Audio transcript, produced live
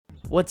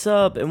What's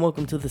up, and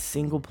welcome to the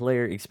Single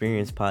Player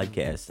Experience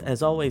Podcast.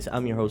 As always,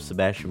 I'm your host,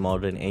 Sebastion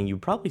Mauldin, and you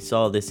probably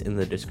saw this in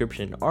the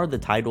description or the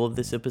title of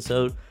this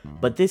episode,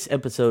 but this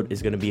episode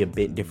is going to be a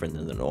bit different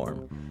than the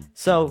norm.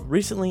 So,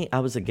 recently, I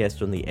was a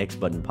guest on the X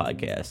Button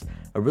Podcast,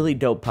 a really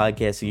dope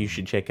podcast that you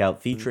should check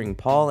out featuring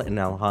Paul and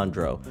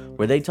Alejandro,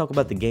 where they talk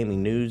about the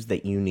gaming news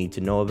that you need to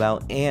know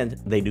about, and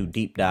they do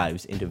deep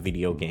dives into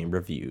video game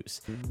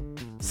reviews.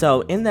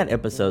 So, in that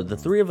episode, the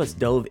three of us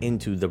dove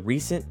into the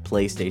recent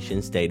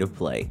PlayStation State of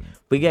Play.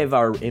 We gave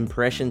our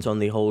impressions on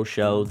the whole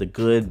show, the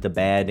good, the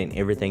bad, and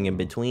everything in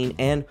between,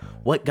 and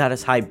what got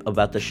us hyped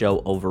about the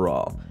show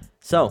overall.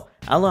 So,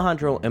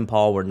 Alejandro and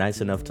Paul were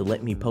nice enough to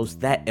let me post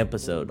that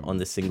episode on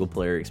the Single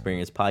Player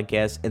Experience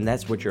Podcast, and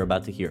that's what you're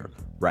about to hear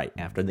right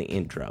after the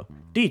intro.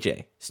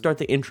 DJ, start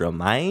the intro,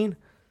 man.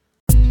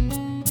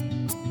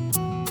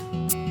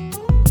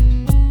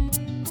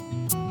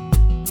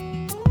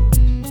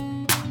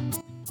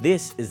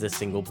 This is the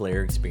Single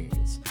Player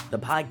Experience, the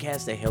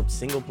podcast that helps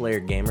single-player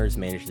gamers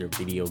manage their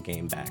video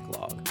game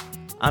backlog.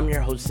 I'm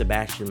your host,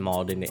 Sebastion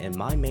Mauldin, and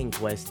my main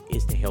quest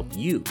is to help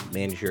you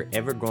manage your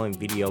ever-growing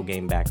video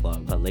game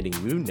backlog by letting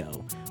you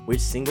know which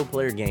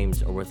single-player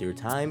games are worth your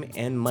time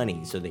and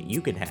money so that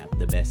you can have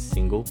the best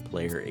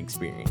single-player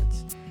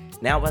experience.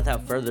 Now,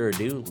 without further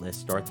ado, let's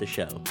start the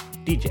show.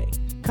 DJ,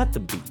 cut the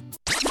beat.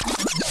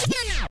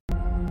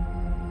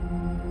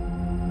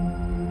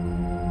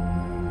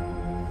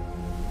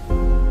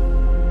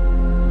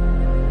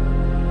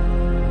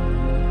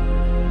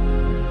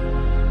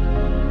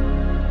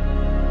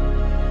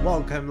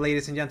 Welcome,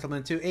 ladies and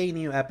gentlemen, to a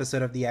new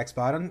episode of the X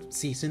Button,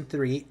 Season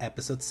 3,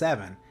 Episode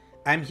 7.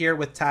 I'm here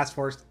with Task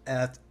Force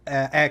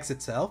X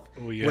itself.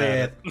 Oh,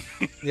 yeah.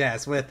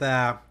 with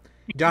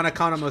John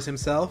Economos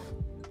himself.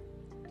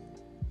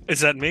 Is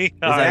that me? Is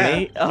that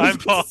me? Oh. I'm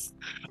Paul.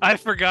 I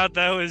forgot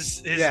that was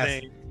his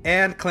name.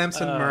 And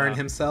Clemson Mern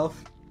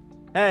himself.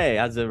 Hey,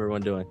 how's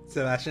everyone doing?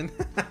 Sebastion.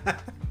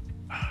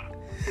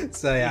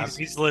 So, yeah.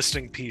 He's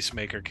listing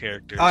Peacemaker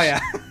characters. Oh,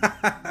 yeah.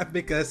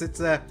 Because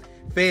it's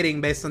fading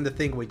based on the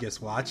thing we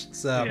just watched.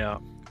 So, yeah.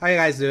 How you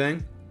guys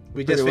doing?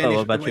 We just Pretty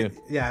well. finished. What about you?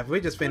 Yeah, we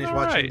just finished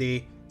watching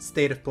the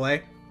State of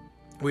Play.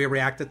 We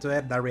reacted to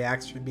it. That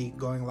react should be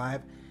going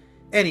live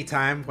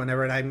anytime,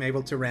 whenever I'm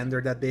able to render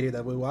that video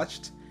that we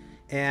watched.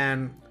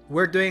 And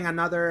we're doing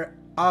another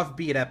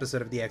offbeat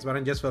episode of the X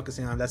Button, just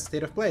focusing on that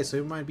State of Play. So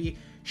it might be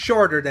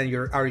shorter than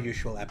our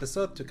usual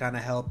episode to kind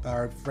of help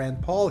our friend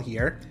Paul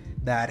here,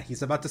 that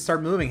he's about to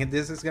start moving. And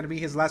this is going to be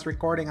his last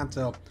recording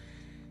until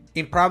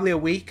in probably a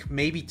week,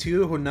 maybe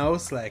two, who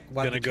knows, like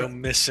what gonna go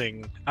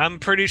missing. I'm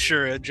pretty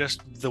sure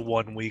just the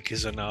 1 week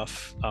is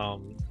enough.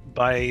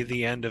 By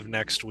the end of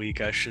next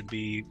week I should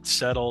be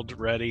settled,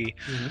 ready,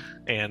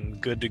 and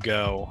good to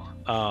go.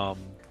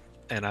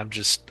 And I'm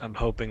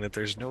hoping that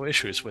there's no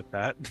issues with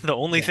that. The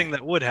only thing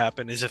that would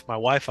happen is if my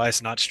Wi-Fi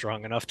is not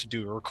strong enough to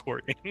do a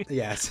recording.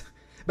 Yes,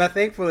 but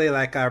thankfully,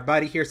 like our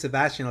buddy here,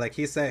 Sebastion, like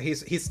he's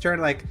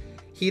turned, like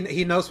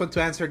he knows when to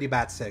answer the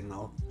bat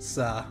signal.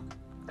 So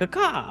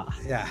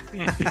yeah.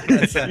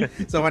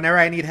 So whenever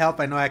I need help,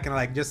 I know I can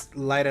like just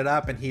light it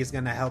up and he's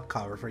gonna help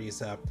cover for you.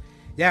 So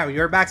yeah,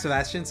 you're back,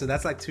 Sebastion. So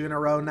that's like 2 in a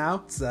row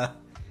now. So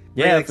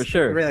yeah, really for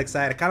sure. Really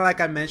excited. Kind of like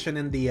I mentioned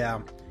in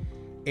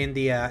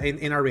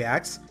our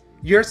reacts.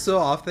 You're so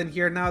often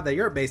here now that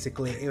you're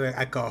basically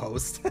a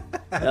co-host.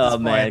 Oh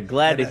man,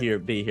 glad to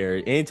be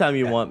here. Anytime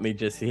you want me,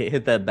 just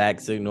hit that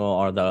back signal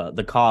or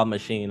the call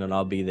machine, and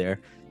I'll be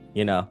there.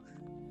 You know.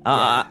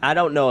 I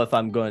don't know if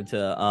I'm going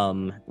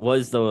to what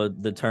is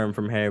the term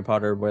from Harry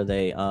Potter where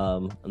they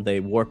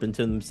warp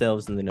into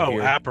themselves and then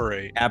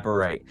apparate. I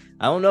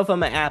don't know if I'm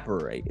gonna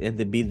apparate and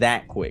to be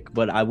that quick,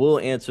 but I will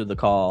answer the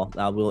call.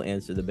 I will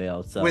answer the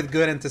bell. So with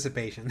good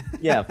anticipation.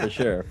 Yeah, for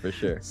sure.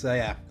 So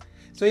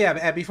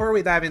yeah, before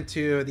we dive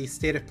into the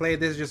State of Play,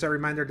 this is just a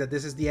reminder that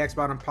this is the X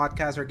Button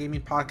Podcast, our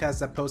gaming podcast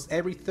that posts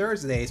every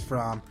Thursdays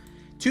from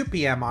 2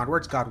 p.m.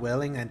 onwards, God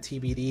willing, and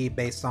TBD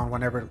based on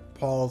whenever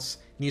Paul's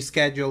new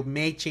schedule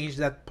may change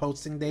that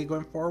posting day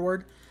going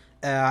forward.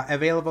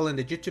 Available in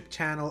the YouTube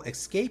channel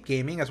Escape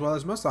Gaming, as well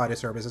as most audio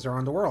services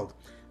around the world.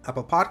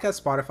 Apple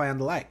Podcasts, Spotify, and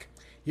the like.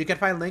 You can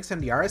find links in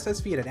the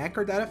RSS feed at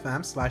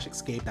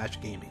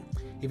anchor.fm/escape-gaming.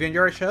 If you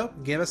enjoy our show,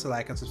 give us a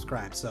like and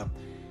subscribe. So,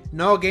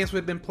 no games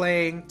we've been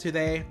playing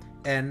today,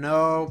 and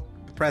no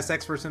press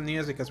X for some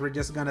news, because we're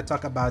just going to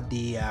talk about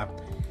the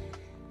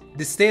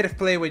State of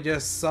Play we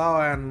just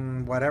saw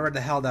and whatever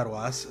the hell that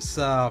was.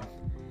 So,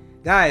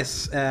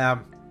 guys,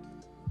 I'll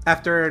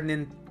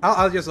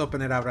just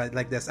open it out right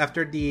like this.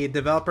 After the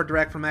developer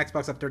direct from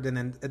Xbox, after the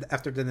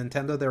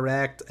Nintendo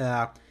Direct,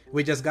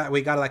 we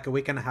got like a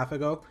week and a half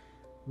ago.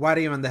 What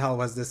even the hell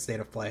was this State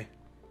of Play?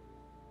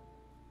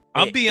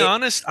 I'll be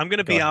honest. I'm going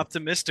to be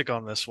optimistic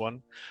on this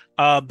one.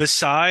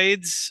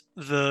 Besides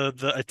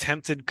the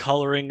attempted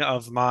coloring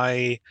of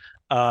my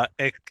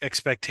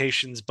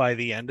expectations by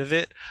the end of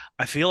it,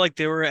 I feel like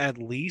there were at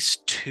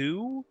least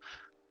 2,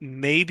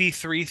 maybe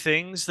 3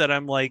 things that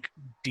I'm like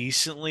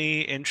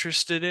decently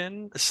interested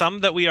in. Some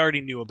that we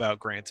already knew about,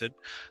 granted,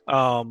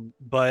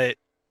 but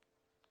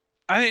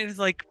I mean,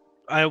 like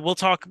I will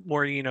talk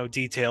more,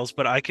 details,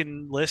 but I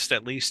can list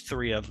at least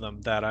 3 of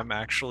them that I'm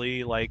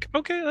actually like,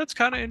 okay, that's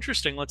kind of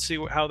interesting. Let's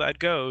see how that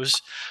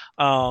goes,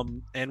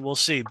 and we'll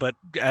see. But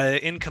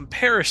in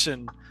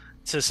comparison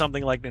to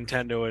something like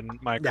Nintendo and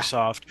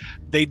Microsoft,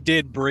 they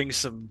did bring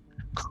some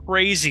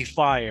crazy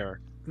fire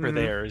for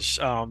theirs.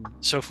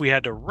 So if we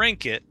had to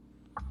rank it,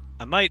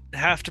 I might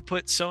have to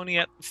put Sony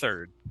at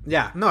third.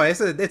 Yeah, no,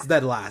 it's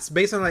dead last.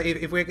 Based on like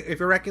if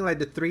we're ranking like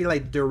the 3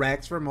 like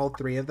directs from all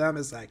 3 of them,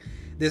 it's like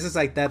this is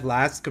like dead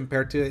last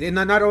compared to, and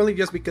not only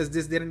just because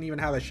this didn't even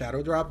have a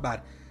shadow drop,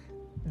 but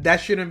that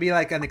shouldn't be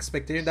like an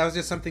expectation. That was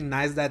just something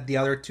nice that the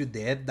other 2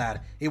 did.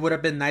 That it would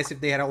have been nice if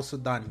they had also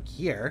done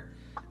here.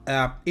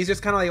 It's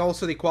just kind of like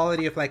also the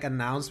quality of like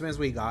announcements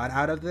we got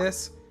out of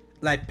this,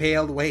 like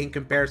paled way in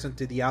comparison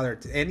to the other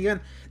 2. And even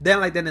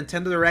then, like the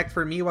Nintendo Direct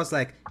for me was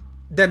like,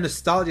 the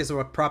nostalgia is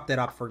what propped it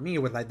up for me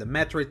with like the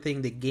Metroid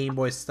thing, the Game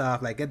Boy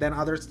stuff, like, and then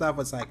other stuff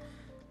was like,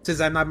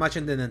 since I'm not much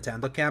in the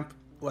Nintendo camp,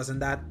 I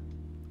wasn't that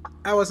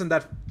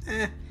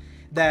the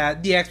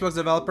Xbox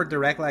Developer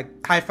Direct,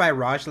 like Hi-Fi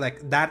Rush,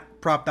 like that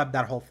propped up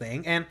that whole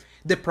thing, and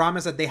the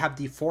promise that they have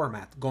the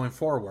format going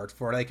forward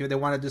for like if they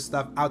want to do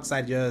stuff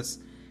outside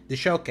just the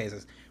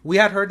showcases. We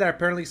had heard that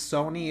apparently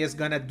Sony is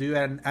gonna do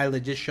a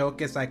legit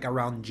showcase like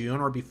around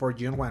June or before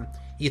June when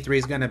E3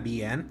 is gonna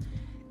be in,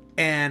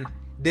 and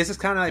this is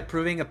kind of like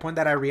proving a point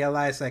that I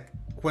realized like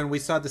when we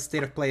saw the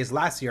State of Plays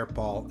last year,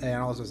 Paul,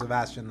 and also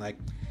Sebastion, like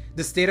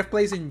the State of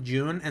Plays in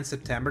June and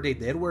September they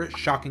did were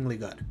shockingly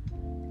good.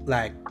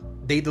 Like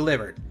they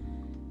delivered.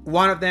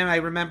 One of them, I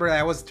remember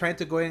I was trying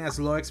to go in as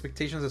low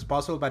expectations as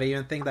possible, but I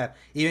even think that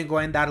even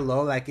going that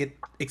low, like it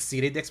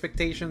exceeded the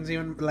expectations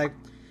even like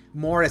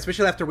more,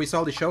 especially after we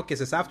saw the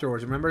showcases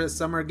afterwards. Remember the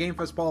Summer Game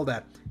Fest, Paul,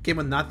 that came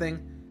with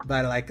nothing,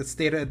 but like the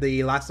State of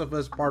the Last of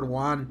Us Part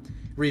 1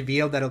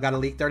 revealed that it got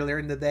leaked earlier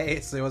in the day,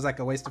 so it was like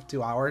a waste of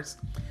 2 hours.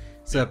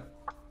 So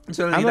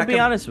I'm gonna be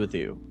honest with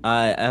you.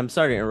 I'm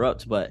sorry to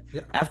interrupt, but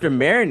after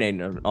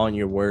marinating on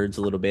your words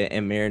a little bit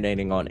and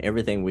marinating on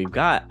everything we've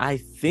got, I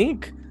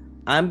think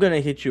I'm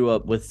gonna hit you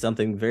up with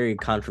something very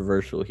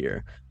controversial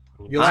here.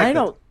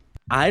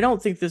 I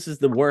don't think this is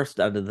the worst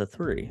out of the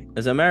 3.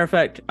 As a matter of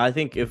fact, I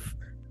think if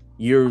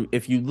you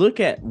look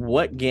at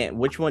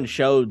which one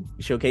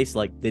showcased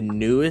like the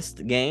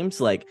newest games,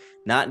 like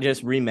not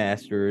just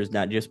remasters,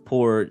 not just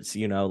ports,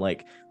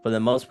 like for the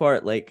most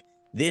part, like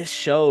this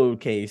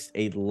showcased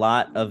a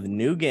lot of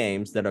new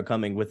games that are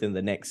coming within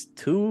the next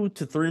 2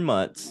 to 3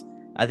 months.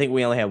 I think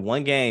we only have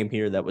one game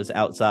here that was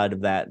outside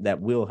of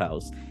that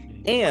wheelhouse.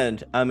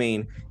 And I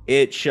mean,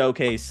 it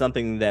showcased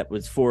something that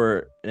was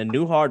for a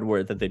new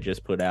hardware that they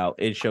just put out.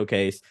 It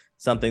showcased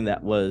something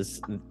that was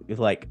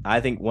like, I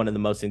think one of the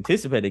most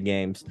anticipated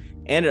games.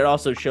 And it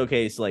also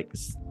showcased like,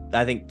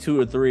 I think 2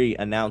 or 3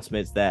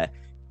 announcements that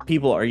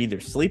people are either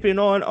sleeping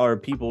on or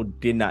people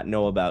did not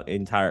know about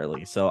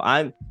entirely. So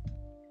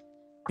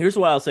here's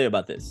what I'll say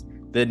about this.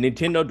 The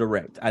Nintendo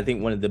Direct, I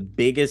think one of the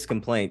biggest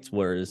complaints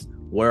was,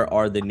 where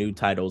are the new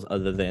titles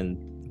other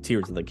than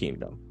Tears of the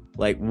Kingdom?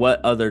 Like, what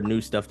other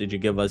new stuff did you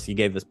give us? You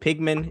gave us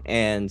Pikmin,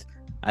 and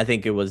I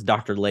think it was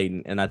Dr.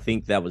 Layton, and I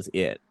think that was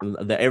it.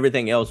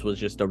 Everything else was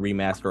just a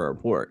remaster or a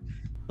port.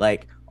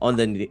 Like, on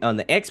the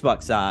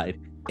Xbox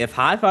side, if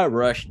Hi-Fi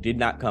Rush did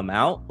not come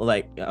out,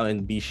 like,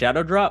 and be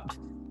shadow dropped,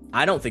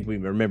 I don't think we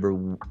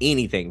remember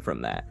anything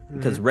from that,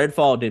 because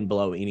Redfall didn't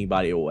blow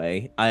anybody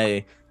away.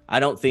 I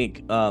don't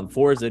think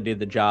Forza did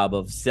the job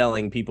of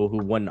selling people who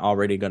weren't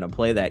already going to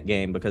play that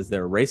game because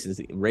they're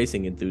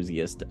racing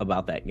enthusiasts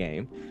about that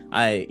game.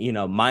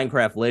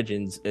 Minecraft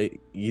Legends, the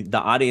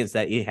audience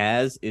that it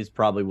has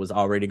was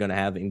already going to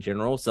have in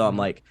general. So I'm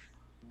like,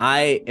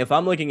 if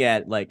I'm looking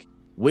at like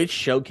which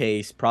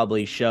showcase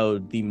probably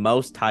showed the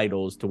most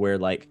titles to where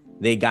like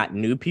they got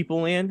new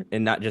people in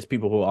and not just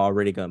people who are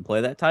already going to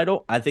play that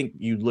title, I think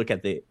you look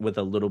at it with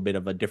a little bit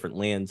of a different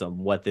lens on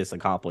what this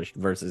accomplished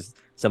versus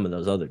some of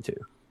those other 2.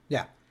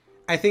 Yeah.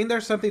 I think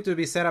there's something to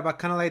be said about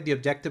kind of like the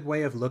objective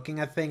way of looking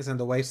at things and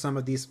the way some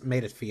of these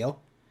made it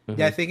feel.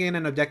 Yeah, I think in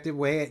an objective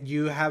way,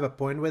 you have a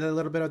point with a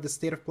little bit of the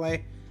State of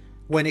Play.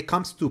 When it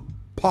comes to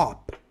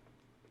pop,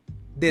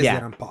 this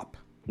didn't pop.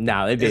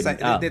 No, it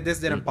didn't. This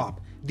didn't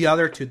pop. The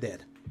other 2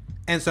 did.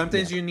 And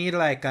sometimes you need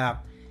like,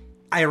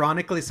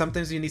 ironically,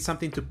 sometimes you need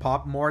something to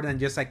pop more than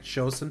just like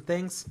show some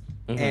things.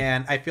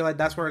 And I feel like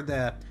that's where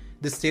the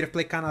State of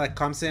Play kind of like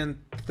comes in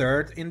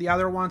third in the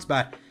other ones,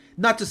 but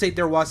not to say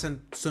there wasn't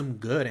some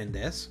good in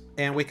this,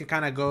 and we can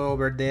kind of go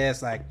over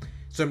this like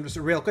just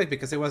real quick,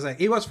 because it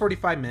was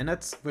 45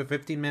 minutes with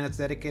 15 minutes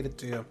dedicated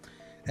to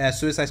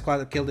Suicide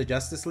Squad Kill the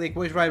Justice League,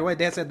 which right away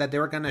they said that they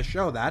were going to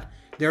show the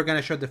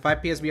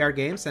 5 PSVR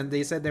games, and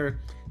they said there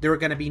were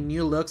going to be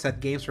new looks at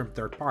games from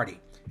third party,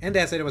 and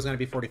they said it was going to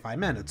be 45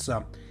 minutes.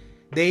 So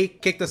they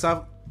kicked us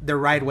off the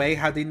right way,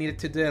 how they needed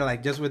to do it,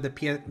 like just with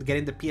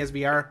getting the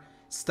PSVR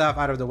stuff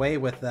out of the way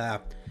with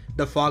the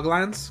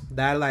Foglands,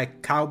 that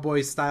like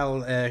cowboy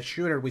style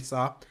shooter we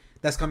saw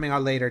that's coming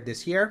out later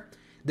this year.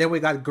 Then we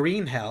got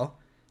Green Hell,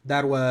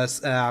 that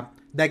was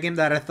That game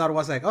that I thought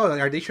was like, oh,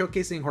 are they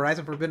showcasing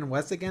Horizon Forbidden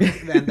West again?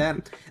 And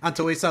then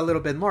until we saw a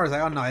little bit more, it's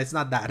like, oh no, it's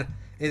not that.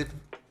 It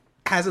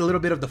has a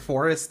little bit of the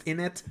forest in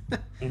it.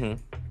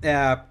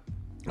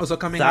 Also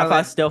coming out,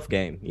 sci-fi stealth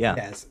game. Yeah.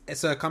 Yes.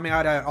 So coming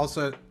out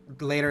also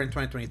later in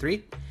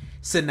 2023.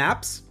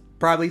 Synapse,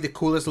 probably the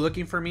coolest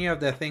looking for me of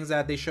the things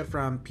that they showed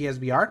from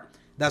PSVR.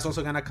 That's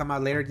also gonna come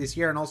out later this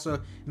year, and also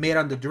made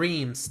on the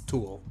Dreams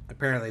tool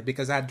apparently,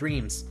 because I had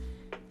Dreams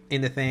in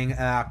the thing.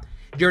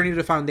 Journey to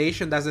the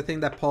Foundation, that's the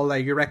thing that Paul,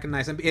 you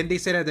recognize, and they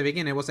said at the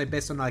beginning it was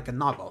based on a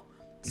novel,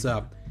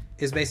 so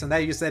it's based on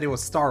that. You said it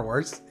was Star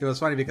Wars. It was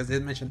funny because they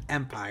mentioned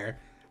Empire,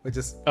 which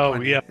is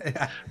funny.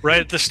 Yeah.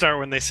 Right at the start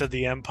when they said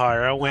the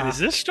Empire, I went, is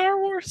this Star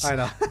Wars? I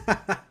know.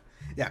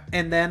 Yeah.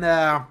 And then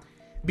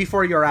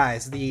Before Your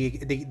Eyes,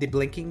 the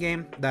blinking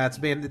game that's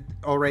been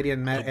already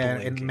in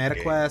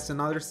MetaQuest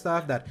and other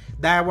stuff,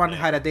 that one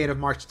had a date of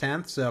March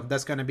 10th, so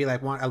that's going to be a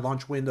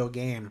launch window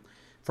game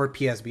for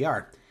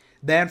PSVR.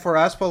 Then for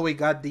us, Paul, we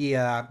got the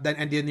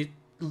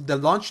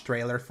launch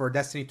trailer for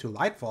Destiny 2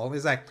 Lightfall.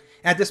 It's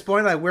at this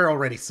point, we're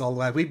already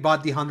sold. We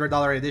bought the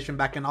 $100 edition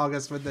back in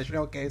August with the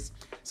showcase.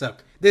 So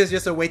this is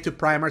just a way to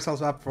prime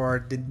ourselves up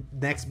for the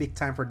next big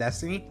time for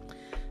Destiny.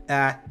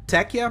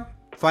 Tekia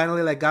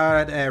finally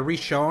got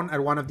re-shown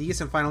at one of these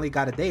and finally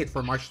got a date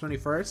for March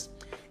 21st.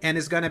 And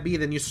it's going to be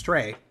the new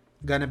Stray.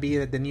 Going to be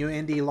the new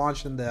indie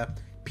launched in the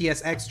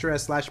PS Extra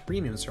 /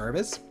 Premium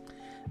service.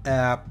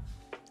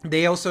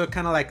 They also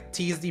kind of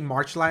teased the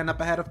March lineup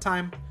ahead of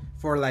time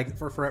for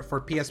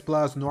PS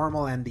Plus,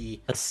 normal, and a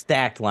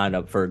stacked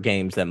lineup for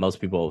games that most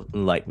people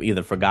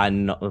either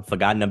forgotten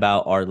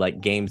about, or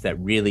games that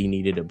really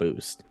needed a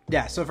boost.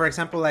 Yeah, so for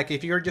example,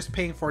 if you're just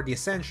paying for the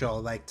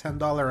essential,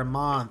 $10 a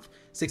month,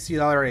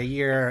 $60 a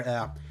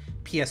year,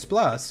 PS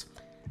Plus,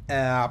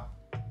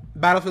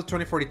 Battlefield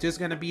 2042 is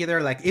going to be there.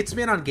 It's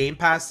been on Game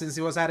Pass since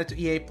it was added to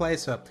EA Play,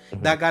 so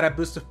that got a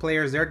boost of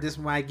players there. This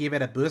might give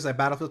it a boost.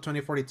 Battlefield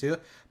 2042,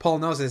 Paul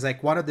knows, is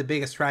one of the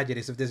biggest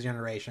tragedies of this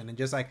generation, and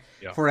just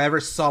forever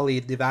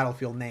sullied the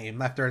Battlefield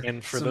name after.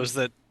 And for those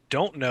that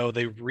don't know,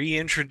 they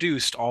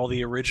reintroduced all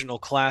the original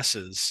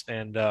classes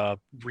and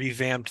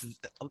revamped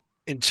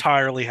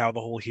entirely how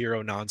the whole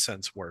hero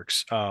nonsense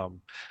works.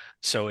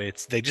 So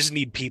they just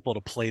need people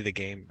to play the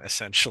game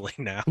essentially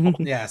now.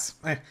 Yes.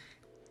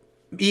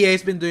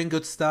 EA's been doing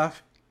good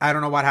stuff. I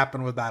don't know what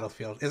happened with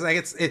Battlefield.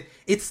 It's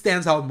it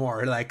stands out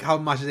more, how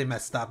much they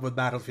messed up with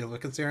Battlefield,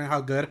 considering how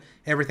good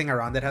everything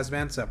around it has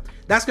been. So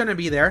that's gonna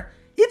be there.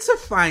 It's a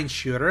fine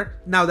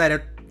shooter. Now that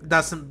it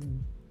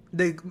doesn't,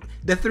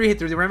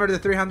 remember the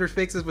 300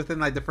 fixes within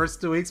the first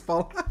 2 weeks,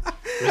 Paul?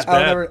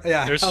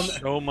 There's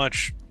so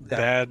much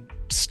bad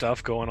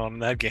stuff going on in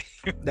that game.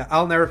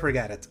 I'll never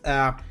forget it.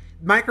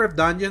 Minecraft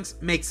Dungeons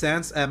makes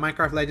sense.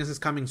 Minecraft Legends is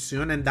coming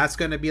soon, and that's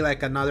going to be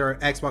another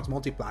Xbox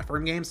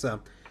multi-platform game.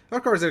 So,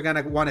 of course, they're going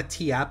to want to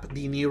tee up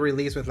the new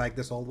release with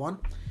this old one.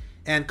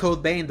 And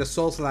Code Vein, the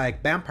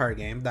Souls-like vampire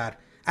game that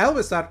I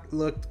always thought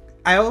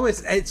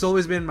it's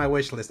always been my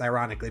wish list,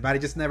 ironically, but I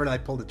just never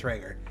pulled the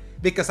trigger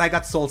because I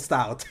got soulsed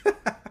out.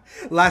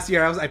 Last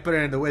year, I put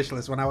it in the wish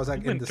list when I was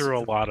through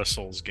a lot of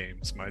Souls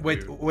games,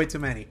 way too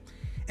many.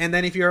 And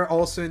then if you're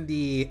also in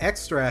the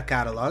extra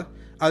catalog,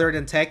 other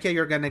than Tekia,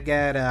 you're going to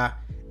get a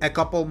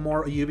couple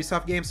more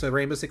Ubisoft games. So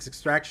Rainbow Six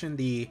Extraction,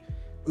 the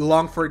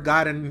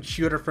long-forgotten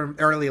shooter from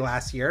early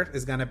last year,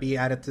 is going to be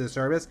added to the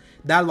service.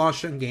 That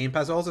launched on Game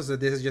Pass also, so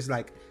this is just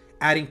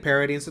adding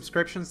parity and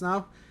subscriptions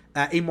now.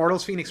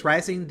 Immortals Phoenix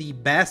Rising, the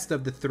best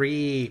of the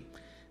 3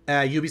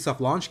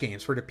 Ubisoft launch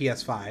games for the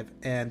PS5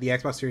 and the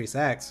Xbox Series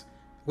X.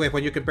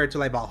 When you compare it to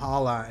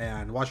Valhalla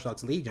and Watch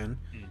Dogs Legion,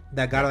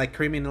 that got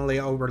criminally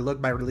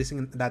overlooked by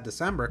releasing that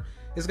December,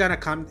 is gonna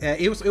come.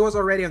 It was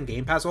already on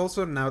Game Pass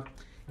also. Now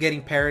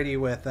getting parity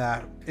with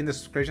in the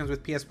subscriptions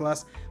with PS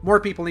Plus. More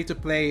people need to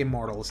play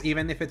Immortals,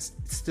 even if it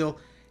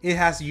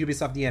has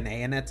Ubisoft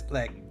DNA in it.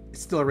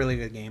 It's still a really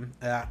good game.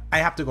 I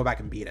have to go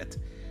back and beat it.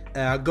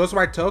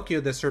 Ghostwire Tokyo,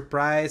 the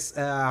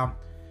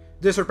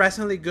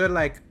surprisingly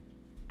good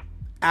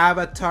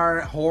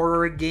Avatar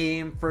horror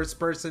game,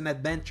 first-person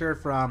adventure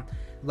from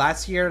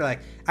last year.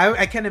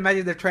 I can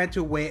imagine they're trying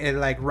to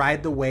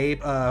ride the wave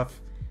of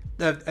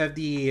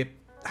the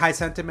high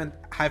sentiment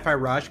Hi-Fi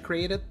Rush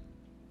created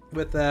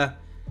with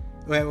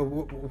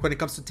when it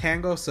comes to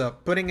Tango. So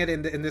putting it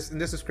in this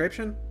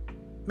description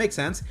makes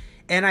sense.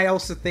 And I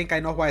also think I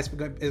know why it's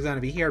going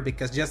to be here,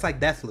 because just like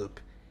Deathloop,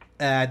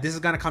 this is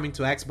going to come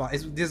into Xbox.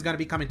 This is going to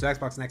be coming to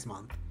Xbox next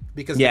month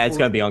because it's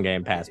going to be on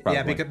Game Pass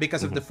probably. Yeah,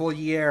 because of the full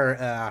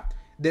year,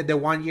 the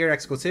 1 year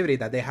exclusivity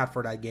that they have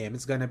for that game.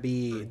 It's going to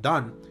be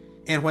done.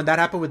 And when that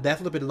happened with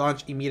Deathloop, it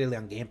launched immediately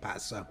on Game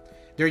Pass. So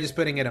they're just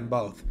putting it in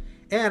both.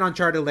 And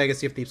Uncharted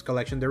Legacy of Thieves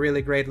Collection, the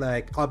really great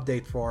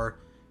update for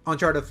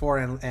Uncharted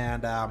 4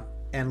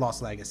 and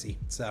Lost Legacy.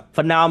 So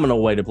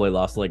phenomenal way to play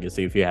Lost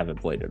Legacy if you haven't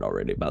played it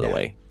already, by the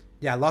way.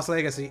 Yeah, Lost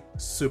Legacy,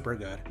 super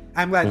good.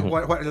 I'm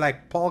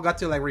glad Paul got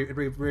to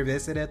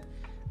revisit it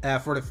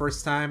for the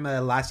first time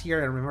last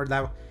year, and remember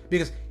that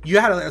because you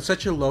had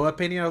such a low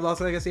opinion of Lost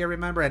Legacy, I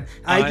remember, and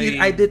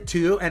I did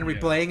too. And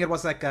replaying it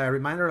was a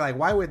reminder,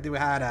 why would we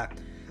had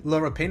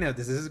lower opinion of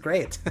this. This is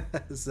great.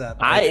 So,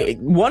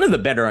 one of the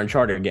better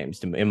Uncharted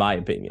games, in my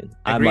opinion.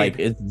 Agreed. I'm like,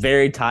 it's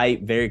very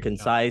tight, very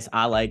concise.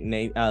 I like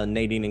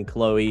Nadine and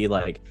Chloe.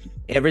 Like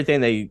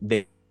everything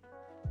they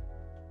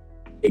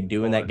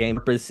do in that game,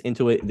 purpose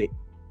into it.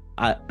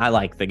 I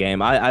like the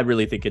game. I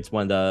really think it's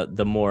one of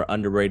the more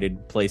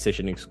underrated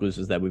PlayStation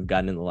exclusives that we've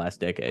gotten in the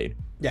last decade.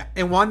 Yeah,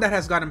 and one that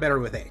has gotten better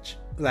with age.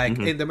 Like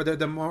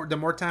the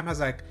more time has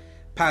like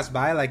passed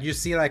by, like you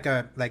see like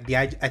I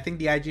think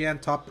the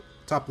IGN top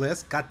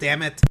list. God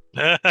damn it.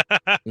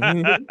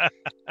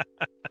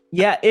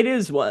 Yeah, it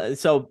is.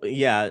 So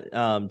yeah,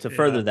 to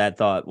further that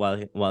thought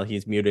while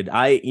he's muted,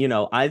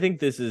 I think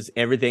this is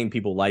everything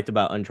people liked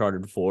about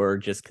Uncharted 4,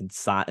 just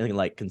concise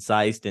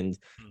and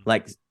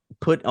like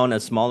put on a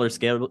smaller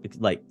scale,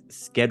 like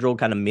schedule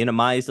kind of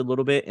minimized a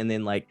little bit, and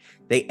then like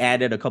they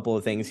added a couple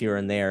of things here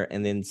and there,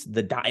 and then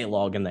the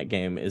dialogue in that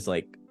game is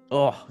like,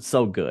 oh,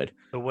 so good.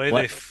 The way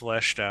they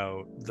fleshed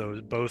out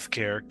both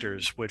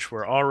characters, which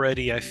were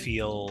already, I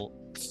feel,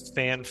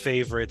 fan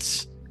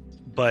favorites,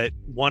 but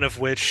one of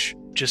which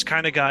just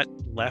kind of got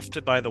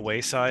left by the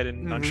wayside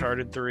in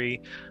Uncharted 3.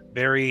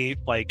 Very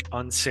like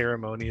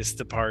unceremonious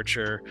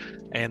departure,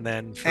 and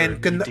then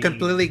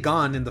completely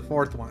gone in the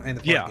fourth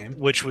game,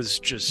 which was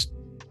just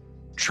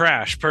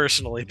trash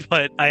personally.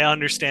 But I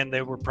understand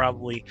they were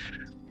probably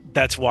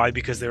that's why,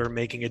 because they were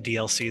making a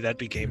DLC that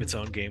became its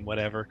own game.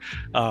 Whatever,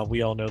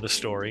 we all know the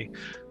story.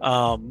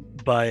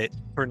 But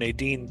for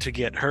Nadine to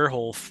get her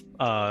whole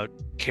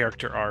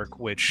character arc,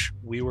 which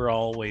we were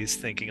always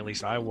thinking, at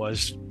least I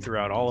was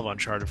throughout all of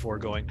Uncharted 4,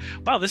 going,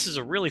 "Wow, this is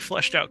a really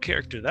fleshed out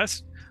character.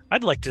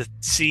 I'd like to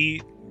see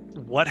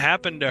what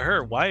happened to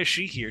her. Why is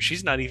she here?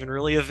 She's not even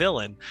really a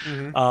villain."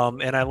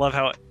 And I love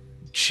how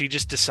she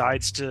just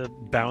decides to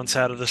bounce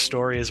out of the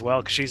story as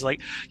well, because she's like,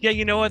 yeah,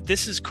 you know what,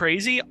 this is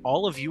crazy,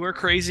 all of you are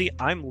crazy,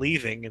 I'm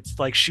leaving. It's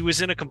like she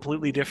was in a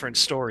completely different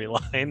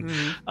storyline,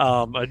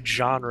 a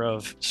genre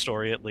of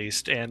story at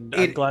least, and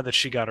I'm glad that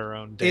she got her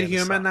own day. It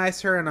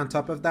humanized her, and on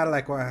top of that,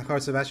 like how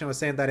Sebastion was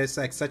saying, that it's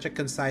like such a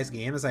concise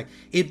game. It's like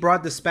it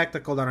brought the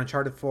spectacle that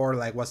Uncharted 4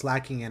 like was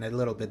lacking in it a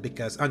little bit,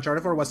 because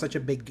Uncharted 4 was such a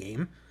big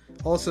game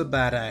also,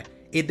 but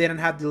it didn't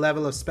have the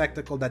level of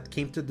spectacle that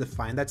came to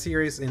define that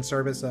series in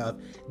service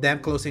of them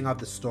closing off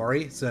the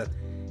story. So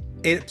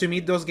to me,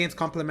 those games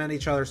complement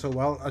each other so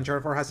well.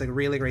 Uncharted 4 has a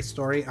really great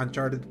story.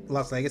 Uncharted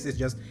Lost Legacy is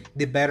just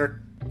the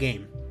better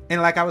game.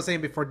 And like I was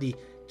saying before, the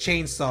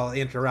chainsaw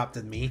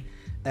interrupted me.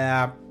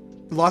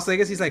 Lost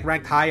Legacy is like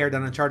ranked higher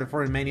than Uncharted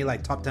 4 in many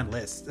like top 10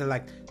 lists,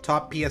 like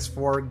top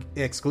PS4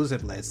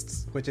 exclusive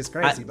lists, which is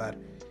crazy. But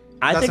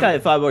I think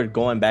if I were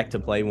going back to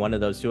play one of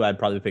those two, I'd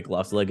probably pick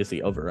Lost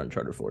Legacy over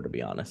Uncharted 4, to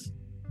be honest.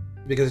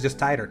 Because it's just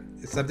tighter.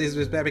 Something's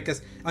just bad,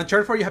 because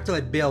Uncharted 4, you have to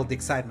like build the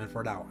excitement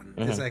for that one.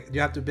 It's like you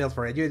have to build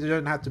for it. You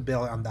don't have to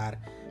build on that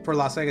for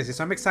Lost Legacy.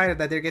 So I'm excited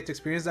that they get to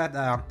experience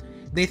that.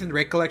 Nathan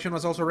Drake collection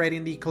was also ready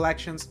in the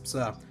collections.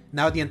 So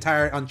now the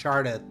entire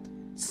Uncharted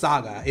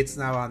saga, it's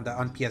now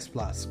on PS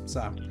Plus.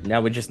 So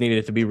now we just needed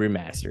it to be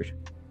remastered.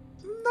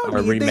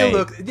 No,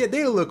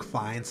 they look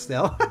fine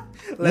still.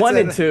 1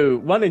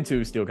 and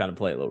 2 still kind of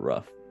play a little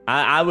rough.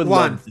 I would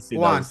love to see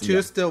those.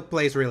 2 still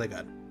plays really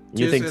good.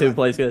 You think 2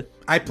 plays good?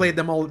 I played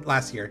them all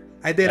last year.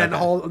 I did an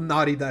whole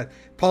Naughty Dog.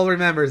 Paul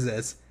remembers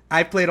this.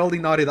 I played all the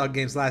Naughty Dog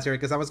games last year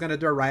because I was going to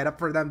do a write-up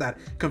for them that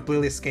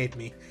completely escaped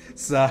me.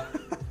 So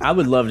I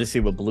would love to see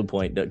what Blue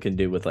Point can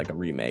do with like a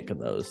remake of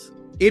those.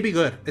 It'd be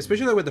good,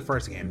 especially with the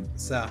first game.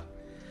 So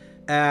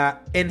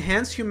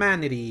Enhanced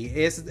Humanity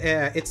is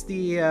it's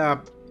the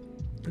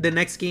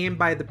next game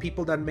by the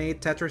people that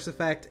made Tetris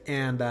Effect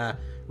and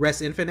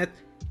Res Infinite.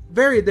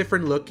 Very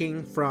different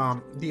looking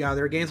from the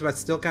other games, but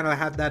still kind of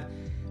have that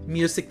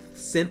music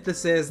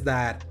synthesis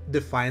that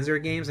defines their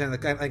games,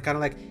 and kind of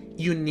like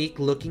unique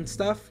looking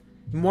stuff.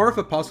 More of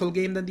a puzzle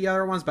game than the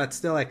other ones, but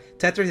still, like,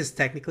 Tetris is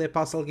technically a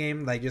puzzle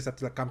game. Like, you just have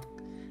to like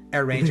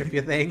arrange a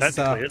few things.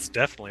 It's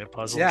definitely a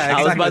puzzle. Yeah,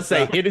 exactly. I was about to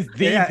say it is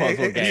the puzzle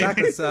game.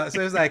 Exactly. So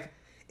it's like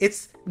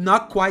it's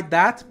not quite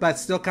that, but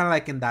still kind of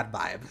like in that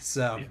vibe.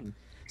 So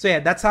yeah,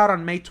 that's out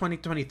on May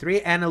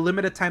 2023, and a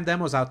limited time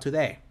demo's out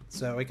today.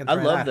 So we can try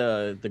love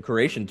the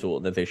creation tool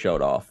that they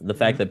showed off. The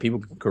fact that people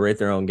can create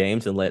their own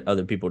games and let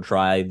other people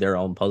try their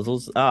own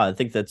puzzles. I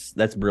think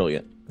that's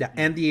brilliant. Yeah,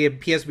 and the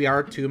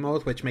PSVR 2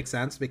 mode, which makes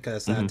sense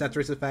because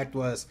Tetris Effect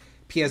was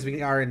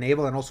PSVR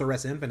enabled, and also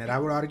Res Infinite, I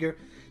would argue.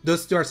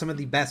 Those two are some of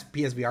the best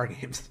PSVR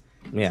games.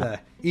 Yeah. So,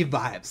 it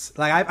vibes.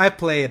 Like, I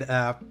played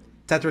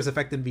Tetris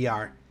Effect in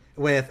VR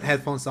with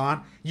headphones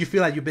on. You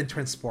feel like you've been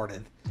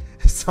transported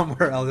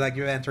somewhere else, like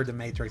you entered the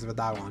Matrix with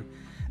that one.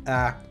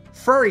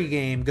 Furry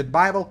game,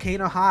 Goodbye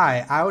Volcano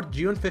High, out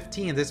June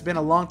 15th. It's been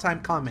a long time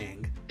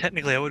coming.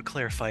 Technically, I would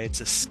clarify it's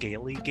a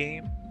scaly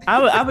game.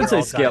 I would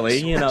say scaly.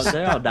 Dinosaurs. You know,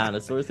 they're all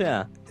dinosaurs.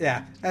 Yeah.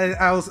 Yeah,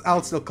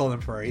 I'll still call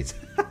them furries.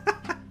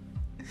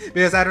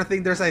 Because I don't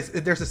think there's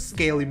a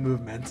scaly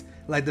movement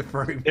like the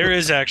furry movement. There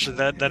is actually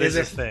that is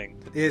a thing.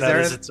 That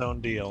is its own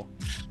deal.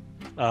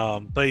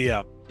 But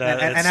yeah,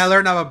 and I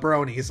learned about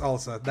bronies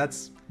also.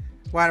 That's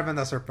why I'm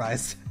not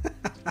surprised.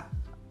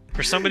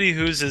 For somebody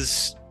who's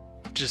as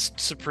just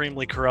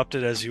supremely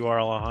corrupted as you are,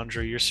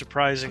 Alejandro, you're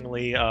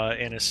surprisingly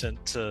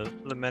innocent to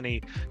the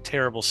many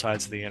terrible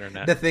sides of the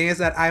internet. The thing is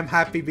that I'm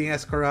happy being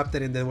as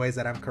corrupted in the ways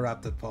that I'm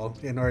corrupted, Paul,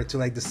 in order to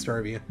like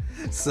disturb you.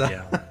 So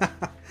Yeah.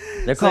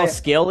 They're called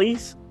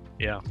scalies?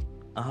 Yeah.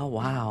 Oh,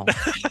 wow.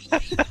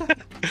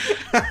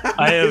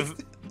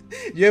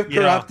 You have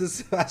corrupted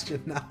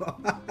Sebastion now.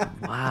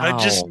 Wow.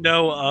 I just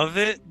know of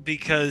it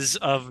because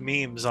of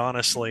memes,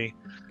 honestly.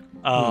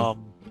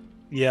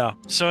 Yeah.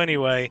 So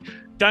anyway,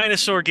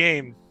 dinosaur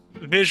game,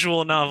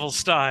 visual novel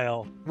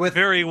style, with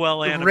very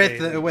well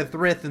animated, with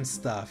Rith and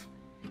stuff.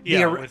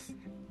 Yeah.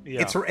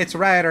 It's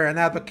writer, an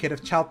advocate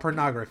of child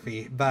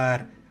pornography,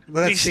 but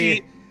let's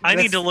see. I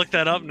need to look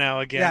that up now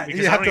again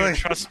because I don't even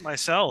trust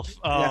myself.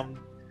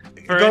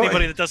 For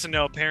anybody that doesn't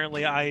know,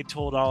 apparently I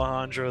told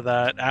Alejandro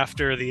that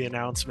after the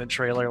announcement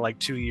trailer like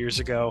 2 years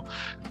ago,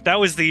 that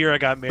was the year I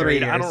got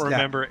married. I don't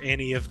remember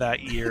any of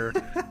that year.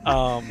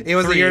 It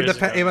was the year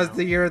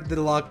the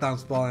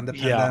lockdowns fall and the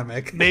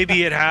pandemic.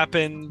 Maybe it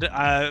happened.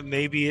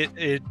 Maybe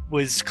it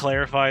was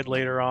clarified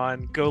later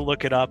on. Go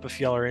look it up if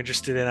y'all are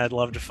interested in. I'd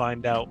love to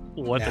find out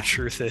what the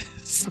truth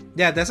is.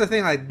 Yeah, that's the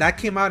thing. Like that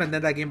came out and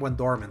then that game went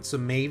dormant. So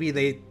maybe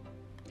they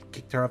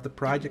kicked her off the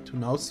project. Who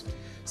knows?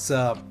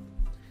 So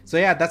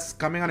yeah, that's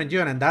coming out in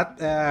June, and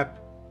that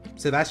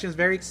Sebastion's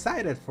very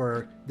excited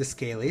for the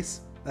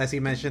Scalies, as he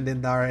mentioned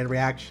in our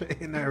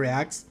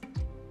reacts.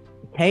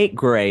 Kate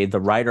Gray, the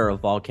writer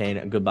of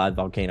Goodbye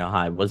Volcano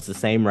High, was the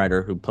same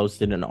writer who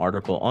posted an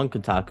article on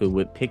Kotaku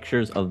with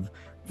pictures of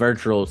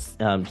virtual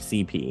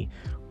CP.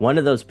 One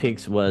of those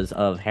pics was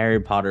of Harry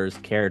Potter's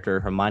character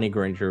Hermione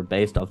Granger,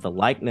 based off the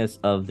likeness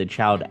of the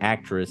child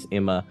actress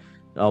Emma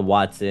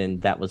Watson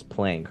that was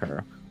playing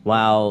her.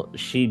 While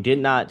she did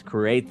not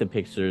create the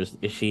pictures,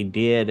 she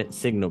did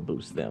signal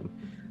boost them.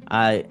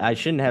 I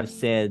shouldn't have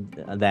said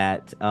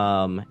that.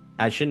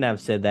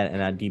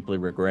 And I deeply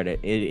regret it.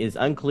 It is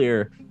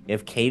unclear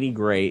if Katie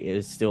Gray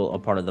is still a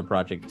part of the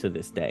project to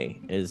this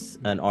day. Is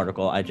an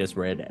article I just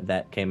read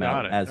that came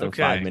out as of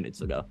 5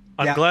 minutes ago.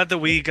 I'm glad that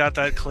we got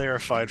that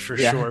clarified for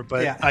sure,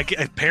 but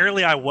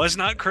apparently I was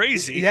not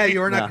crazy. Yeah, you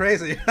were not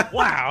crazy.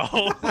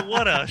 Wow,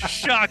 what a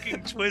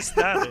shocking twist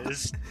that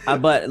is.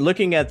 But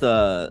looking at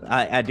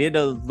I did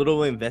a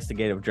little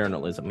investigative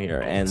journalism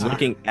here, and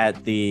looking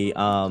at the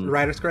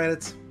writer's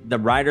credits. The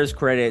writer's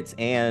credits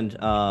and the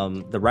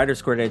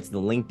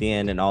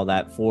LinkedIn and all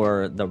that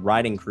for the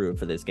writing crew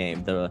for this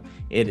game.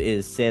 It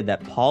is said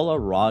that Paula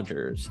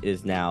Rogers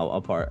is now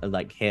a part,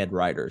 like head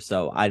writer.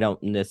 So I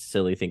don't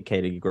necessarily think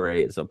Katie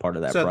Gray is a part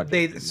of that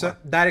project. So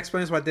that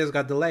explains why this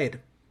got delayed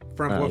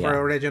from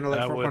original.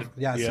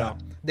 So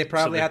they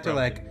probably had to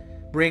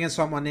like bring in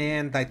someone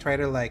in, like try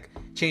to like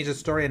change the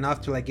story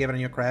enough to like give it a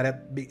new credit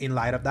in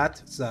light of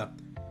that. So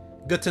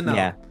good to know.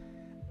 Yeah.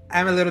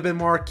 I'm a little bit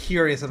more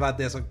curious about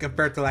this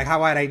compared to like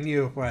how I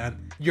knew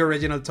when your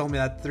original told me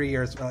that 3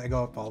 years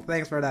ago, Paul.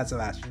 Thanks for that,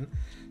 Sebastion.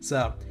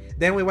 So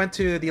then we went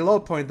to the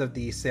low point of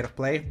the state of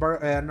play.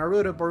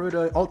 Naruto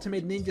Boruto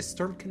Ultimate Ninja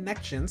Storm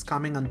Connections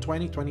coming on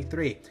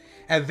 2023.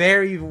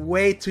 A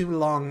way too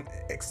long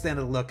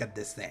extended look at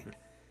this thing.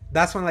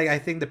 That's when like I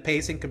think the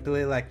pacing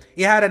completely like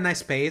it had a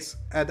nice pace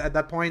at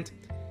that point.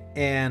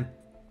 And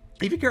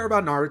if you care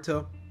about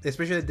Naruto,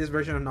 especially this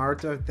version of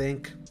Naruto, I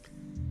think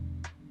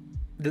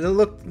it'll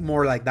look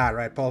more like that,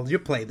 right, Paul? You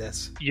played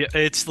this. Yeah,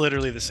 it's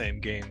literally the same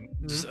game.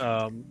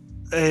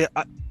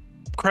 Mm-hmm.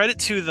 Credit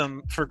to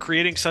them for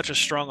creating such a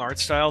strong art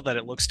style that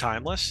it looks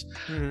timeless.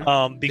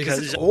 Mm-hmm. Because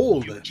it's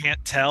old. You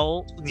can't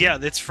tell. Mm-hmm. Yeah,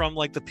 it's from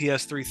like the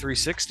PS3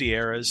 360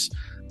 eras.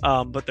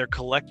 But they're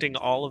collecting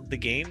all of the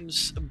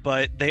games,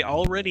 but they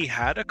already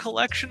had a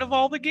collection of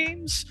all the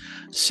games.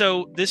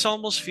 So this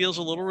almost feels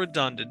a little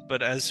redundant,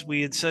 but as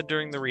we had said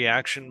during the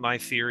reaction, my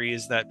theory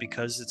is that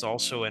because it's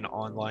also an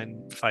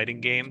online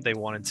fighting game, they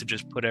wanted to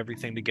just put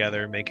everything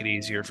together, make it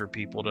easier for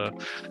people to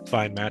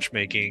find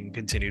matchmaking,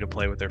 continue to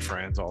play with their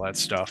friends, all that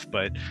stuff.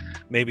 But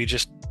maybe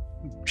just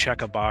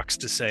check a box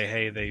to say,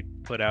 hey, they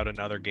put out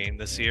another game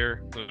this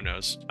year. Who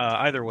knows?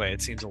 Either way, it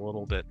seems a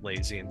little bit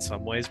lazy in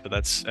some ways, but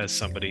that's as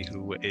somebody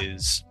who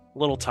is a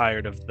little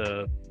tired of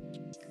the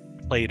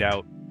played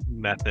out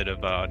method of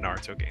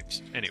Naruto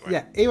games. Anyway.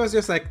 Yeah, it was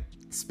just like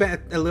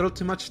spent a little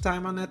too much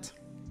time on it.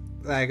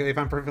 Like, if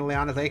I'm perfectly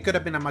honest, it could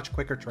have been a much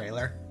quicker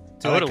trailer.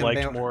 I would have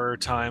liked more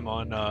time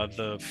on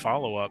the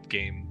follow-up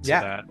game to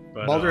that.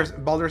 But,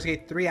 Baldur's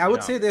Gate 3. I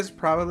would say this is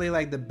probably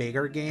like the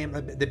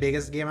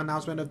biggest game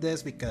announcement of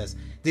this, because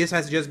this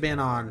has just been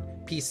on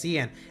PC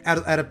and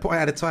at a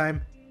point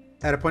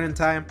in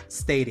time,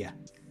 Stadia.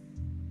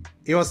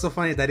 It was so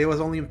funny that it was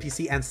only on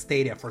PC and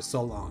Stadia for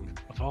so long.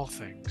 Of all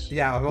things.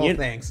 Yeah, of all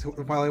things.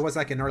 Well, it was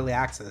like in early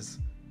access.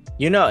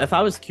 You know, if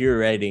I was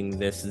curating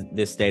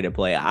this state of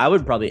play, I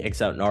would probably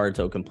X out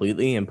Naruto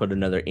completely and put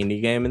another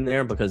indie game in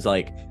there, because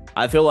like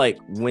I feel like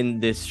when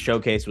this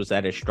showcase was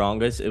at its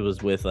strongest, it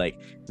was with like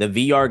the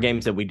VR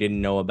games that we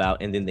didn't know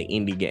about, and then the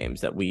indie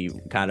games that we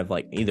kind of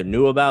like either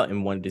knew about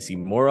and wanted to see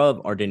more of,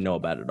 or didn't know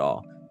about at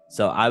all.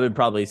 So I would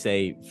probably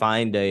say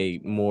find a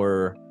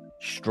more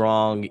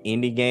strong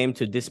indie game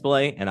to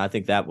display, and I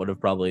think that would have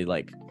probably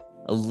like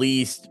at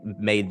least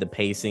made the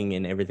pacing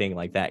and everything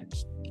like that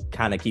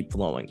kind of keep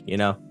flowing,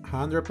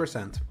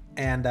 100%.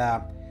 And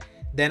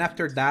then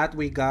after that,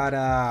 we got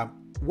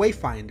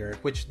Wayfinder,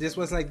 which this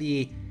was like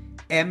the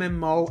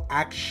MMO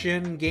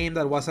action game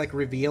that was like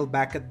revealed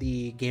back at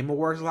the Game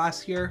Awards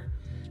last year.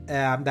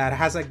 That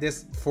has like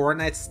this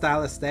Fortnite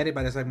style aesthetic,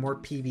 but it's like more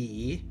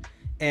PvE.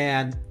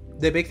 And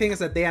the big thing is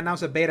that they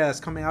announced a beta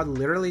is coming out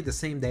literally the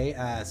same day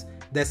as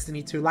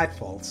Destiny 2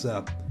 Lightfall.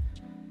 So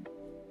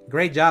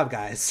great job,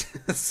 guys.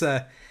 So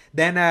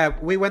then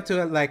we went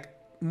to like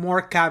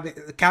more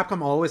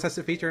Capcom always has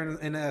to feature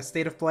in a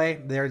state of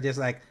play. They're just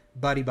like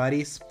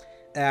buddies.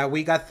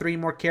 We got 3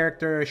 more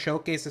character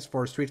showcases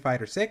for Street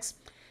Fighter 6.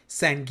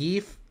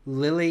 Zangief,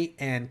 Lily,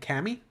 and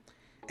Cammy.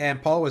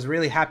 And Paul was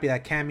really happy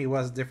that Cammy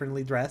was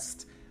differently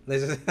dressed.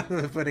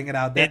 Putting it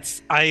out there.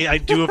 I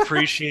do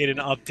appreciate an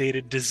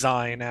updated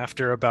design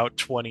after about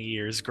 20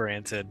 years,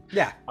 granted.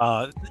 Yeah.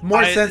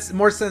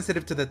 More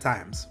sensitive to the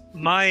times.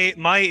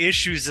 My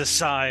issues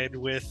aside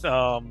with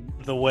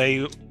the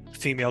way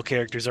female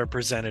characters are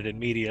presented in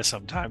media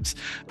sometimes,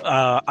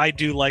 I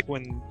do like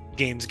when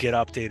games get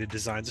updated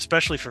designs,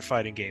 especially for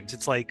fighting games.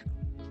 It's like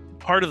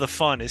part of the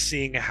fun is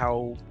seeing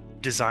how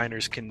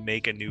designers can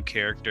make a new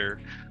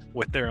character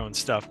with their own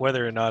stuff,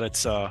 whether or not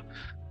it's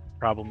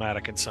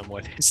problematic in some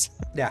ways.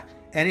 Yeah.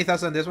 Any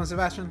thoughts on this one,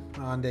 Sebastion?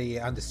 On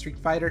the Street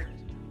Fighter?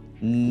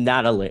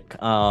 Not a lick.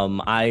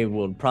 I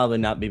will probably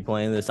not be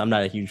playing this. I'm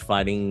not a huge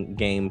fighting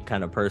game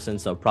kind of person,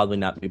 so probably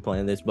not be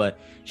playing this. But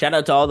shout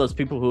out to all those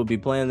people who will be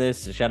playing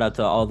this. Shout out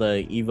to all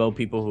the Evo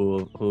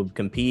people who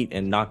compete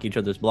and knock each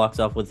other's blocks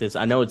off with this.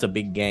 I know it's a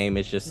big game.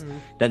 It's just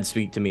doesn't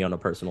speak to me on a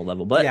personal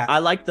level. But yeah. I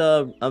like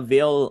the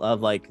unveil of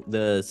like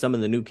some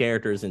of the new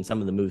characters and some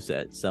of the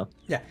movesets. So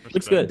yeah,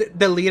 looks good.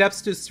 The lead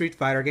ups to Street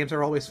Fighter games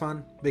are always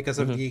fun because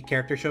of the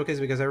character showcase.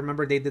 Because I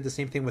remember they did the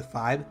same thing with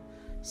 5.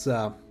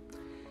 So.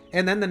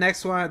 And then the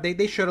next one,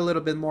 they showed a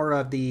little bit more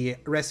of the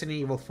Resident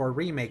Evil 4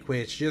 remake,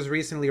 which just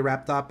recently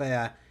wrapped up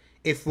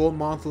a full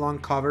month-long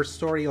cover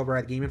story over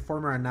at Game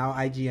Informer, and now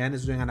IGN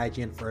is doing an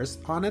IGN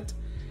First on it.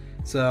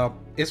 So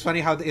it's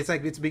funny how it's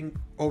like it's being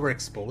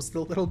overexposed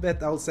a little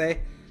bit, I would say.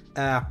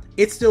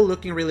 It's still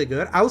looking really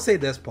good. I would say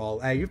this, Paul.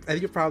 You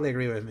probably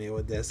agree with me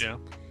with this. Yeah.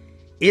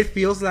 It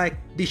feels like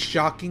the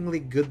shockingly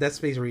good Dead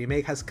Space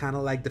remake has kind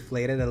of like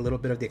deflated a little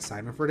bit of the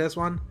excitement for this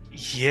one.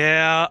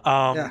 Yeah,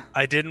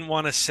 I didn't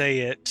want to say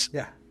it.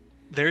 Yeah.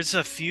 There's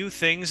a few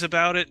things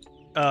about it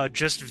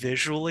just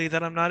visually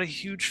that I'm not a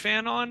huge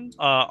fan on.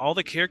 All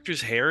the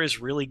characters' hair is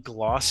really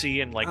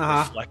glossy and like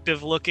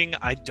reflective looking.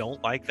 I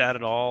don't like that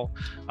at all.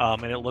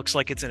 And it looks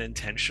like it's an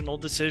intentional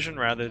decision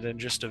rather than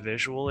just a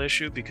visual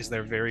issue because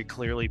they're very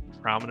clearly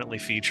prominently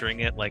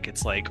featuring it. Like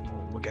it's like,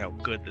 oh, look how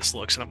good this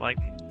looks. And I'm like,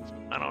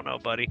 I don't know,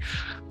 buddy.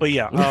 But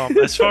yeah,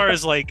 as far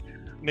as like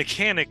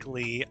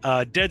mechanically,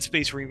 Dead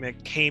Space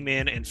Remake came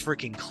in and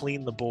freaking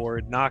cleaned the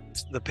board,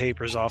 knocked the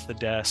papers off the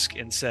desk,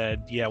 and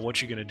said, yeah,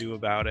 what you gonna do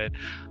about it?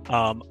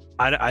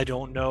 I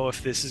don't know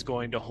if this is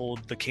going to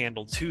hold the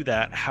candle to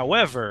that.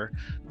 However,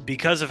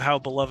 because of how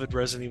beloved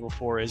Resident Evil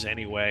 4 is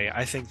anyway,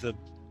 I think the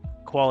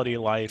quality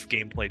of life,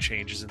 gameplay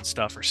changes and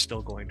stuff are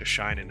still going to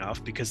shine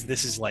enough because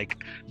this is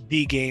like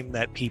the game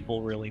that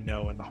people really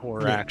know in the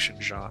horror action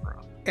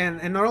genre.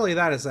 And not only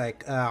that, it's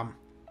like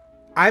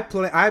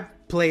I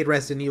played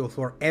Resident Evil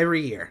 4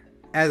 every year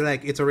as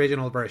like its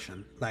original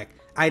version. Like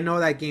I know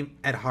that game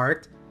at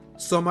heart.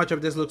 So much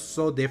of this looks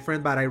so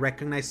different, but I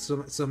recognize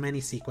so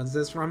many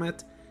sequences from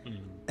it.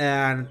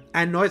 And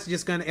I know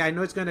it's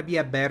gonna be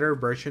a better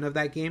version of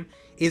that game.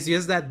 It's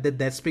just that the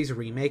Dead Space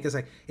remake is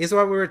like it's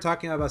what we were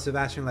talking about,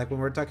 Sebastion. Like when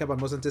we were talking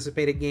about most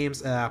anticipated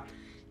games,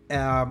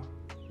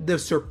 the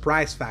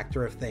surprise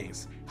factor of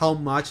things, how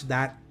much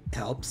that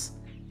helps.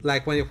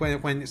 Like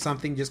when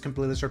something just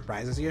completely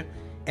surprises you.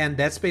 And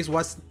Dead Space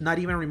was not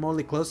even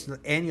remotely close to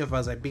any of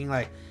us like being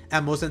like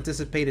a most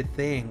anticipated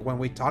thing when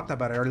we talked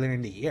about it earlier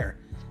in the year.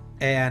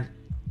 And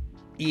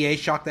EA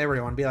shocked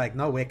everyone, be like,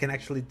 no, we can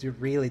actually do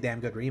really damn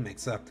good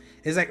remakes. So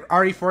it's like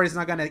RE4 is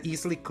not gonna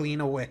easily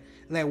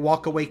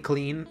walk away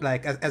clean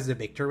like as the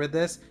victor with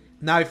this.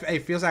 Now it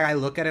feels like I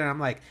look at it and I'm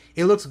like,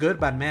 it looks good,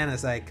 but man,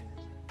 it's like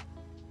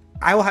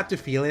I will have to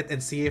feel it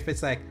and see if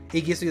it's like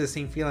it gives you the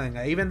same feeling.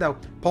 Even though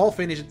Paul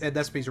finished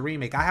Dead Space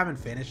remake, I haven't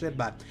finished it,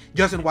 but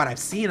just in what I've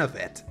seen of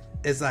it,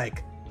 it's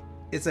like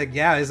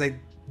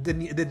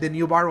the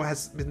new bar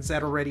has been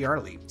set already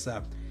early.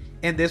 So,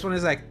 and this one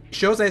is like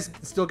shows that it's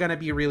still gonna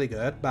be really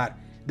good, but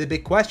the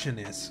big question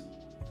is,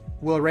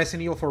 will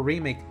Resident Evil 4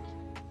 remake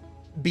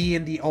be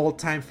in the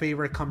all-time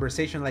favorite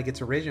conversation like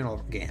its original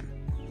game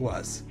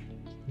was?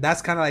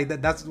 That's kind of like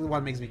that. That's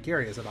what makes me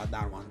curious about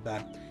that one,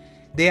 but.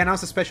 They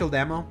announced a special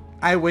demo.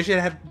 I wish it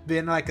had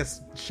been like an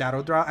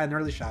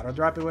early shadow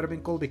drop. It would have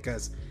been cool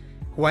because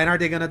when are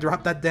they gonna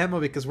drop that demo?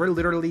 Because we're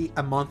literally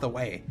a month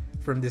away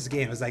from this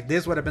game. It's like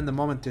this would have been the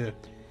moment to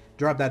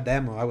drop that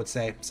demo, I would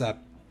say. So,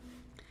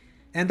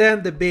 and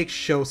then the big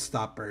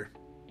showstopper,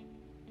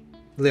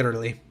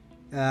 literally,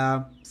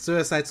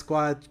 Suicide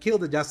Squad: Kill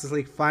the Justice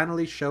League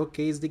finally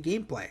showcased the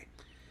gameplay.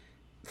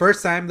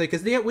 First time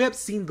because we have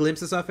seen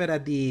glimpses of it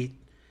at the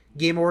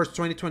Game Awards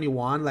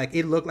 2021, like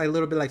it looked like a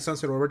little bit like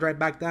Sunset Overdrive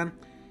back then,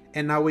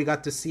 and now we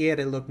got to see it.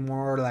 It looked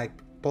more like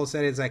Paul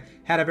said. It's like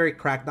had a very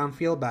Crackdown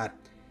feel, but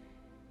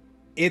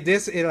it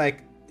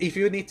like if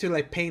you need to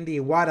like paint the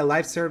what a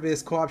live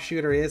service co-op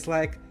shooter is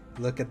like,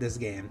 look at this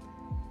game.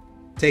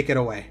 Take it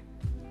away.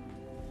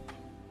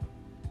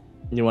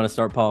 You want to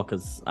start, Paul?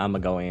 Because I'm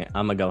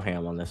gonna go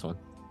ham on this one.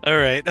 All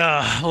right.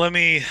 Let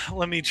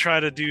me try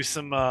to do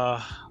some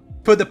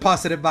put the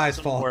positive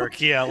vibes, Paul.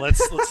 Work. Yeah.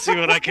 Let's see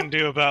what I can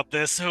do about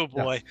this. Oh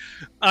boy.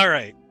 Yeah. All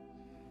right.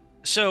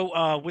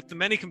 So with the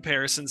many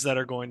comparisons that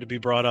are going to be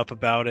brought up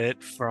about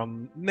it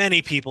from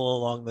many people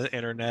along the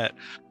internet,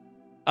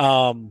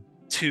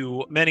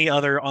 to many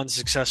other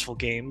unsuccessful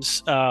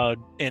games,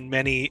 and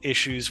many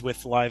issues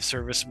with live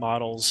service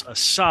models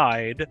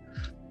aside,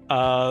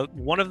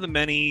 one of the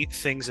many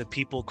things that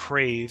people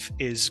crave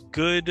is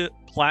good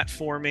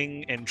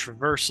platforming and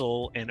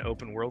traversal in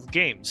open world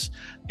games.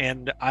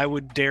 And I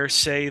would dare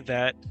say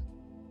that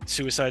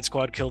Suicide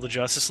Squad Kill the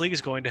Justice League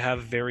is going to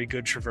have very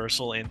good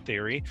traversal in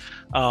theory,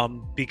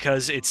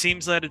 because it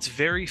seems that it's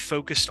very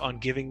focused on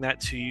giving that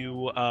to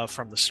you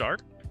from the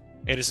start.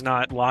 It is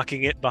not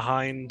locking it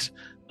behind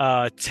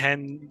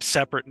 10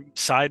 separate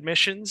side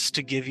missions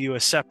to give you a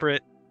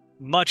separate,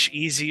 much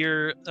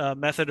easier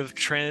method of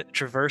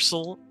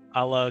traversal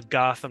a la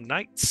Gotham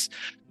Knights.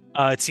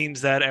 It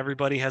seems that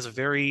everybody has a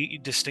very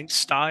distinct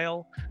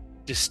style,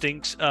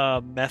 distinct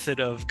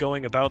method of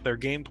going about their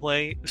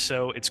gameplay,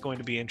 so it's going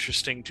to be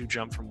interesting to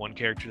jump from one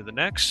character to the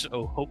next.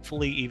 So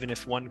hopefully, even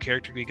if one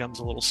character becomes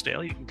a little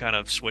stale, you can kind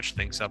of switch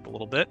things up a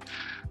little bit.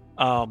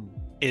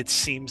 It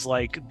seems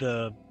like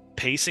the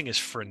pacing is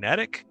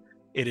frenetic.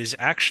 It is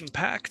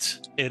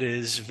action-packed. It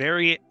is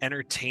very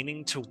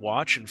entertaining to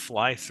watch and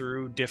fly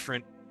through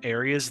different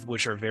areas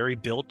which are very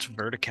built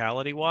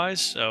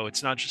verticality-wise. So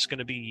it's not just going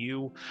to be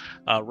you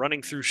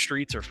running through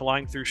streets or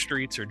flying through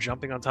streets or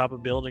jumping on top of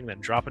a building, then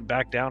dropping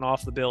back down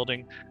off the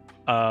building,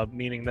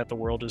 meaning that the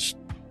world is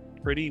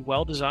pretty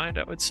well designed,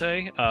 I would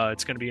say.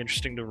 It's going to be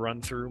interesting to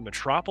run through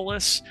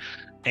Metropolis,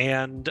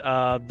 and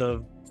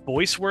the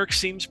voice work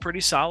seems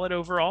pretty solid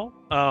overall.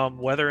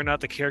 Whether or not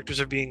the characters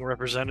are being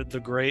represented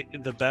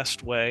the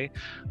best way,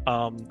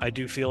 I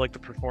do feel like the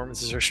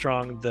performances are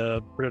strong.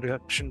 The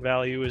production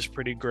value is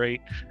pretty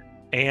great,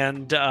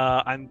 and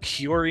I'm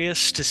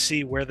curious to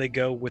see where they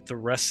go with the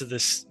rest of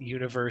this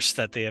universe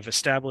that they have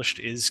established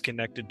is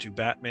connected to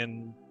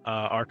Batman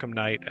Arkham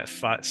Knight,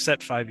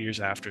 set 5 years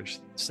after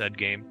said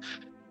game.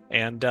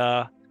 And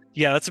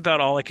yeah, that's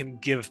about all I can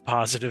give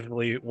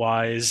positively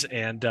wise.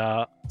 And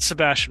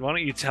Sebastion, why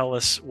don't you tell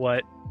us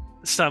what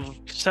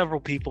several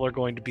people are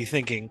going to be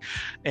thinking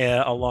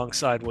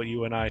alongside what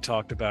you and I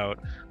talked about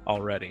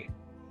already?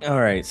 All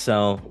right,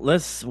 so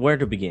where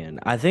to begin?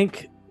 I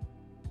think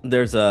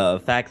there's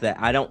a fact that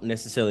I don't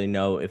necessarily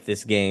know if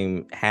this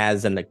game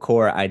has a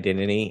core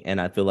identity,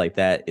 and I feel like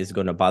that is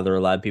going to bother a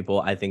lot of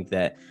people. I think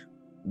that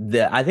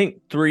I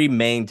think three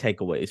main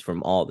takeaways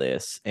from all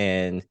this,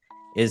 and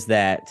is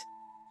that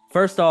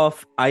first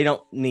off, I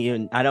don't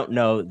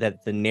know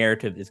that the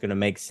narrative is going to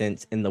make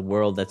sense in the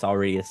world that's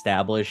already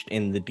established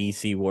in the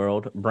DC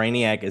world.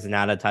 Brainiac is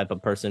not a type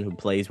of person who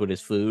plays with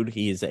his food.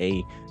 He is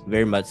a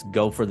very much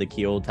go for the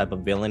kill type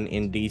of villain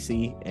in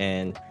DC,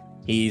 and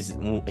he's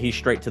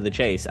straight to the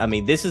chase. I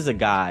mean, this is a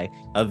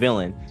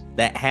villain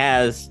that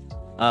has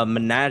a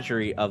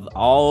menagerie of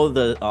all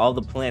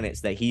the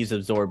planets that he's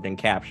absorbed and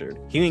captured.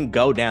 He can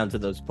go down to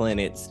those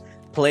planets,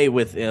 play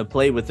with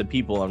the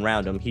people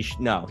around him.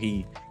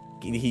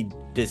 He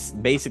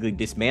just basically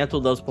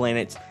dismantled those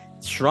planets,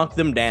 shrunk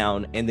them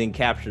down, and then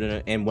captured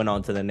them and went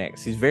on to the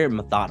next. He's very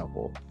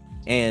methodical,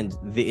 and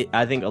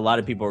I think a lot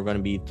of people are going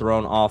to be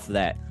thrown off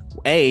that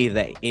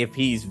if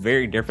he's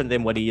very different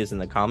than what he is in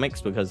the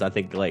comics, because I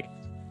think like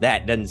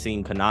that doesn't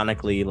seem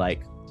canonically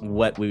like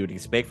what we would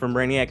expect from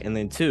Brainiac. And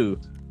then two,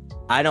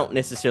 I don't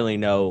necessarily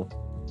know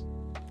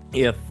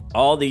if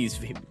all these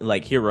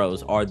like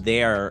heroes are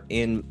there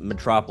in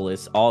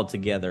Metropolis all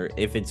together,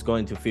 if it's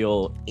going to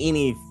feel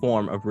any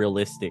form of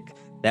realistic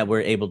that we're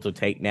able to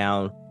take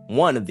down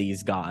one of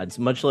these gods,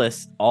 much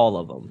less all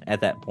of them at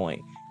that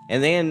point.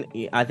 And then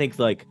I think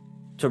like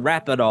to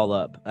wrap it all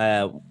up,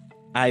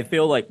 I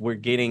feel like we're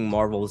getting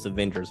Marvel's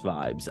Avengers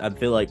vibes. I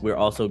feel like we're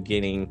also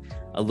getting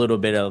a little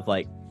bit of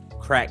like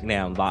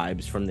Crackdown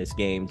vibes from this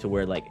game, to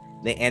where like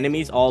the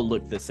enemies all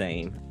look the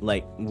same.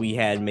 Like we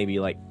had maybe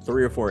like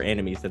 3 or 4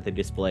 enemies that they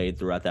displayed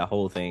throughout that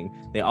whole thing.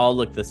 They all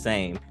look the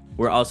same.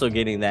 We're also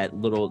getting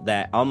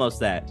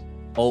almost that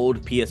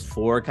old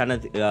PS4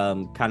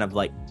 kind of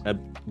like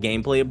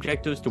gameplay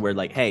objectives, to where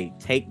like, hey,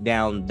 take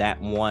down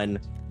that one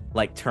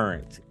like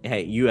turret.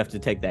 Hey, you have to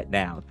take that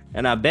down.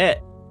 And I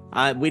bet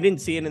we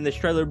didn't see it in this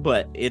trailer,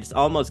 but it's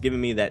almost giving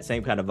me that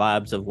same kind of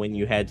vibes of when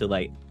you had to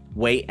like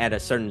wait at a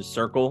certain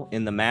circle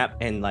in the map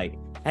and like,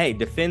 hey,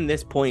 defend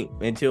this point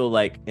until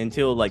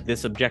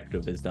this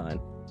objective is done.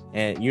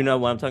 And you know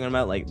what I'm talking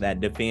about, like that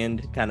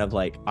defend kind of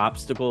like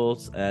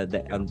obstacles,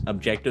 the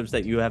objectives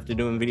that you have to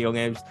do in video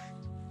games.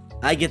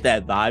 I get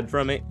that vibe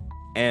from it,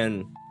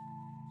 and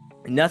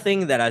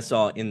nothing that I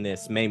saw in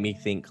this made me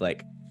think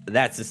like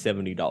that's a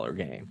 $70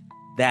 game.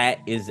 That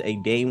is a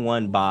day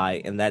one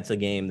buy, and that's a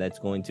game that's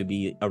going to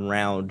be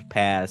around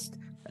past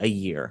a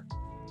year.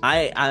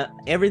 I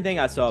everything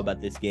I saw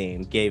about this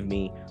game gave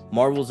me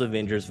Marvel's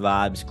Avengers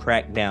vibes,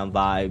 Crackdown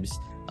vibes,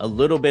 a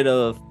little bit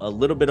of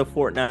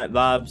Fortnite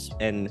vibes,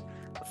 and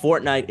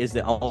Fortnite is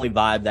the only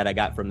vibe that I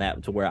got from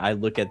that, to where I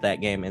look at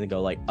that game and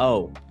go like,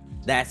 oh,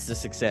 that's the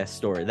success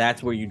story.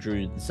 That's where you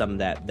drew some of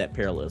that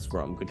parallels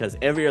from, because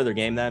every other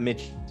game that I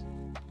mentioned,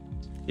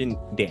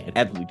 dead,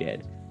 absolutely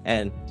dead.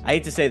 And I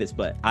hate to say this,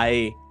 but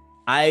I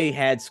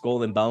had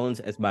Skull and Bones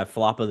as my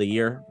flop of the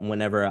year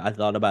whenever I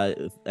thought about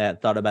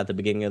the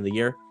beginning of the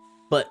year.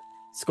 But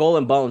Skull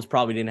and Bones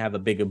probably didn't have a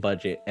bigger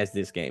budget as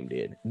this game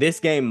did. This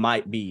game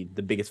might be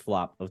the biggest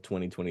flop of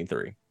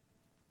 2023.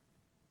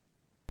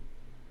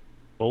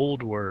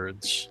 Bold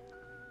words.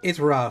 It's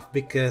rough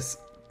because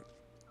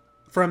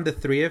from the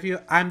three of you,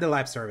 I'm the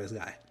live service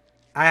guy.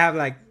 I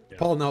have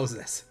Paul knows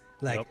this.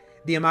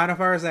 The amount of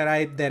hours that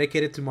I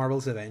dedicated to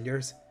Marvel's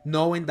Avengers,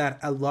 knowing that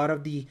a lot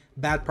of the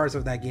bad parts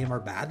of that game are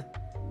bad,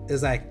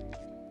 is I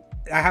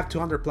have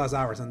 200 plus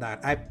hours on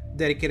that. I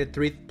dedicated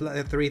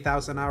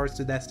 3,000 hours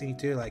to Destiny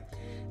 2.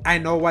 I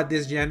know what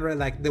this genre,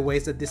 the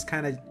ways that this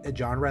kind of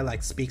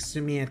genre speaks to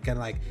me and can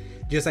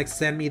just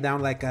send me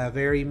down a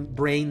very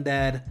brain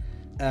dead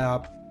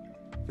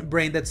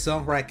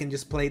song where I can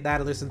just play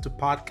that, listen to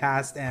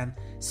podcasts, and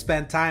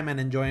spend time and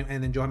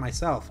enjoy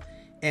myself.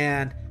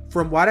 And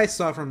from what I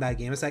saw from that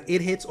game, it's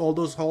it hits all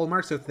those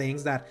hallmarks of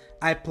things that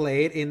I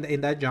played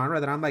in that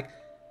genre, that I'm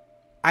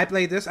I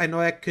played this, I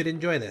know I could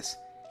enjoy this.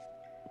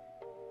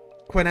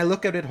 When I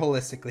look at it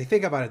holistically,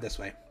 think about it this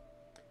way.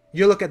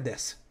 You look at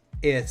this.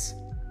 It's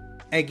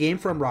a game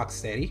from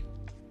Rocksteady.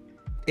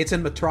 It's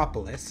in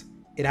Metropolis.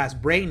 It has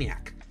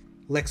Brainiac,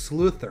 Lex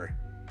Luthor.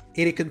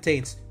 It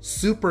contains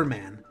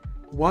Superman,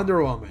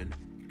 Wonder Woman,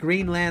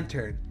 Green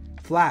Lantern,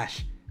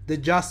 Flash, the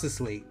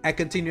Justice League, a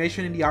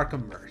continuation in the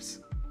Arkhamverse.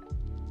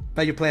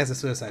 But you play as a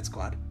Suicide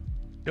Squad.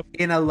 Yep.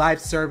 In a live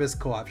service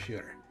co-op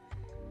shooter.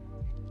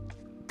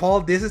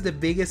 Paul, this is the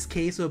biggest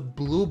case of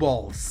blue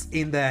balls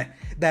that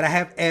I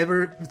have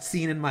ever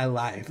seen in my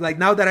life.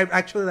 Now that I've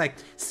actually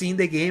seen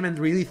the game and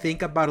really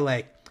think about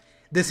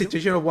the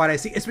situation of what I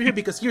see, especially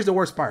because here's the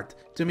worst part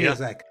to me.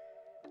 Is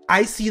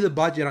I see the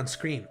budget on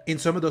screen in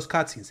some of those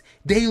cutscenes.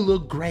 They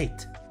look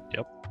great.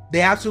 Yep.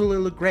 They absolutely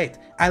look great.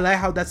 I like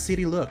how that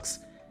city looks.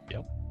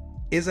 Yep.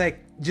 It's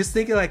just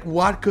thinking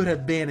what could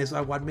have been is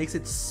what makes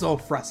it so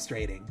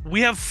frustrating.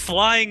 We have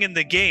flying in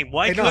the game.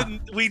 Why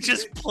couldn't we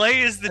just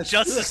play as the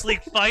Justice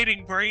League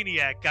fighting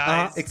Brainiac,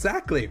 guys?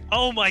 Exactly.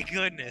 Oh my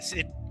goodness,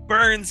 it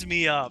burns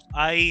me up.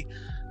 I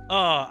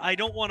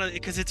don't want to,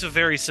 because it's a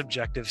very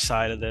subjective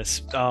side of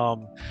this.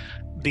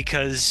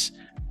 Because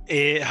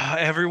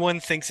everyone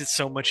thinks it's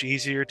so much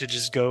easier to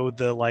just go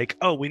the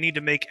we need to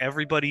make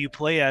everybody you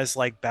play as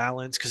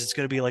balanced, because it's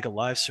going to be a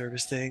live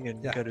service thing,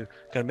 and gotta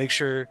make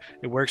sure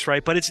it works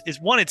right. But it's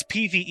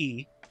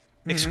PvE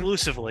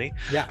exclusively.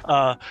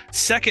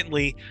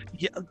 Secondly,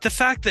 the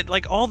fact that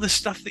all the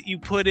stuff that you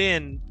put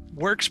in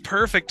works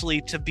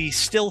perfectly to be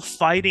still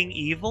fighting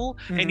evil,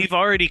 and you've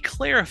already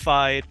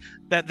clarified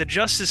that the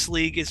Justice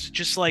League is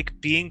just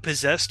being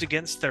possessed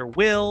against their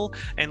will,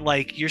 and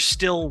you're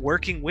still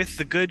working with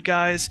the good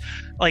guys.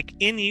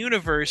 In the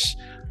universe,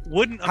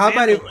 wouldn't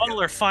Amanda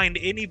Waller find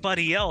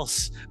anybody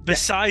else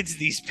besides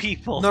these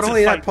people? Not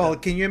only that, Paul,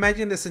 can you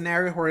imagine the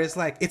scenario where it's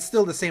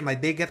still the same?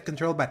 They get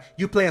controlled, but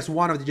you play as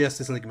one of the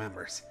Justice League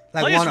members.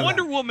 Play as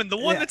Wonder Woman, the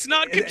one that's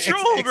not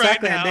controlled right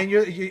now. And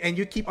then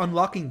you keep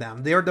unlocking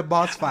them. They're the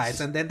boss fights,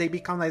 and then they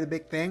become the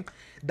big thing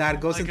that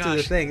goes into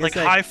the thing. It's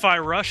Hi-Fi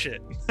Rush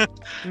it.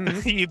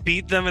 You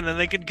beat them, and then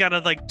they can kind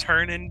of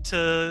turn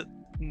into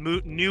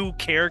new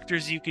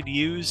characters you could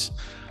use.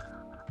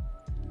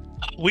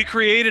 We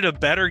created a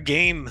better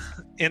game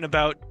in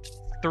about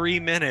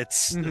 3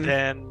 minutes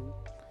than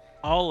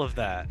all of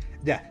that.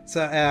 Yeah.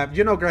 So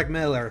Greg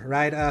Miller,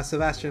 right,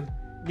 Sebastion?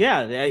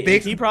 Yeah,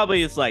 he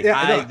probably is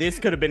this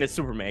could have been a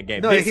Superman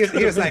game. No, he's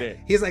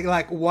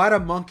what a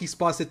monkey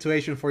spot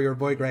situation for your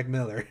boy Greg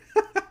Miller.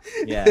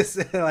 Yeah. Because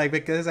if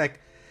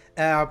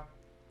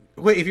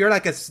you're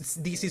a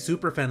DC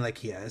super fan like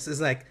he is,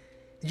 it's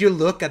you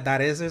look at that,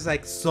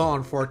 it's so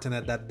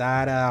unfortunate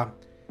that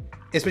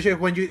especially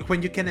when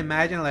you can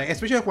imagine,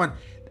 especially when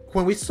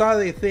we saw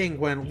the thing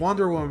when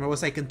Wonder Woman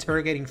was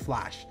interrogating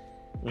Flash,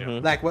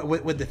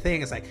 with the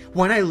thing, it's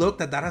when I looked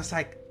at that, I was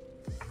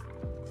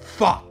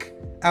fuck.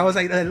 I was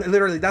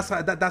literally, that's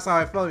how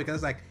I felt,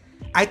 because I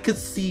could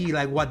see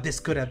what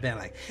this could have been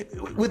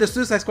with the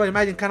Suicide Squad.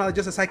 Imagine kind of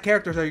just a side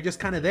characters, or you're just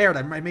kind of there,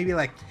 maybe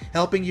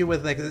helping you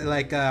with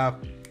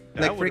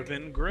That would have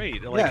been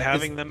great. Like,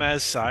 having them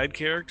as side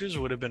characters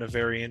would have been a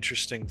very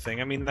interesting thing.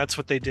 I mean, that's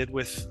what they did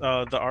with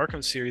the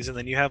Arkham series, and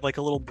then you have like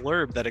a little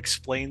blurb that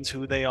explains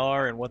who they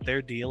are and what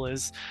their deal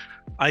is.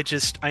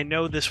 I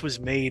know this was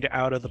made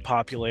out of the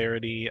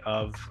popularity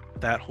of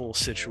that whole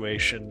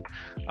situation,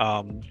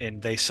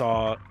 and they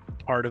saw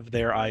part of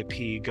their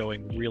IP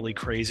going really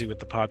crazy with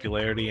the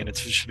popularity, and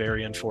it's just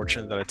very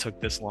unfortunate that it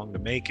took this long to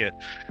make it.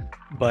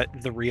 But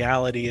the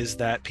reality is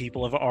that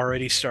people have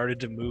already started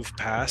to move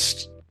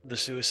past the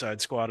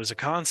Suicide Squad as a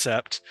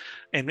concept,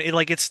 and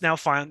it's now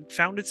found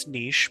its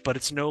niche, but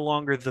it's no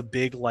longer the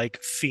big like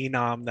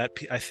phenom that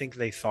I think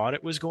they thought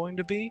it was going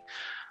to be.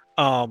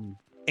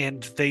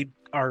 And they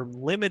are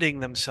limiting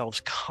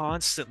themselves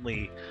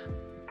constantly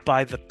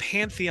by the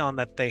pantheon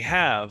that they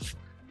have,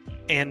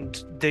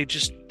 and they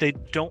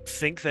don't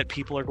think that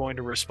people are going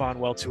to respond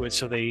well to it,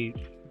 so they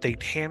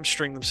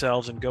hamstring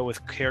themselves and go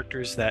with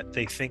characters that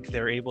they think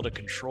they're able to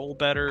control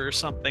better or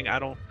something.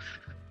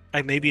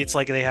 Maybe it's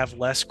like they have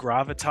less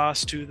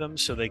gravitas to them,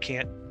 so they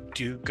can't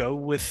go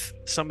with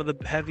some of the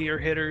heavier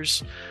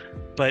hitters.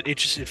 But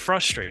it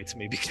frustrates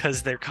me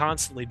because they're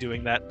constantly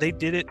doing that. They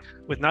did it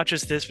with not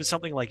just this, but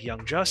something like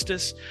Young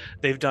Justice.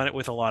 They've done it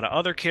with a lot of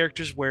other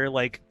characters where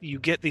like you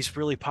get these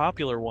really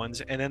popular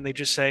ones, and then they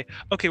just say,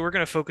 okay, we're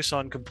going to focus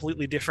on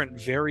completely different,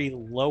 very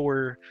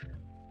lower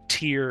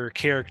tier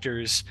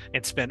characters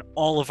and spend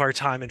all of our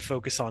time and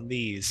focus on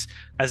these,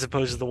 as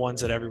opposed to the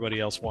ones that everybody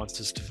else wants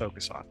us to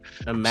focus on.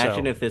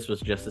 Imagine if this was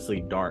Justice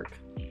League Dark.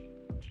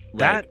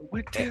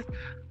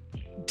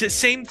 The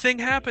same thing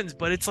happens,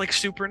 but it's like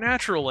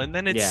supernatural, and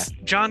then it's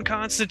John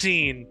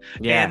Constantine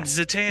and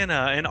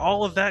Zatanna and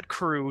all of that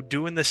crew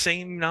doing the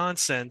same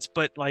nonsense,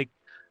 but like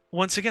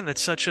once again,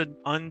 that's such an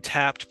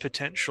untapped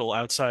potential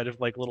outside of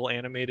like little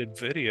animated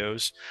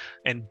videos,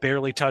 and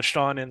barely touched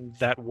on in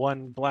that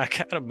one Black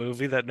Adam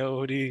movie that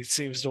nobody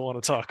seems to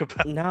want to talk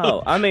about.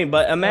 No, I mean,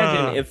 but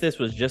imagine if this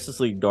was Justice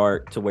League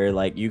Dark, to where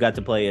like you got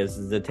to play as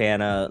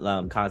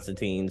Zatanna,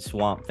 Constantine,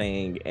 Swamp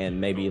Thing,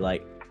 and maybe the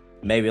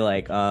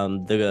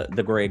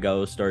Gray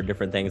Ghost or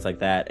different things like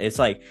that. It's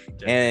like,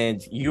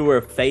 and you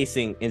were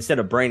facing, instead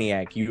of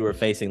Brainiac, you were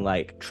facing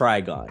like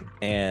Trigon,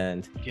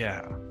 and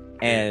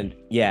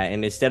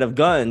instead of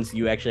guns,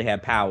 you actually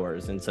had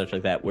powers and such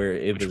like that,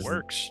 which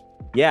works.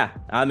 Yeah,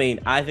 I mean,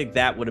 I think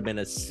that would have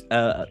been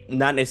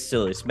not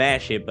necessarily a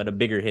smash hit, but a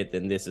bigger hit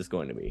than this is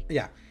going to be.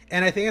 Yeah,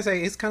 and I think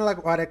it's kind of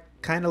like what I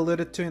kind of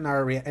alluded to in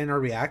our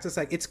reacts. It's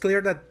like, it's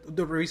clear that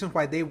the reason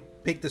why they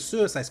picked the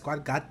Suicide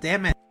Squad, god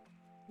damn it.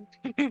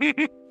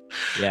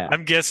 Yeah,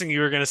 I'm guessing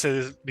you were going to say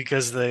this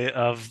because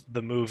of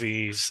the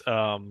movie's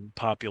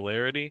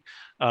popularity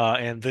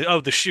and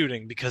the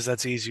shooting, because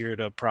that's easier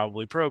to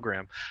probably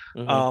program,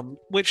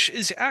 which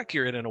is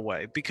accurate in a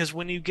way, because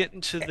when you get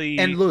into the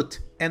loot,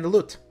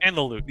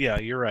 yeah,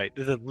 you're right,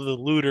 the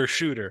looter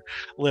shooter,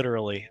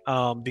 literally,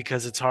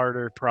 because it's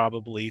harder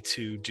probably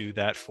to do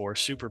that for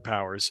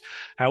superpowers.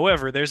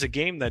 However, there's a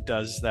game that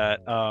does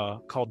that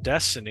called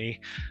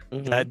Destiny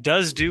that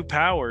does do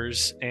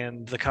powers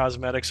and the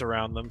cosmetics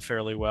around them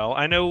fairly well.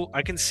 I know,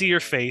 I can see your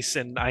face,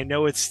 and I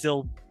know it's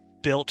still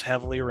built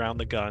heavily around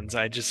the guns.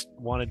 I just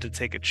wanted to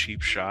take a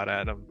cheap shot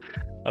at him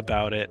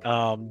about it,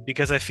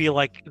 because I feel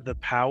like the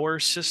power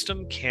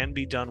system can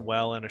be done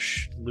well in a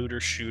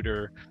looter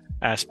shooter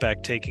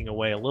aspect, taking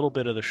away a little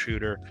bit of the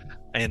shooter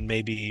and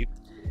maybe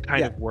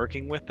kind of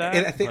working with that.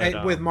 And I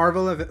think with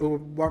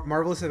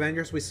Marvelous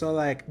Avengers, we saw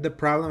like the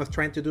problem of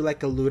trying to do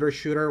like a looter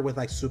shooter with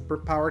like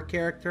superpowered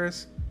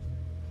characters.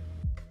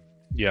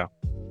 Yeah.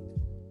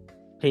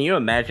 Can you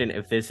imagine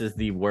if this is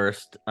the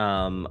worst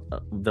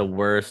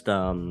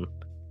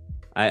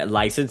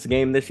licensed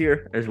game this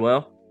year as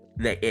well?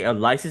 A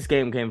licensed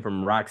game came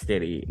from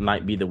Rocksteady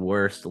might be the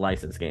worst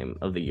licensed game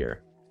of the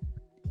year.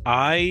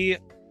 I'm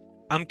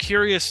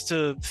curious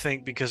to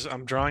think, because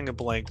I'm drawing a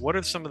blank. What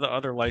are some of the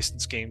other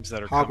licensed games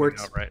that are coming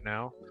out right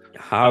now?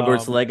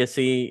 Hogwarts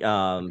Legacy,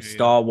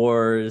 Star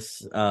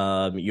Wars.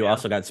 You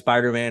also got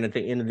Spider-Man at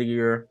the end of the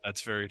year.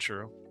 That's very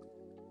true.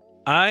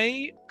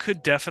 I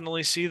could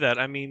definitely see that.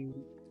 I mean,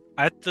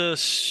 at the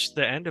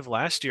end of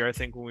last year, I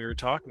think, when we were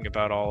talking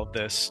about all of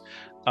this,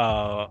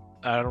 I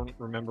don't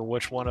remember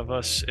which one of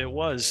us it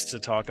was to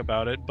talk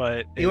about it,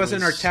 but it was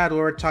in our chat. We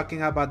were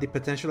talking about the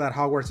potential that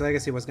Hogwarts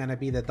Legacy was going to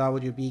be the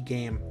WB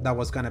game that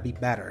was going to be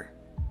better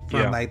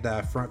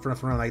from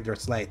from their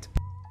slate.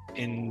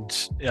 And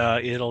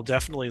it'll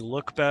definitely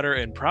look better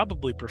and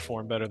probably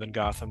perform better than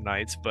Gotham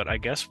Knights, but I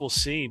guess we'll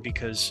see,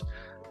 because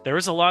there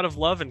was a lot of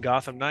love in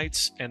Gotham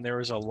Knights, and there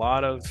was a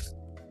lot of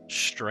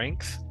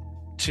strength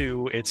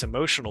to its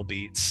emotional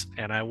beats,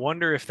 and I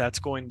wonder if that's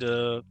going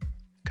to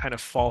kind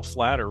of fall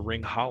flat or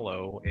ring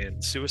hollow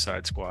in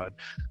Suicide Squad.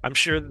 I'm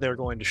sure they're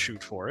going to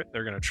shoot for it.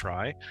 They're going to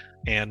try,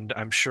 and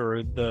I'm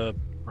sure the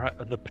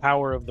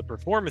power of the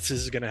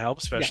performances is going to help,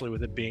 especially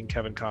with it being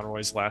Kevin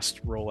Conroy's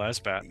last role as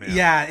Batman.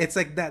 Yeah, it's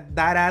like that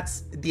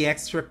adds the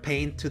extra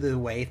pain to the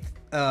weight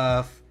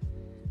of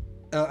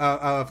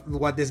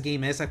what this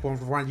game is. Like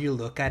when you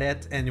look at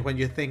it and when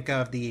you think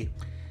of the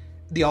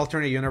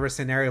alternate universe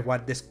scenario of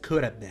what this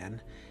could have been,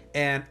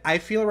 And I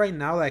feel right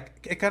now,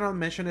 like I kind of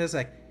mentioned, is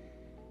like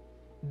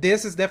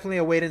this is definitely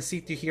a wait and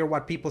see to hear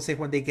what people say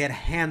when they get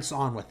hands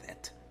on with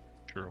it.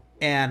 True.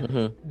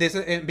 And this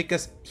is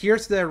because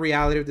here's the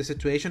reality of the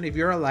situation: if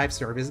you're a live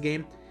service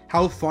game,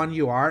 how fun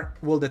you are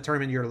will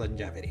determine your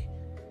longevity.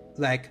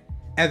 Like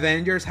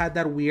Avengers had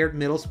that weird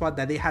middle spot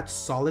that they had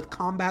solid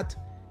combat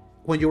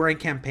when you were in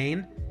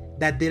campaign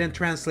that didn't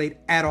translate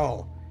at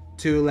all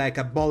to like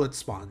a bullet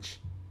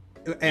sponge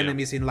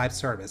enemies in live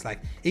service.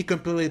 Like it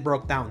completely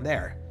broke down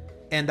there,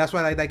 and that's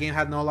why like that game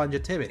had no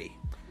longevity.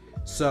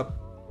 So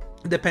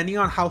depending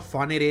on how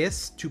fun it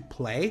is to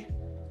play,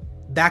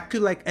 that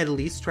could like at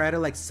least try to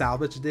like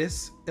salvage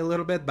this a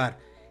little bit. But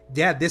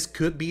yeah, this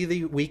could be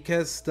the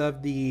weakest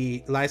of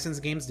the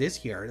licensed games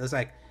this year. It's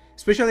like,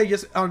 especially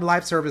just on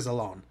live service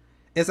alone,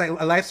 it's like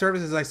a live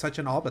service is like such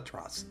an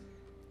albatross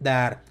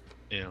that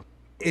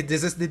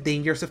this is the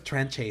dangers of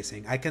trend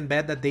chasing. I can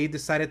bet that they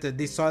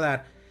saw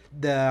that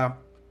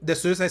the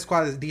Suicide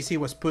Squad DC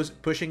was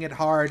pushing it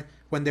hard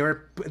when they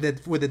were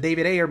with the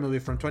David Ayer movie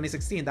from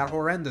 2016, that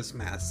horrendous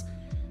mess.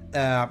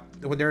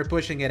 When they were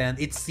pushing it, and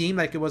it seemed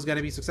like it was going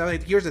to be successful.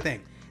 Here's the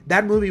thing: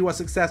 that movie was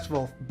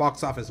successful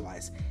box office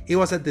wise. It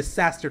was a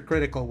disaster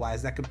critical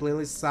wise that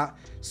completely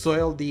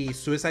soiled the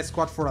Suicide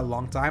Squad for a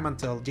long time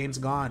until James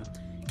Gunn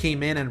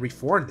came in and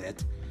reformed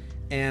it.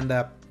 And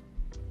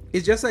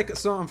it's just like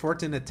so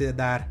unfortunate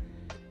that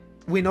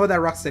we know that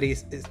Rocksteady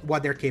is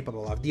what they're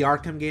capable of. The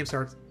Arkham games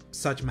are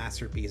such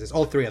masterpieces,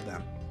 all three of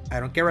them. I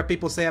don't care what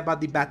people say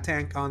about the Bat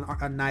Tank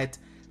on Night.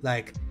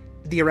 Like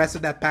the rest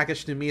of that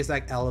package to me is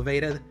like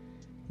elevated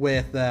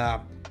with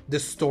the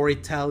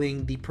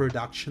storytelling, the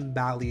production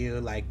value,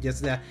 like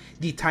just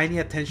the tiny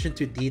attention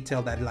to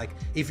detail that, like,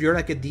 if you're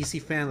like a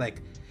DC fan,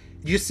 like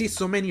you see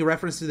so many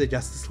references to the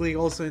Justice League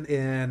also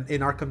in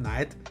Arkham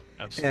Knight.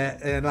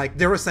 And like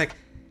there was like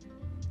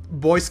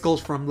voice calls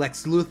from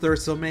Lex Luthor,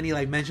 so many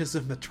like mentions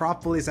of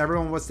Metropolis.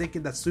 Everyone was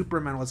thinking that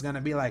Superman was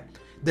gonna be like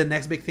the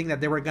next big thing that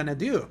they were gonna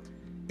do,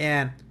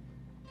 and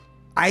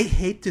I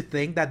hate to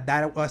think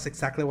that was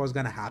exactly what was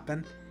gonna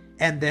happen.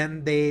 And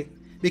then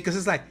because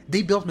it's like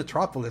they built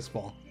Metropolis,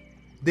 Paul.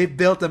 They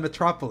built a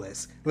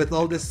Metropolis with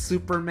all this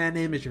Superman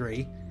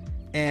imagery,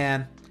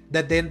 and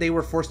that then they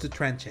were forced to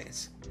trend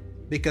chase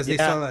because they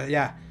saw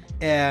that,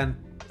 and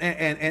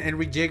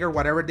rejigger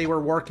whatever they were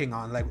working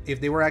on, like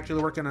if they were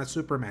actually working on a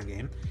Superman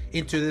game,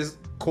 into this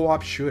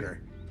co-op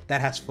shooter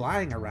that has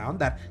flying around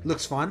that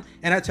looks fun.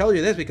 And I tell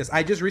you this because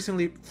I just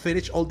recently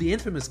finished all the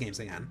Infamous games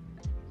again.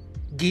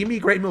 Give me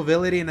great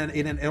mobility in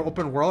an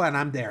open world and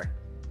I'm there.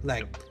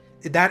 Like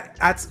that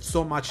adds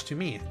so much to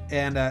me.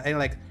 And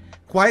like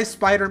why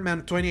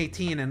Spider-Man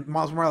 2018 and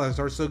Miles Morales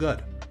are so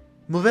good?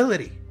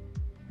 Mobility.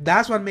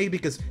 That's what made,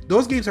 because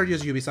those games are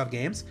just Ubisoft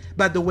games,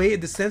 but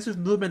the sense of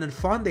movement and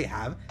fun they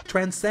have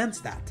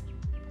transcends that.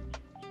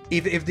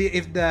 If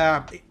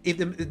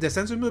the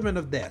sense of movement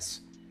of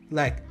this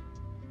like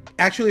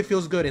actually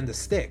feels good in the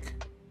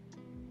stick,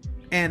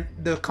 and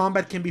the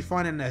combat can be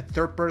fun in a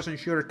third-person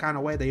shooter kind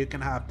of way that you can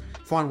have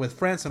fun with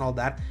friends and all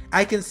that,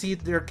 I can see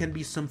there can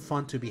be some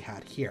fun to be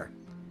had here.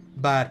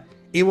 But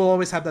it will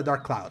always have the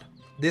dark cloud.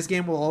 This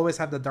game will always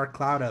have the dark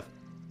cloud of,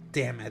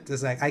 damn it,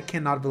 it's like I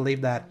cannot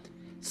believe that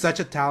such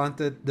a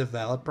talented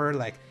developer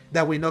like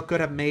that we know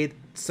could have made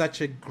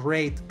such a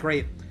great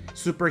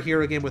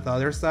superhero game with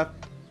other stuff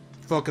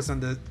focus on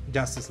the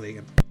Justice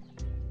League.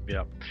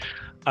 Yeah,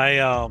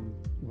 I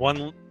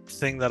one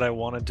thing that I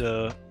wanted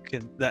to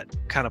that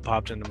kind of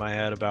popped into my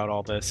head about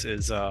all this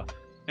is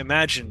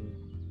imagine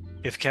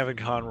if Kevin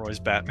Conroy's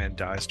Batman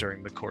dies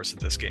during the course of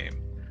this game.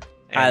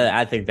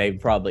 I think they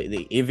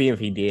probably, even if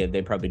he did,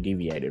 they probably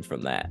deviated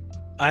from that.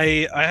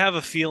 I have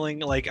a feeling,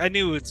 like, I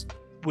knew it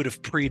would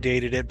have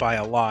predated it by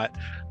a lot,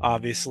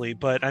 obviously,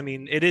 but I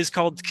mean, it is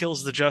called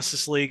Kills the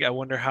Justice League. I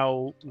wonder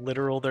how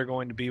literal they're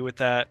going to be with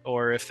that,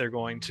 or if they're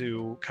going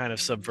to kind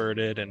of subvert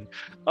it and,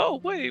 oh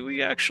wait,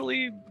 we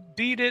actually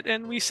beat it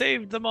and we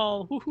saved them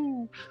all,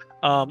 woohoo.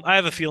 I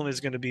have a feeling there's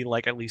going to be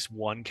like at least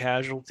one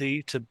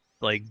casualty to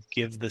like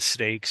give the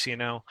stakes, you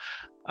know.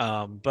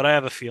 But I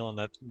have a feeling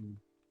that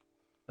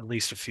at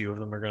least a few of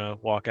them are going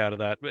to walk out of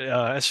that.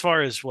 As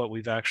far as what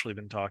we've actually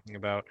been talking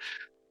about,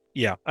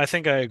 yeah, I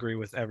think I agree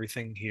with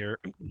everything here.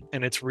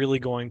 And it's really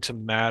going to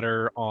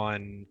matter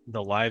on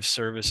the live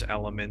service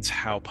elements,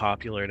 how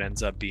popular it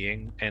ends up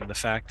being. And the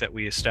fact that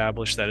we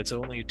established that it's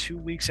only 2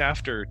 weeks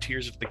after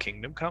Tears of the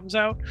Kingdom comes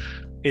out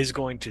is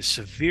going to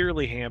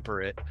severely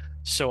hamper it.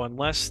 So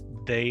unless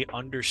they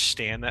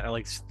understand that,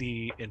 like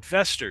the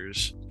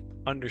investors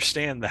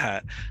understand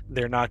that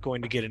they're not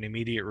going to get an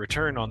immediate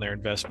return on their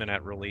investment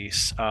at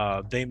release,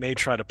 they may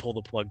try to pull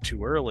the plug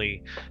too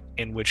early,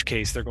 in which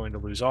case they're going to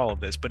lose all of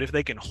this. But if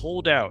they can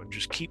hold out and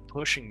just keep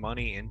pushing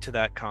money into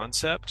that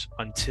concept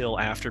until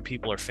after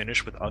people are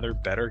finished with other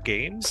better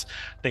games,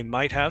 they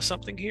might have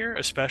something here,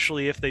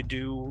 especially if they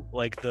do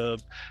like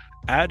the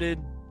added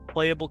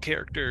playable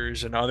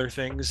characters and other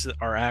things that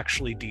are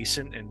actually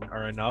decent and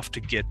are enough to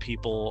get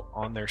people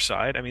on their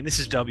side. I mean, this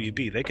is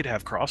WB. They could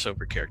have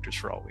crossover characters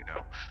for all we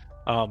know.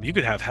 You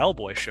could have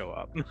Hellboy show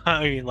up.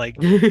 I mean, like,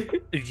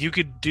 you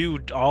could do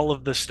all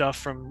of the stuff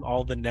from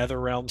all the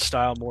NetherRealm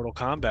style Mortal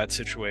Kombat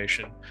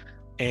situation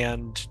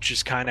and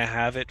just kind of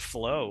have it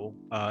flow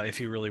if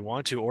you really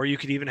want to. Or you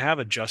could even have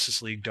a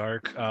Justice League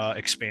Dark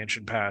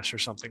expansion pass or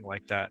something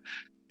like that.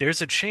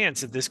 There's a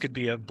chance that this could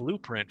be a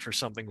blueprint for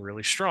something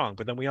really strong.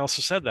 But then we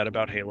also said that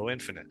about Halo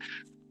Infinite.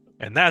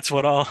 And that's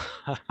what all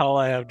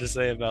I have to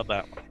say about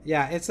that one.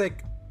 Yeah, it's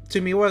like, to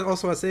me, what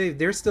also I say, if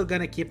they're still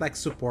gonna keep like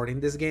supporting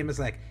this game, is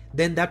like,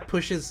 then that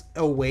pushes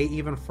away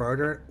even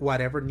further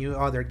whatever new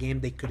other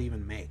game they could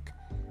even make.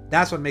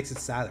 That's what makes it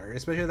sadder.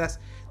 Especially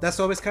that's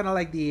always kind of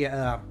like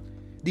the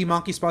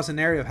monkey paw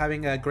scenario of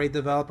having a great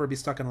developer be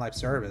stuck in live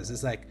service.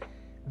 It's like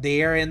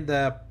they are in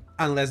the,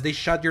 unless they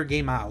shut your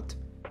game out,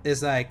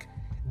 it's like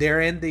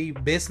they're in the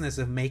business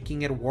of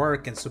making it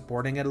work and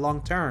supporting it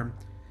long term.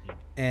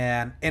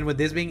 And with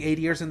this being 8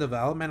 years in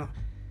development,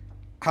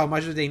 how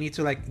much do they need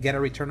to like get a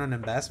return on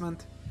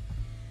investment?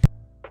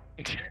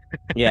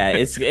 Yeah,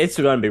 it's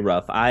going to be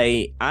rough.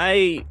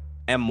 I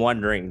am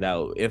wondering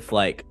though if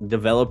like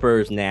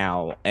developers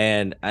now,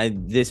 and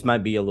this might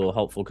be a little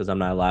helpful because I'm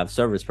not a live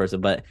service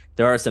person, but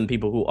there are some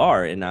people who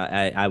are, and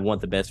I want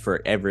the best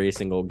for every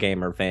single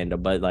gamer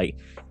fandom. But like,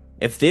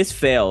 if this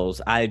fails,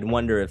 I'd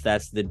wonder if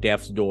that's the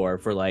death's door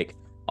for like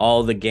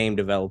all the game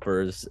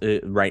developers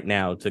right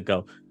now to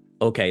go,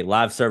 okay,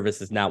 live service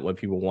is not what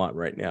people want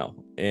right now,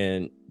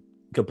 and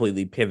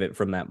completely pivot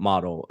from that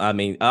model. I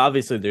mean,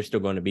 obviously there's still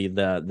going to be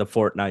the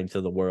Fortnites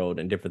of the world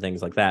and different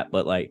things like that,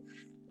 but like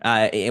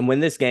and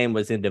when this game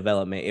was in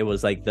development, it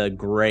was like the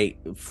great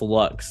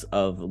flux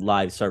of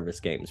live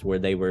service games where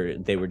they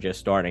were just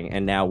starting,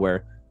 and now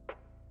we're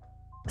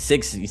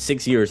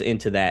six years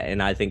into that,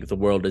 and I think the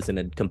world is in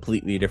a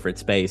completely different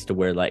space to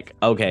where like,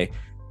 okay,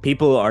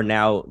 people are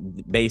now,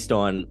 based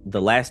on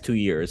the last 2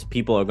 years,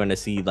 people are going to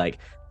see like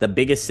the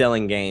biggest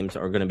selling games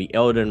are going to be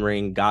Elden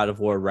Ring, God of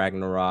War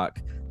Ragnarok,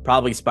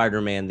 probably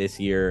Spider-Man this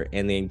year,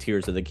 and then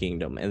Tears of the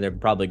Kingdom. And they're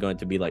probably going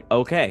to be like,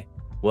 okay,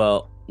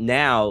 well,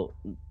 now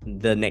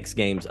the next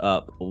games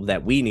up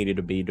that we needed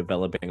to be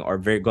developing are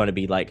going to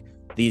be like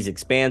these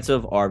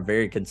expansive or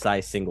very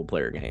concise single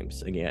player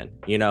games again,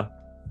 you know?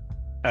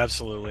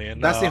 Absolutely.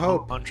 And that's the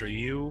hope. Hunter,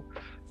 you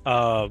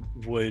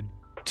would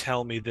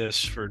tell me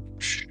this for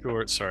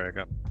sure. Sorry, I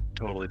got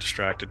totally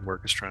distracted.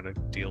 Work is trying to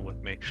deal with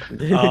me.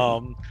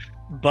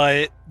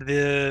 But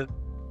the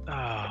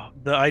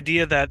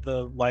idea that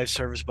the live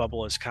service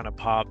bubble has kind of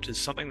popped is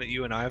something that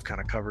you and I have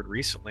kind of covered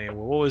recently.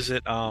 What was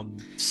it?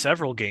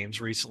 Several games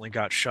recently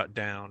got shut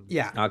down.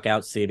 Yeah,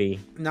 Knockout City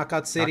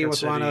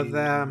was one of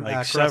them.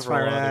 Like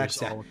several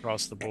others all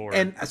across the board.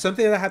 And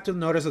something that I have to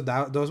notice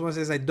about those ones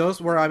is like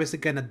those were obviously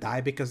gonna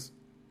die because,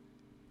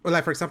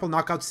 like for example,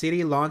 Knockout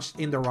City launched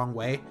in the wrong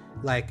way.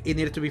 Like it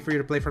needed to be free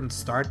to play from the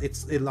start.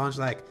 It launched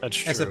like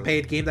as a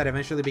paid game that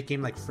eventually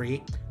became like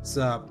free.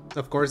 So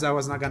of course that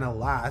was not gonna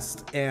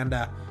last. And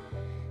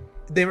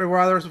there were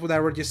others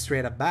that were just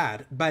straight up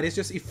bad. But it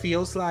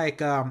feels like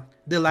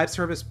the live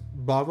service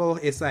bubble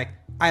is like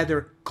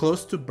either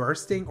close to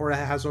bursting or it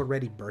has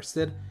already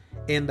bursted.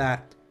 In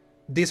that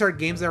these are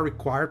games that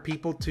require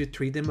people to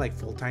treat them like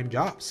full-time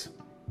jobs.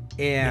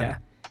 And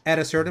at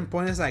a certain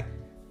point, it's like,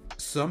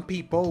 some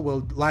people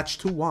will latch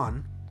to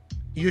one,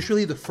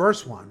 usually the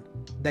first one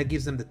that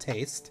gives them the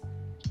taste,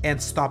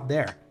 and stop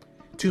there.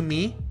 To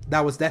me,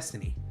 that was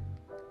Destiny.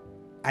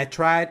 I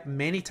tried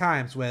many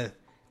times with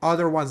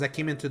other ones that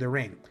came into the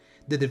ring.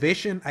 The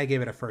Division, I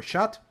gave it a first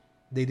shot.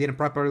 They didn't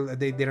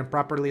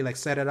properly like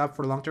set it up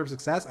for long-term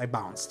success. I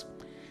bounced.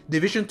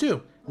 Division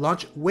 2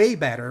 launched way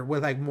better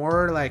with like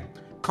more like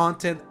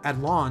content at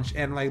launch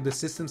and like the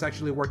systems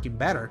actually working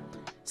better.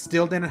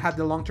 Still didn't have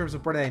the long-term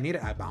support that I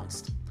needed. I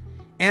bounced.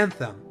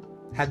 Anthem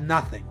had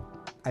nothing.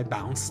 I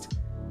bounced.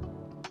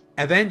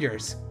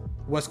 Avengers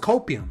was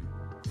copium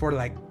for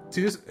like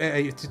two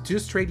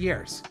straight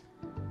years,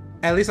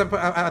 at least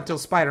until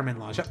Spider-Man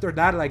launched. After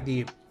that, like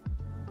the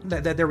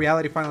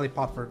reality finally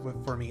popped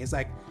for me. It's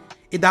like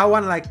that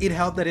one, like it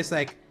helped that it's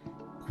like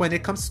when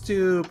it comes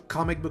to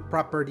comic book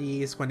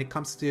properties, when it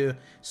comes to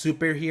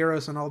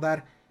superheroes and all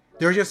that,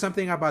 there's just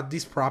something about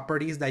these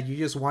properties that you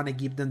just want to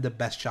give them the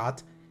best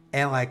shot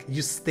and like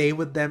you stay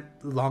with them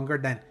longer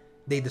than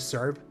they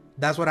deserve.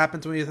 That's what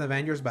happened to me with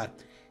Avengers,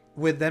 but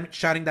with them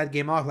shutting that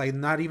game off, like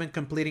not even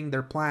completing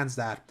their plans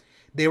that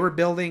they were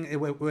building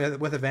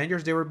with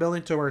Avengers, they were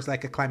building towards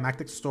like a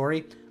climactic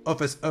story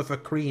of a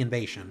Kree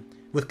invasion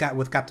with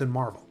Captain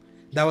Marvel.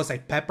 That was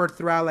like peppered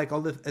throughout like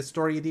all the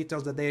story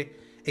details that they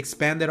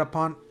expanded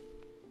upon.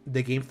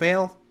 The game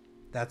failed.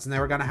 That's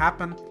never gonna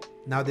happen.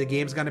 Now the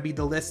game's gonna be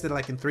delisted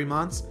like in 3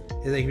 months.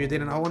 It's like if you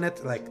didn't own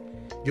it, like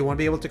you won't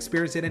be able to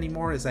experience it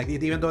anymore. It's like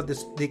even though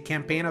the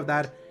campaign of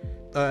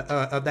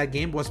that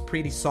game was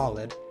pretty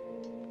solid,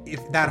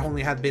 if that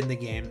only had been the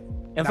game.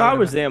 If I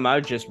was them, I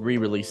would just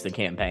re-release the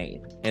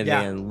campaign, and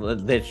then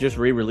let's just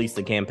re-release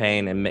the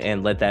campaign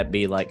and let that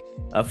be like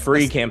a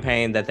free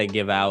campaign that they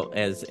give out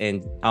as,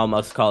 and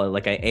almost call it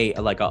like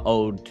a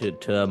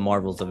ode to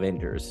Marvel's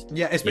Avengers.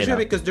 Yeah, especially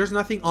because there's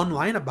nothing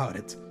online about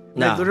it.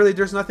 Like literally,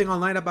 there's nothing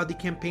online about the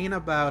campaign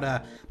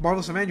about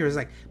Marvel's Avengers.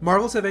 Like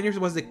Marvel's Avengers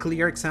was the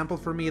clear example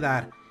for me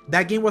that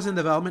game was in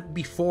development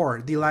before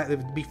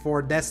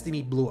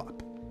Destiny blew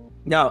up.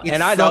 No, it's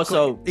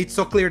and it's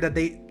so clear that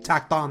they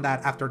tacked on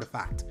that after the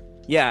fact.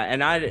 Yeah,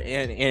 and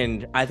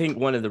I think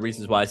one of the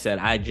reasons why I said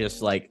I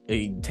just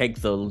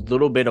take the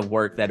little bit of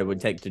work that it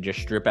would take to just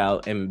strip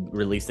out and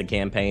release the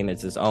campaign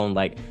as its own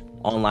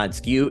online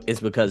SKU is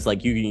because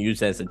you can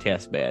use it as a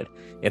test bed.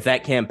 If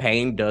that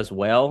campaign does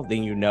well,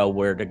 then you know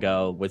where to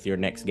go with your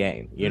next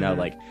game. You know,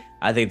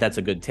 I think that's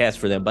a good test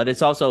for them. But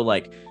it's also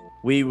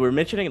we were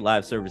mentioning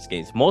live service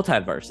games,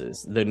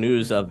 Multiverses, the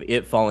news of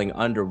it falling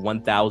under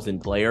 1,000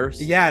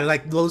 players. Yeah,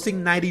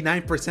 losing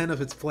 99%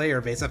 of its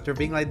player base after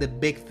being the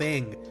big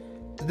thing.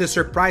 The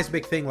surprise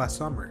big thing last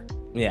summer.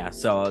 Yeah,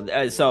 so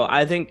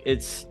I think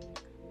it's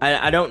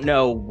I don't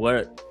know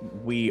where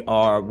we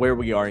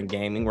are in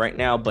gaming right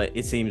now, but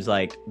it seems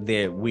like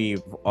that we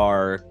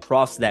are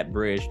crossed that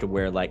bridge to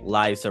where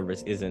live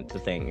service isn't the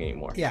thing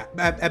anymore. Yeah,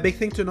 a big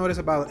thing to notice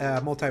about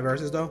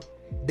Multiverses though,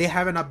 they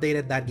haven't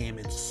updated that game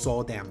in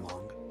so damn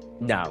long.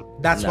 No,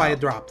 that's why it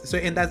dropped. So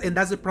and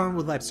that's the problem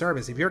with live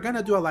service. If you're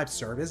gonna do a live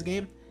service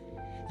game,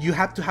 you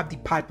have to have the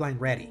pipeline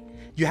ready.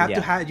 You have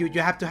to have you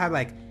have to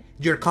have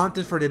your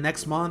content for the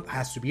next month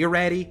has to be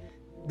ready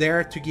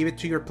there to give it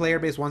to your player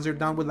base. Once you're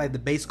done with the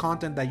base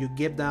content that you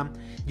give them,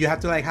 you have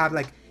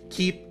to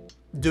keep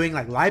doing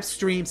live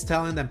streams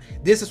telling them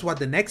this is what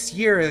the next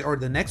year or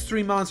the next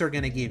 3 months are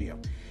going to give you.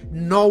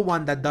 No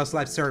one that does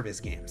live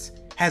service games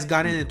has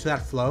gotten into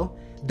that flow.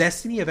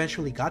 Destiny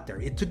eventually got there.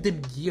 It took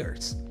them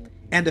years.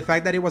 And the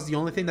fact that it was the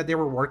only thing that they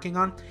were working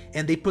on,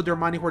 and they put their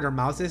money where their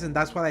mouth is, and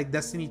that's why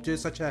Destiny 2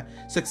 is such a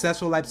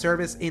successful live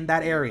service in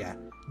that area.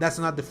 That's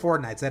not the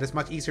Fortnites. That is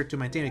much easier to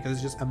maintain because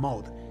it's just a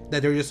mode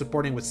that they're just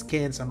supporting with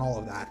skins and all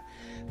of that.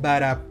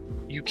 But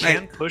you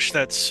can push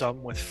that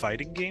some with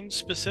fighting games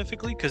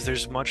specifically because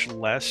there's much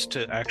less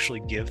to actually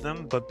give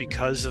them. But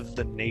because of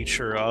the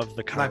nature of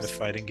the kind of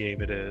fighting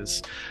game it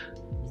is,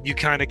 you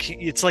kind of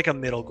it's like a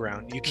middle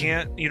ground.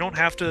 You don't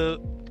have to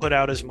put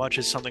out as much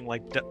as something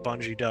like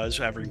Bungie does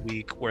every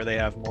week where they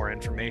have more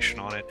information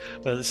on it,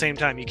 but at the same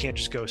time you can't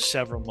just go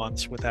several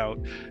months without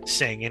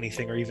saying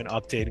anything or even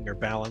updating or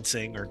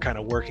balancing or kind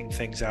of working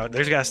things out.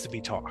 There has to be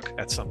talk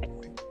at some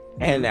point.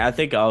 And I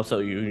think also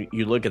you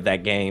look at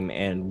that game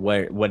and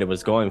what it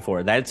was going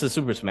for. That's a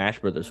Super Smash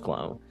Brothers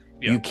clone.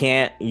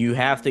 Yeah. You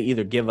have to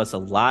either give us a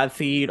live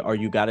feed or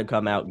you got to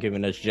come out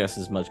giving us just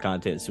as much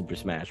content as Super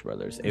Smash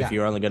Brothers. If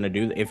you're not going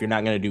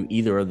to do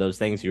either of those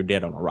things, you're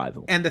dead on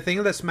arrival. And the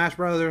thing that Smash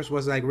Brothers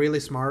was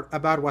really smart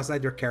about was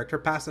their character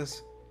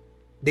passes.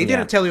 They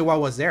didn't tell you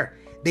what was there.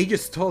 They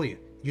just told you,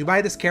 you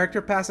buy this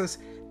character passes,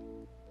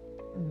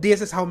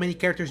 this is how many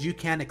characters you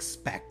can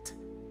expect.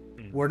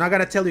 We're not going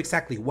to tell you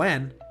exactly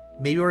when.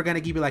 Maybe we're going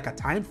to give you a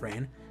time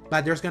frame,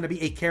 but there's going to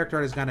be a character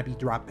that's going to be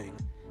dropping.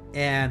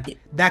 And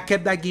that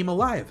kept that game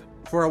alive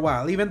for a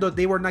while, even though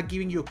they were not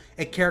giving you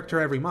a character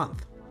every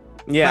month.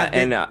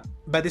 Yeah,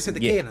 but this is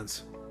the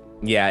cadence.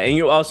 Yeah, and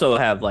you also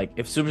have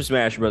if Super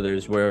Smash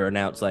Brothers were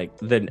announced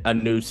a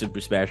new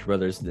Super Smash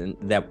Brothers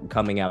that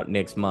coming out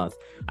next month,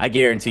 I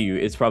guarantee you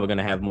it's probably going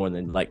to have more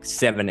than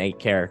 7-8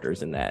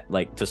 characters in that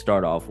to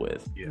start off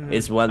with. Yeah.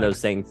 It's one of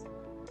those things.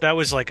 That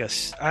was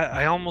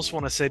I almost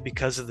want to say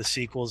because of the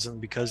sequels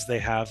and because they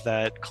have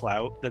that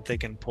clout that they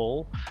can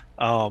pull,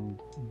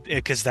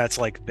 because that's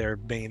their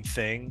main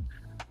thing.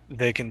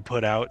 They can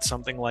put out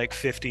something like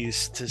 50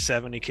 to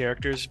 70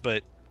 characters,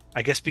 but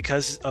I guess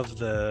because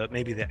of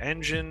maybe the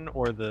engine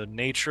or the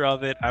nature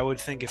of it, I would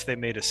think if they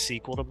made a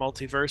sequel to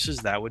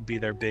Multiverses, that would be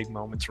their big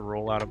moment to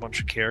roll out a bunch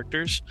of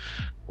characters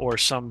or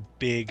some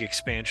big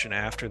expansion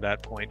after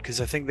that point. Because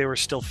I think they were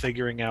still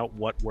figuring out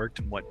what worked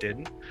and what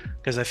didn't.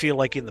 Because I feel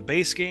like in the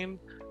base game,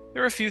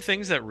 there are a few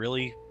things that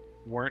really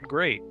weren't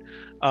great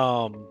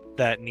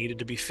that needed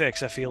to be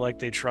fixed. I feel like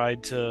they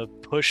tried to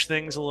push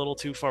things a little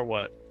too far.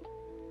 What?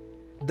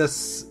 The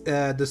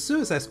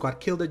Suicide Squad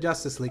Kill the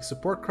Justice League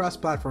support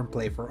cross-platform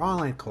play for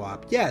online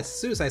co-op. Yes,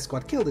 Suicide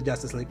Squad Kill the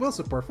Justice League will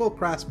support full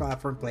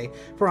cross-platform play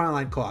for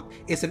online co-op.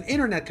 Is an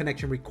internet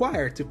connection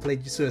required to play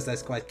Suicide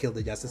Squad Kill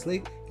the Justice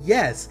League?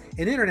 Yes,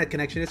 an internet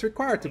connection is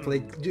required to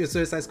play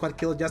Suicide Squad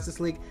Kill the Justice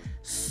League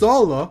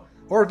solo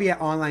or via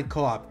online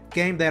co-op.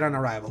 Game dead on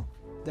arrival.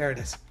 There it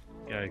is.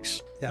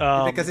 Yikes.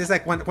 Yeah, because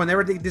it's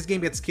whenever this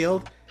game gets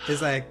killed,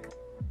 it's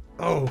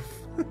oh.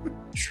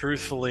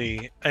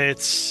 Truthfully,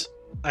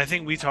 I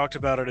think we talked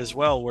about it as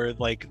well, where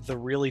the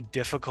really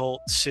difficult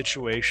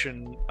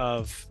situation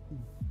of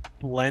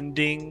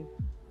blending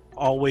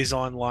always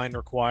online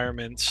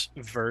requirements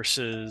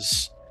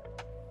versus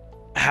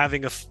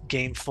having a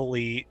game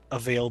fully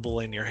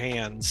available in your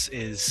hands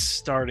is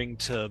starting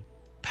to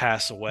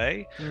pass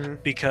away,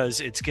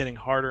 because it's getting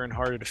harder and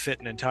harder to fit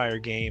an entire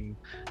game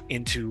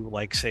into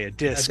say a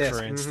disc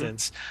for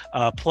instance.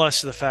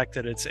 Plus the fact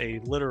that it's a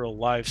literal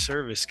live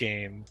service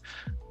game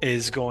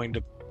is going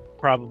to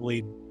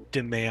probably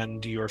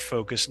demand your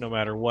focus no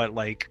matter what.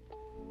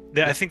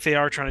 I think they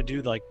are trying to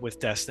do like with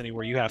Destiny,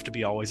 where you have to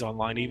be always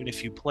online, even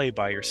if you play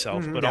by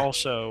yourself. But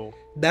also,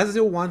 that's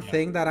the one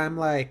thing that I'm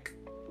like,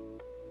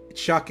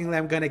 shockingly,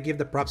 I'm gonna give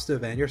the props to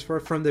Avengers for.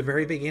 From the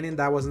very beginning,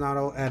 that was not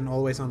an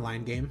always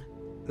online game.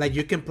 Like,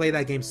 you can play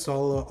that game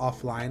solo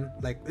offline.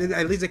 Like,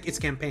 at least like, it's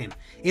campaign.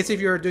 It's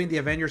if you're doing the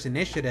Avengers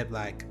Initiative,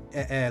 like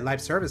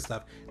live service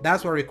stuff,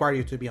 that's what requires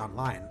you to be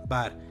online.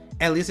 But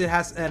at least it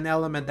has an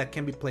element that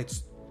can be played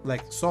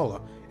like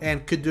solo,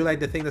 and could do like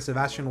the thing that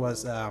Sebastion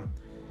was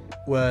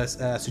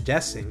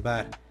suggesting.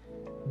 But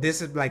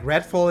this is like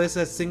Redfall is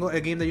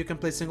a game that you can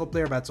play single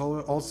player, but it's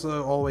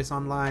also always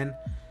online.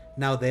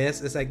 Now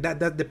this is like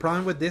that the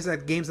problem with this,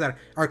 like games that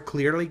are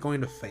clearly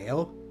going to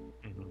fail,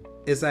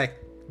 is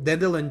like then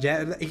the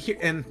longevity.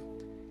 And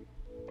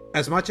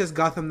as much as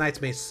Gotham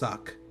Knights may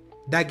suck,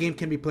 that game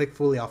can be played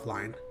fully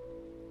offline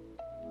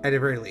at the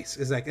very least.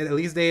 It's like at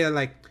least they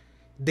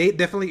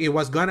definitely, it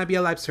was gonna be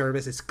a live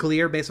service. It's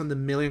clear based on the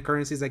million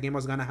currencies that game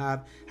was gonna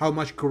have, how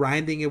much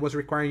grinding it was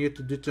requiring you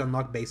to do to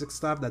unlock basic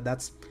stuff.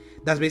 That's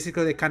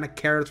basically the kind of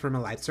carrot from a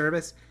live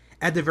service.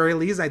 At the very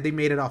least, like, they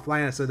made it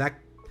offline so that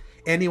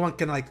anyone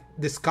can like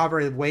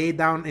discover it way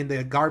down in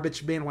the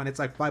garbage bin when it's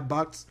like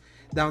 $5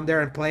 down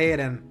there and play it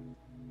and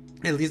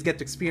at least get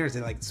to experience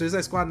it. Like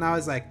Suicide Squad now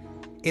is like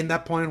in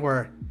that point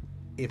where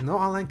if no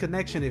online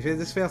connection, if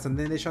this fails and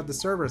then they shut the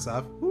servers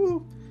off,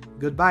 whoo,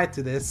 goodbye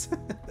to this.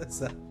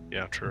 So,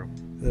 yeah, true.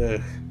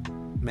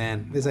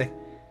 Man, it's like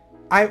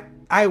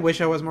I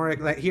wish I was more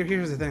like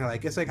here's the thing,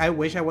 like it's like I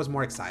wish I was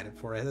more excited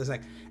for it. It's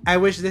like I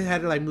wish they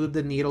had like moved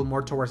the needle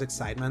more towards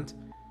excitement.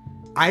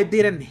 I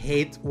didn't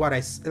hate what I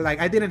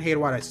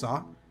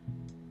saw.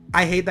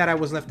 I hate that I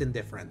was left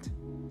indifferent,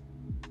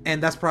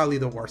 and that's probably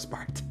the worst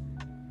part.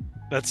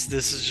 This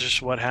is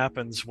just what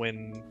happens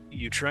when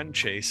you trend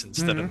chase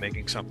instead of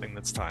making something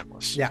that's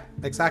timeless. Yeah,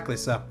 exactly.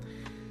 So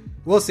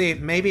we'll see.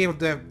 Maybe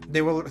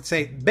they will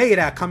say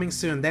beta coming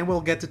soon. Then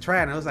we'll get to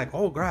try. And I was like,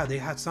 oh god, they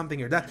had something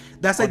here.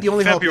 That's like the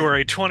only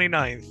February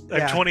 29th,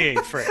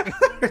 28th, right?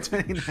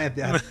 29th,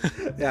 yeah,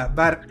 yeah.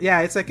 But yeah,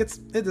 it's like it's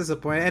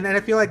disappointing, and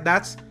I feel like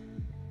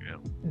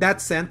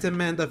that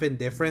sentiment of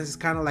indifference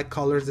kind of like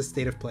colors the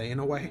state of play in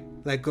a way.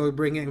 Like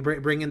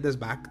bringing this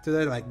back to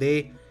it. Like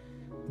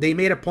they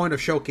made a point of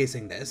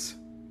showcasing this,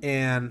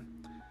 and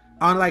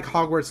unlike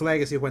Hogwarts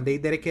Legacy, when they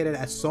dedicated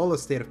a solo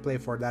state of play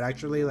for that,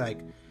 actually like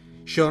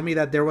showed me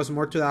that there was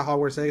more to that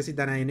Hogwarts Legacy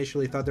than I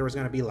initially thought there was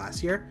going to be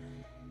last year.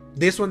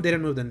 This one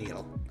didn't move the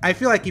needle. I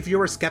feel like if you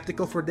were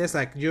skeptical for this,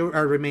 like you're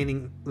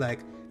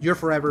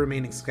forever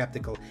remaining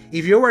skeptical.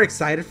 If you were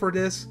excited for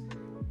this,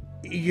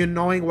 you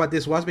knowing what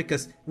this was,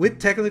 because we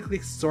technically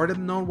sort of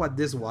know what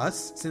this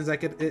was since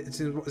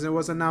it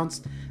was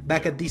announced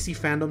back at DC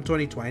Fandom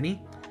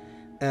 2020.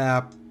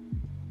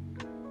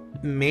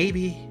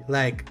 Maybe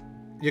like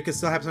you can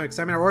still have some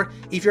excitement, or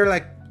if you're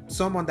like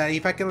someone that,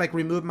 if I can like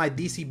remove my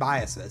DC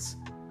biases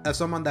as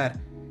someone that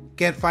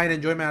can't find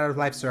enjoyment out of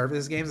live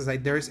service games, it's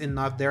like there's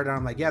enough there that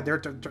I'm like, yeah,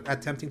 they're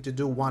attempting to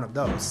do one of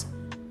those.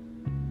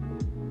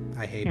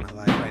 I hate my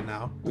life right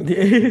now.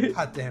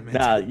 God damn it.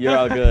 Nah, you're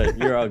all good.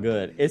 You're all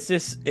good. It's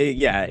just,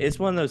 it's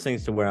one of those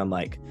things to where I'm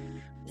like,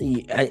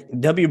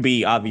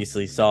 WB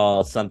obviously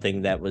saw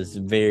something that was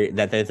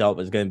that they thought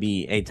was going to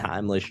be a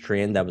timeless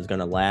trend that was going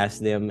to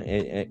last them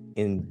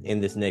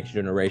in this next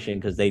generation,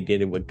 because they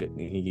did it with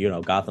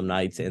Gotham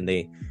Knights, and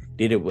they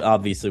did it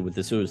obviously with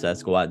the Suicide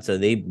Squad. So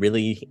they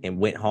really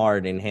went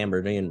hard and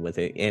hammered in with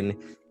it, and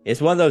it's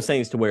one of those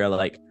things to where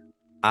like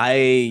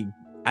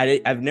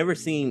I've never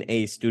seen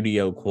a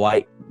studio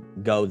quite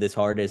go this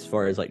hard as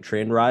far as like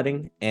trend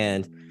riding,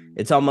 and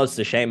it's almost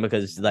a shame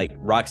because like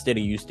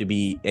Rocksteady used to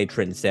be a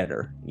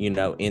trendsetter,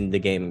 in the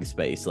gaming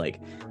space.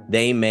 Like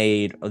they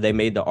made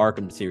the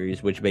Arkham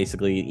series, which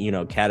basically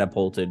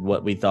catapulted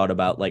what we thought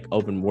about like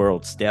open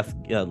world stealth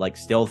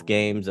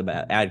games,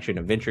 about action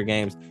adventure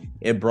games.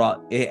 It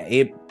brought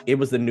it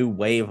was the new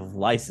wave of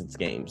licensed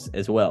games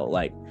as well.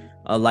 Like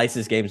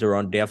licensed games are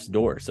on death's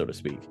door, so to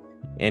speak.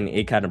 And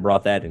it kind of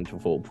brought that into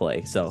full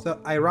play. So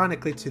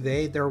ironically,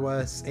 today there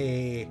was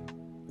a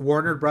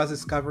Warner Bros.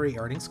 Discovery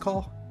earnings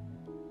call.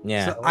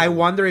 Yeah. So I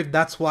wonder if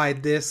that's why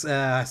this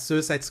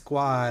Suicide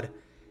Squad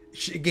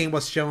game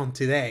was shown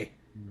today.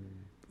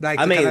 Like,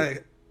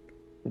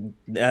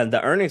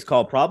 the earnings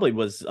call probably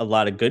was a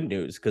lot of good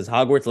news, because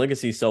Hogwarts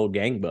Legacy sold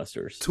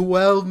gangbusters.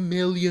 12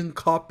 million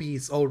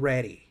copies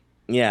already.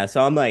 Yeah,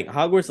 so I'm like,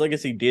 Hogwarts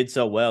Legacy did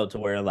so well to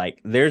where like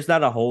there's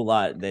not a whole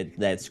lot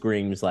that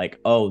screams like,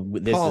 oh,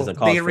 this is a cause for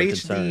concern. They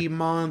reached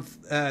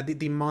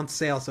the month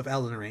sales of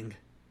Elden Ring,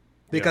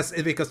 because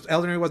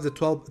Elden Ring was the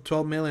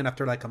 12 million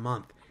after like a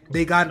month.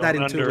 They got that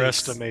in 2 weeks. Don't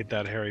underestimate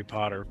that Harry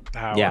Potter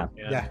power.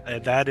 Yeah.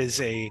 That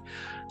is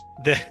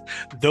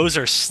those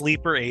are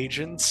sleeper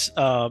agents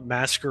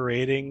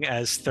masquerading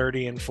as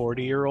 30 and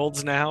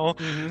 40-year-olds now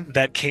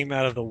that came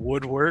out of the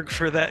woodwork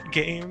for that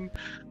game.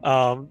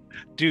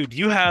 Dude,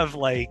 you have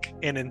like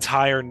an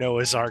entire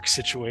Noah's Ark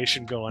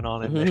situation going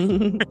on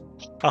in there.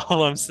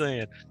 All I'm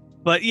saying.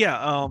 But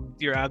yeah,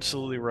 you're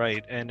absolutely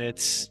right. And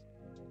it's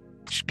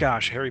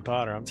gosh, Harry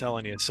Potter, I'm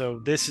telling you. So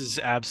this is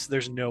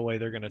there's no way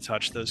they're going to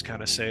touch those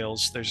kind of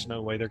sales. There's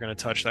no way they're going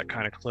to touch that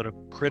kind of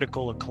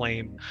critical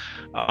acclaim.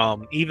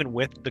 Even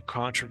with the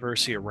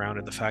controversy around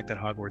it, the fact that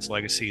Hogwarts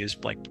Legacy is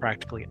like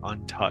practically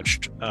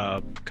untouched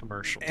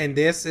commercial. And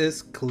this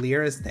is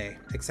clear as day.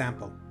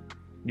 Example.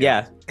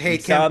 Yeah.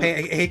 Hate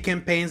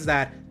campaigns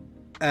that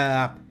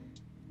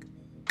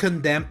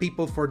condemn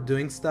people for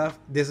doing stuff.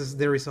 This is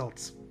the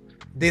results.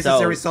 This is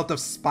the result of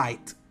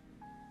spite.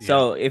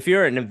 So if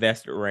you're an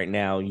investor right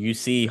now, you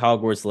see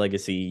Hogwarts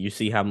Legacy, you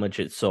see how much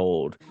it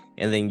sold,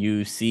 and then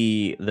you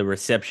see the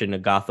reception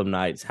of Gotham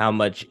Knights, how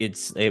much it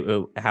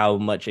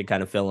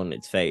kind of fell on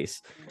its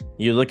face.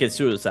 You look at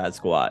Suicide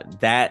Squad.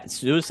 That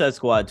Suicide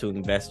Squad to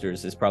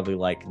investors is probably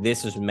like,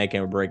 this is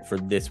making a break for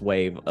this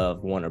wave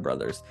of Warner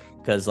Brothers,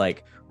 because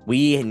like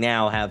we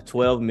now have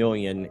 12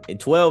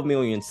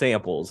 million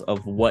samples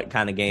of what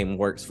kind of game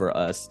works for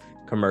us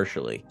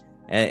commercially,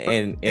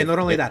 and not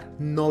only that,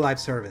 no live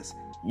service.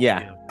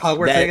 Yeah.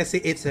 Hogwarts Legacy,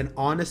 it's an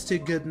honest to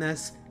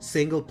goodness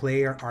single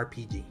player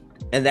RPG.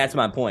 And that's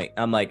my point.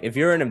 I'm like, if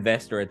you're an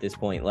investor at this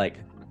point, like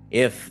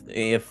if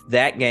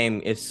that game,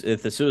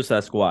 if the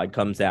Suicide Squad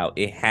comes out,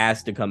 it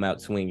has to come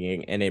out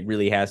swinging, and it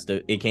really has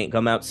to. It can't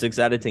come out 6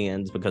 out of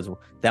 10s because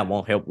that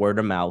won't help word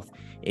of mouth.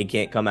 It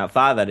can't come out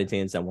 5 out of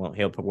 10s, that won't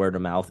help word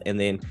of mouth. And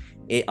then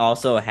it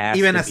also has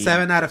even a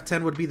 7 out of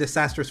 10 would be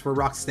disastrous for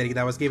Rocksteady.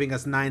 That was giving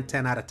us 9,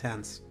 10 out of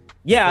 10s.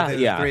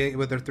 Yeah,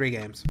 with their 3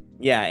 games.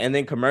 Yeah, and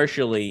then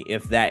commercially,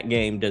 if that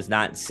game does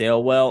not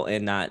sell well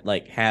and not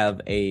like have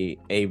a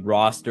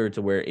roster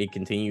to where it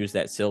continues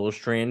that sales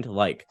trend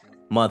like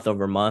month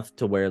over month,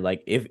 to where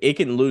like if it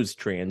can lose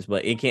trends,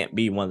 but it can't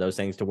be one of those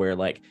things to where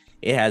like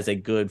it has a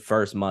good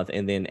first month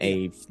and then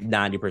a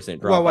 90%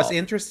 drop. What was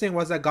interesting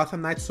was that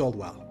Gotham Knights sold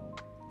well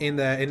in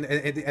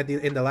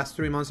the last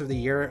 3 months of the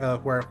year,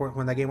 where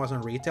when the game was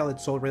on retail,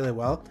 it sold really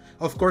well.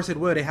 Of course, it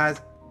would. It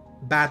has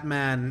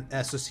Batman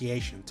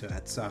association to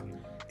it, so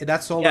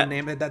that sold a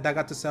name that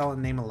got to sell a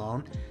name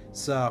alone.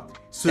 So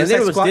and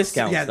then it was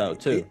discounts though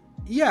too.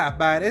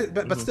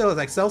 But still, it's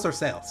like sales are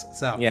sales.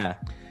 So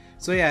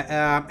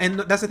and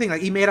that's the thing.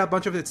 Like, he made a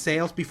bunch of its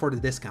sales before the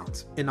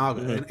discounts in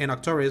August. In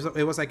October,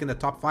 it was like in the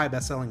top 5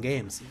 best-selling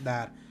games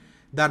that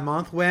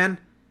month when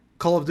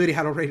Call of Duty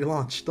had already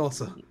launched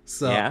also.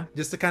 So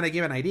just to kind of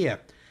give an idea,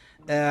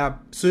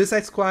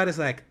 Suicide Squad is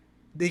like.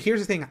 Here's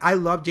the thing. I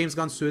love James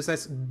Gunn's Suicide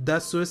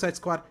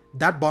Squad.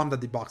 That bombed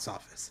at the box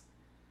office.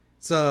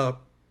 So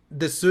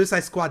the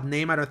Suicide Squad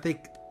name, I don't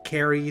think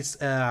carries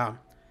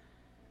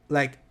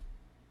like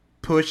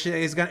push.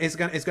 It's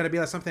gonna be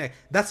like something like,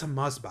 that's a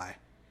must buy.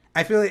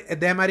 I feel like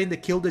them adding the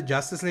Kill the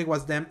Justice League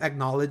was them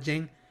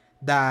acknowledging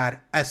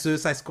that a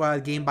Suicide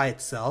Squad game by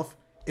itself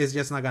is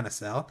just not gonna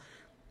sell.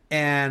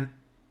 And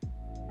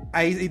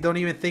I don't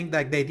even think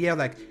that the idea of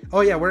like, oh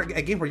yeah, we're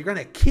a game where you're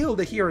gonna kill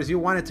the heroes you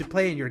wanted to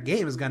play in your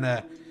game is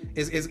gonna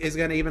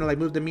even like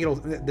move the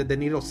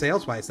needle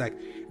sales wise. Like,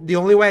 the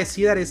only way I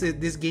see that is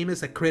this game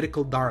is a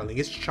critical darling.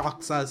 It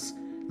shocks us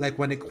like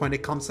when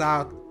it comes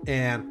out,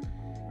 and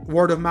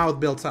word of mouth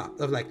builds up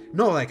of like,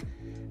 no, like,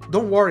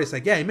 don't worry. It's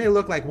like, yeah, it may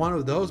look like one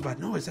of those, but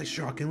no, it's like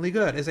shockingly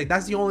good. It's like,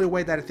 that's the only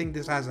way that I think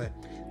this has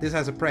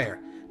a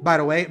prayer. By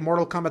the way,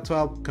 Mortal Kombat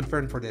 12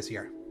 confirmed for this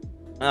year.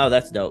 Oh,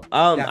 that's dope.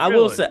 I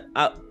will say,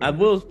 I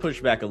will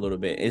push back a little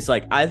bit. It's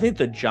like, I think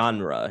the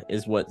genre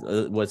is what's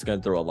going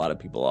to throw a lot of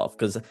people off,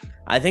 because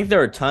I think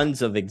there are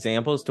tons of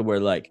examples to where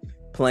like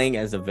playing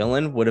as a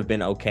villain would have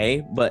been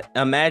okay, but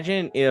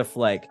imagine if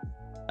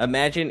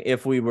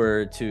we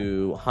were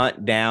to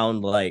hunt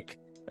down, like,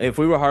 if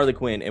we were Harley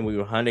Quinn and we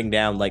were hunting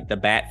down like the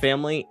Bat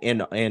family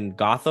in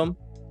Gotham,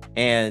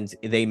 and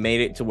they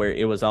made it to where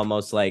it was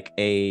almost like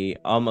a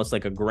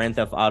Grand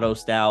Theft Auto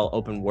style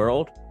open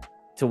world,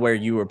 to where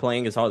you were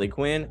playing as Harley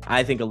Quinn.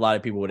 I think a lot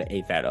of people would have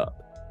ate that up.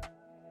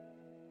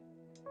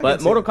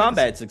 But Mortal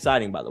Kombat's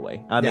exciting, by the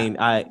way. I mean,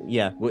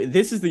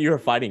 this is the year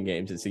of fighting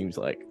games, it seems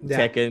like.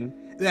 Tekken.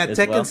 Yeah,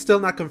 Tekken's still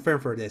not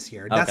confirmed for this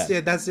year.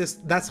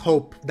 That's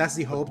hope. That's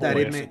the hope that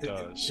it may. It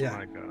does. Yeah.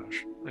 My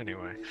gosh.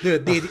 Anyway,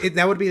 dude,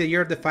 that would be the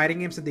year of the fighting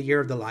games and the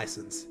year of the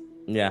license.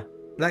 Yeah.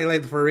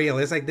 Like for real.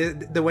 It's like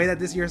the way that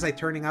this year is like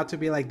turning out to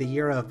be like the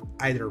year of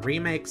either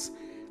remakes,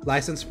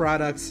 licensed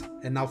products,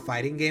 and now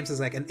fighting games is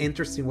like an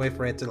interesting way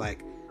for it to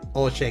like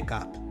all shake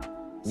up.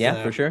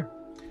 Yeah, for sure.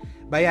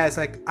 But yeah, it's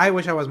like, I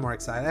wish I was more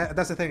excited.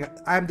 That's the thing.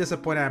 I'm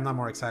disappointed I'm not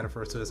more excited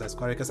for Suicide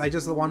Squad, because I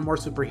just want more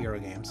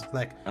superhero games.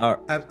 Like,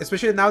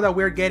 especially now that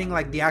we're getting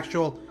like the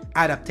actual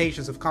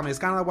adaptations of comics. It's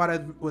kind of like what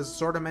I was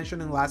sort of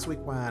mentioning last week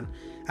when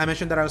I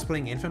mentioned that I was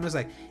playing Infamous.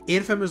 Like,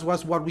 Infamous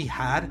was what we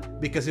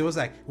had because it was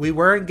like we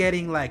weren't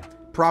getting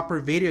like proper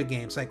video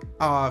games like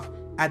of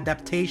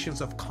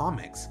adaptations of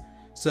comics.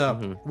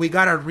 So we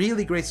got a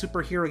really great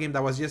superhero game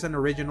that was just an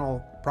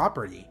original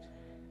property.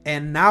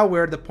 And now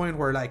we're at the point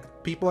where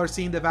like people are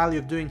seeing the value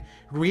of doing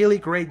really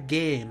great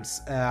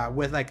games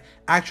with like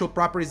actual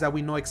properties that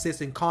we know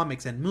exist in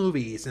comics and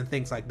movies and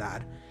things like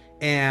that.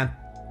 And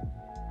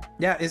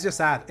yeah, it's just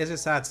sad. It's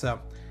just sad. So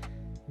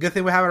good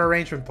thing we have an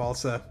arrangement, Paul.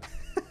 So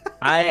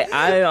I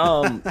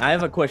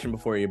have a question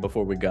before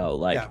we go.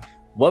 Like,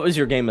 What was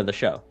your game of the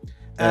show?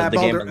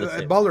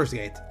 Baldur's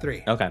Gate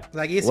 3. Okay.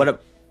 Like easy.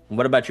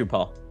 What about you,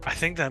 Paul? I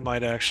think that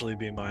might actually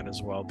be mine as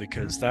well,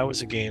 because that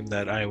was a game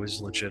that I was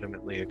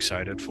legitimately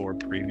excited for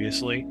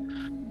previously,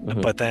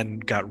 but then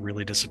got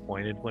really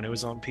disappointed when it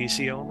was on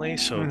PC only.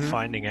 So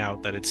finding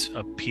out that it's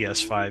a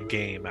PS5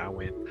 game, I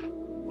went,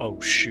 oh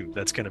shoot,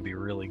 that's going to be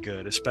really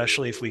good,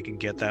 especially if we can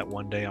get that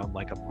one day on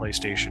like a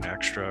PlayStation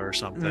Extra or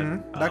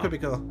something. That could be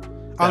cool.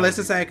 Unless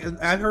it's like,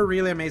 I've heard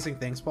really amazing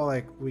things, Paul.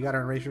 Like, we got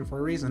our narration for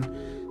a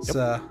reason. Yep.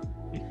 So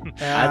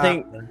I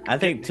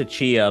think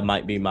Tachia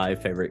might be my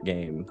favorite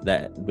game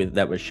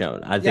that was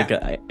shown. I think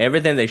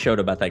everything they showed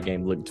about that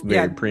game looked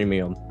very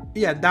premium.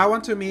 Yeah, that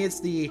one to me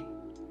is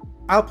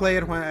I'll play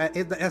it when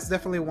it's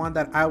definitely one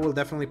that I will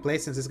definitely play,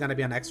 since it's gonna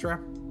be an extra.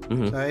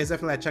 So it's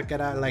definitely check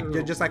it out. Like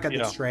just like I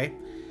did Stray.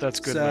 That's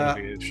good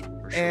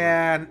motivation for sure.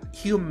 And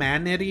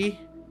Humanity,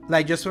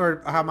 like just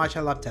for how much I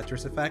love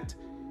Tetris Effect,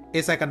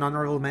 it's like an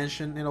honorable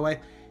mention in a way.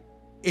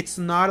 It's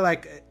not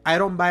like I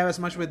don't buy as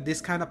much with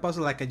this kind of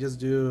puzzle. Like I just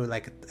do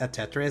like a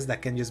Tetris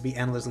that can just be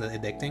endlessly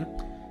addicting,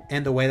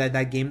 and the way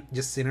that game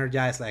just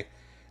synergizes, like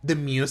the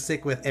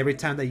music with every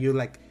time that you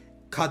like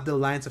cut the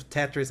lines of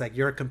Tetris, like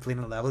you're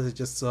completing levels, is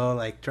just so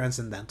like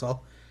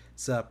transcendental.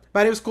 So,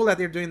 but it was cool that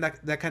they're doing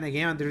that kind of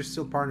game, and they're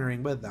still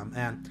partnering with them.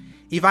 And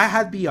if I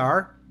had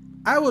VR,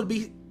 I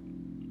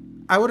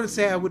wouldn't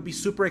say I would be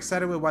super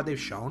excited with what they've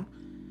shown,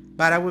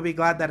 but I would be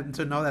glad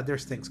to know that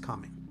there's things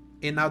coming.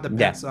 It now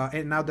depends.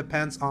 It now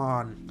depends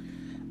on.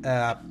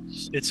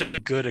 It's a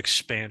good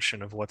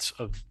expansion of what's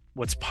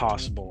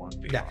possible on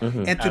VR. Yeah,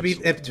 and to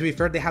be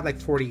fair, they had like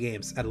 40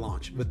 games at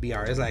launch with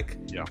VR. It's like,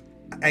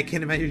 I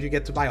can't imagine you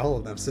get to buy all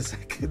of them. So it's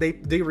like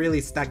they really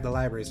stack the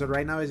library. So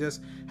right now it's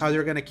just how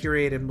they're gonna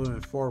curate it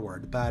moving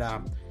forward. But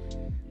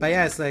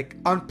yeah, it's like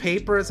on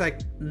paper, it's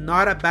like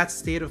not a bad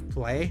state of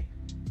play,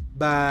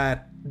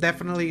 but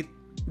definitely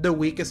the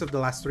weakest of the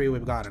last three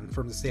we've gotten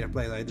from the state of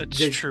play. Like,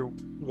 that's true.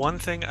 One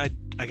thing, I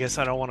guess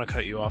I don't want to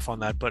cut you off on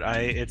that, but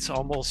it's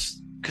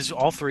almost, because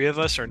all three of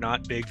us are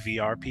not big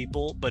VR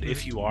people, but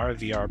if you are a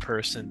VR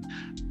person,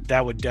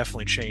 that would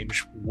definitely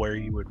change where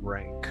you would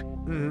rank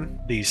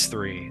these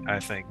three, I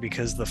think,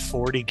 because the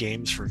 40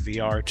 games for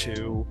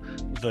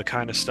VR2, the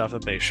kind of stuff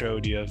that they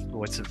showed you of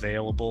what's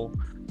available,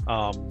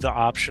 the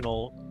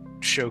optional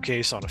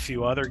showcase on a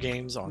few other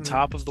games on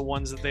top of the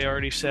ones that they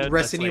already said.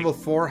 Resident Evil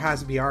 4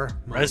 has VR.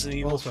 Resident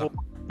Evil 4,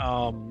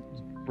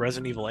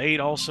 Resident Evil 8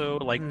 also,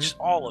 like just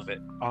all of it,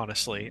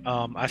 honestly.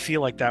 I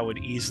feel like that would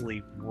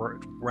easily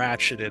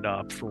ratchet it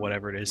up for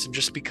whatever it is, and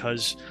just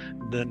because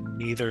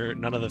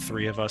none of the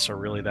three of us are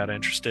really that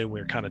interested,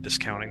 we're kind of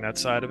discounting that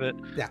side of it.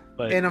 Yeah,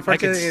 but and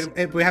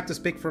unfortunately, we have to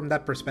speak from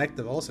that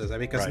perspective also,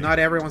 because not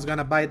everyone's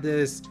gonna buy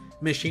this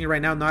machine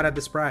right now, not at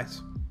this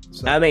price.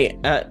 So. I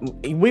mean,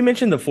 we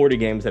mentioned the 40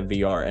 games at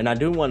VR, and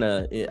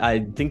I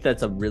think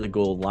that's a really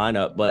cool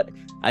lineup, but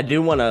I do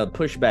want to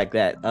push back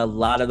that a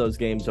lot of those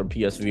games are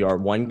PSVR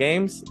 1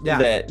 games. Yeah,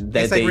 that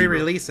it's like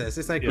re-releases.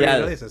 It's like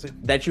re-releases.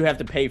 That you have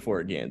to pay for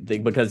again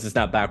because it's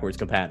not backwards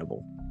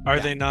compatible. Are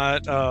they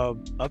not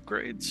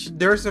upgrades?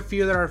 There's a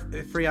few that are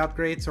free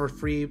upgrades or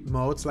free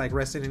modes, like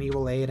Resident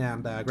Evil 8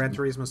 and Gran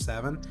Turismo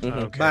 7.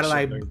 Okay,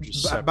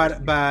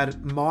 but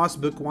but Moss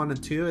Book 1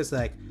 and 2 is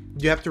like,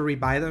 you have to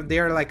rebuy them.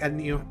 They're like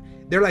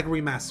they're like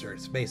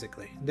remasters,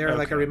 basically. They're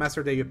like a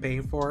remaster that you're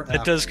paying for.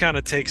 It does kind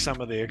of take some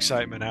of the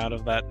excitement out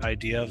of that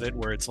idea of it,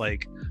 where it's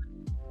like,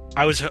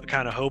 I was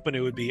kind of hoping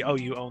it would be, oh,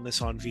 you own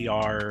this on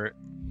VR,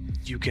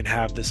 you can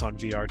have this on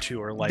VR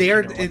too, or like, the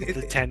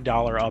 $10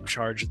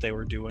 upcharge that they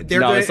were doing.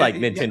 It's like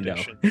Nintendo.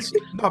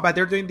 No, but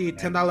they're doing the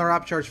 $10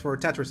 upcharge for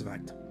Tetris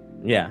Effect.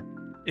 Yeah.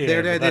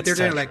 They're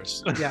doing like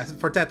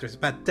for Tetris,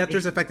 but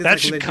Tetris Effect is that like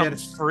should legit. come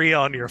free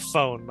on your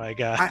phone, my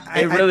guy.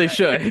 It really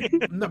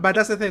should. No, but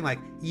that's the thing. Like,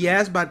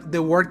 yes, but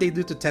the work they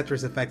do to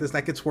Tetris Effect is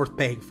like it's worth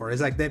paying for.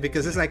 It's like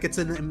because it's like it's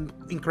an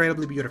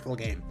incredibly beautiful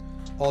game.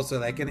 Also,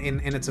 like in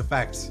its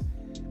effects.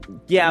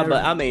 Yeah,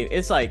 but I mean,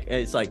 it's like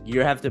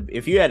you have to,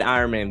 if you had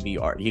Iron Man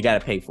VR, you got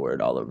to pay for it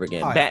all over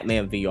again.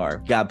 Batman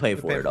VR, got to pay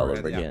for it all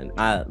over again.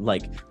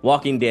 Like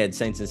Walking Dead,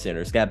 Saints and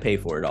Sinners, got to pay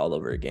for it all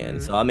over again.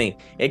 So I mean,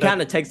 it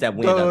kind of takes that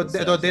win.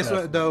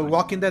 The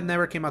Walking Dead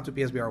never came out to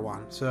PSVR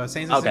 1, so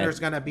Saints and Sinners is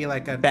gonna be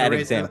like a bad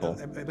example.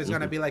 It's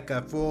gonna be like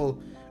a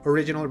full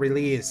original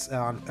release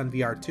on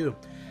VR 2.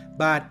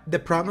 But the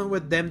problem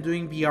with them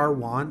doing VR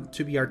 1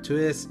 to VR 2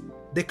 is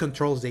the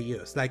controls they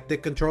use. Like the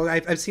control,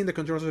 I've seen the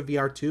controls of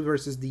VR2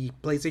 versus the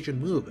PlayStation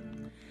Move.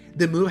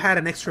 The Move had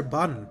an extra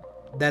button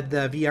that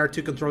the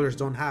VR2 controllers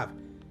don't have.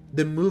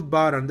 The Move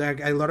button,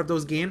 a lot of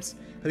those games,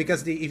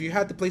 because if you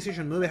had the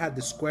PlayStation Move, it had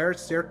the square,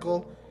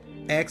 circle,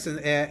 X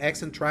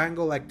and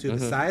triangle, like to the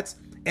sides,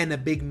 and a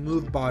big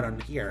Move button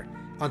here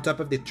on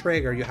top of the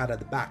trigger you had at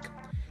the back.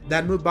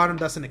 That Move button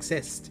doesn't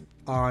exist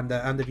on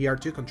the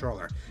VR2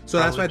 controller. So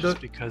probably that's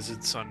why because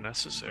it's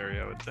unnecessary,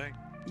 I would think.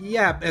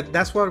 Yeah,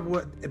 that's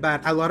what.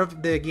 But a lot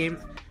of the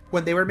games,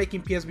 when they were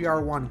making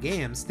PSVR 1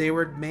 games, they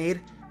were made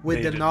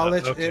with the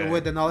knowledge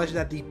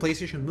that the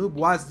PlayStation Move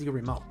was the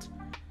remote.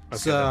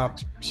 So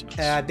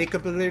they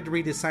completely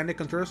redesigned the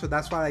controller, so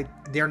that's why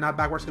they're not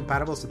backwards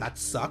compatible. So that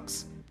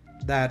sucks.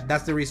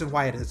 That's the reason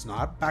why it is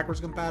not backwards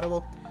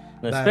compatible.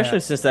 Especially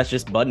since that's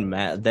just button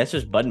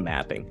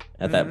mapping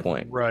at that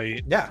point.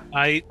 Right. Yeah.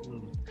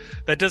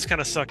 That does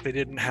kind of suck. They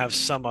didn't have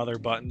some other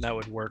button that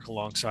would work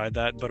alongside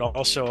that. But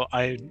also,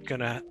 I'm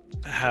gonna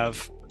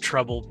have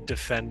trouble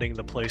defending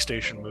the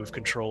PlayStation Move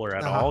controller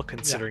at all,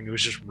 considering it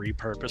was just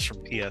repurposed from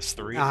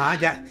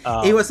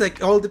PS3. It was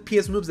like all the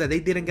PS Moves that they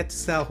didn't get to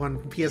sell when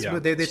PS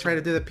Move. They tried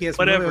to do the PS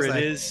whatever Move. Whatever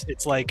it is,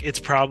 it's like it's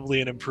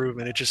probably an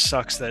improvement. It just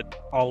sucks that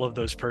all of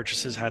those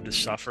purchases had to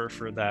suffer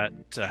for that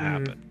to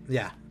happen.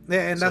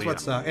 And that's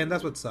what sucks. And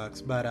that's what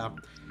sucks. But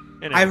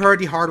I've heard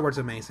the hardware's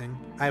amazing.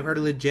 I've heard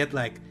legit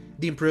like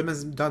the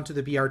improvements done to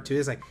the VR2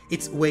 is like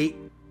it's way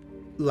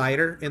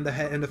lighter in the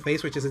head and the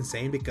face, which is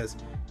insane because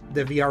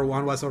the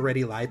VR1 was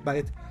already light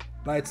by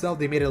itself.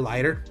 They made it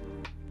lighter.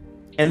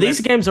 And these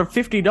games are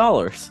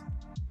 $50.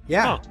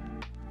 Yeah.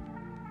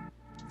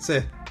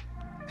 So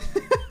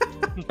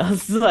I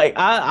was like,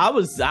 I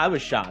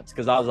was shocked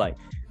because I was like,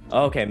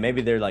 okay,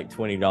 maybe they're like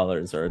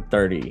 $20 or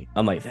 $30.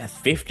 I'm like, that's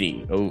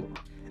 $50. Oh.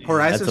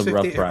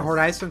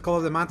 Horizon Call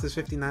of the Mountain is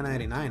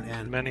 $59.99,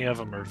 and many of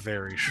them are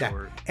very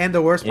short. Yeah. And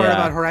the worst part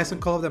about Horizon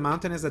Call of the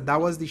Mountain is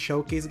that was the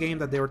showcase game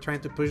that they were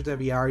trying to push the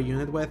VR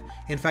unit with.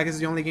 In fact, it's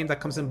the only game that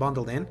comes in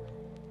bundled in,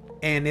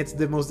 and it's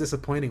the most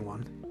disappointing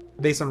one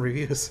based on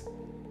reviews.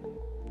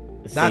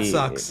 That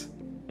sucks.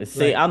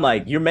 See, I'm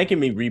like, you're making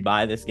me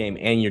rebuy this game,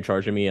 and you're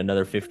charging me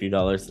another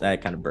 $50.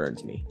 That kind of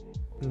burns me.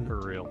 For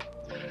real.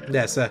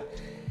 Yes.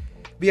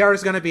 VR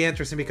is going to be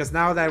interesting because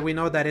now that we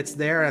know that it's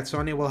there, at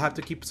Sony will have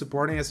to keep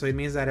supporting it. So it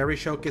means that every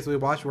showcase we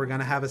watch, we're going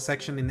to have a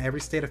section in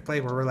every state of play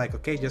where we're like,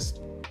 okay,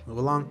 just move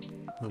along,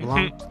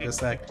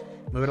 just like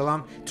move it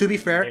along. To be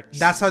fair,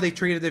 that's how they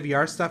treated the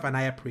VR stuff, and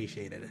I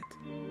appreciated it.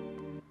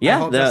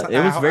 Yeah,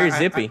 it was very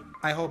zippy.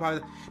 I hope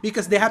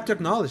because they have to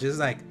acknowledge it's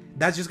like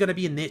that's just going to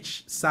be a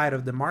niche side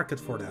of the market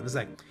for them. It's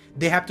like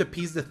they have to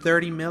appease the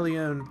 32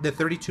 million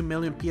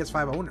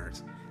PS5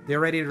 owners. They're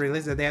ready to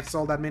release it. They have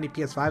sold that many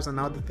PS5s, and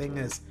now the thing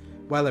is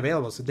well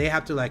available, so they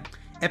have to like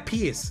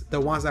appease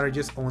the ones that are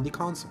just on the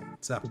console.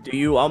 So do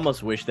you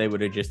almost wish they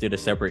would have just did a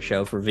separate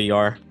show for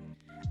VR?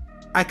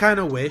 I kind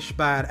of wish,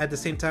 but at the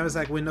same time it's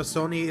like we know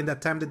Sony in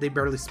that time that they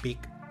barely speak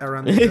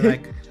around this,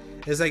 like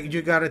it's like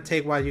you gotta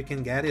take what you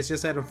can get. It's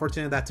just that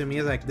unfortunate that to me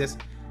is like this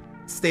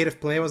state of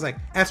play was like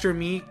after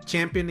me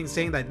championing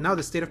saying that now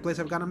the state of plays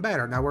have gotten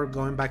better, now we're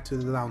going back to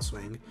the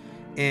downswing,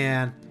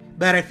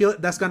 but I feel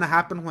that's gonna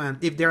happen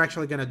if they're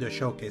actually gonna do a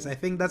showcase. I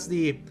think that's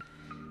the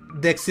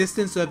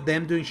existence of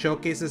them doing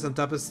showcases on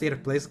top of State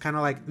of Plays kind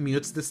of like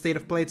mutes the State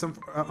of Plays,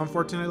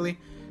 unfortunately.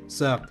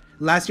 So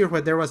last year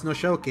when there was no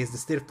showcase, the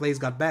State of Plays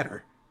got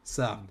better.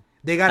 So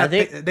they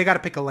gotta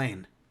pick a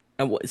lane.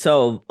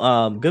 So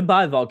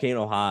Goodbye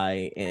Volcano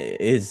High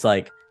is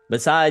like,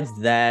 besides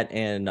that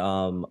and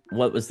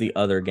what was the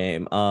other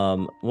game?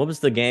 What was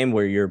the game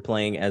where you're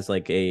playing as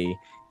like a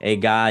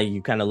guy,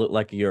 you kind of look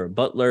like you're a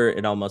butler?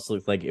 It almost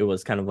looked like it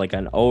was kind of like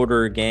an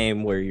older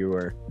game where you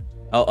were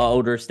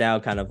older style,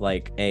 kind of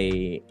like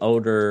a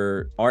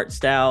older art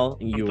style.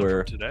 You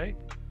were today.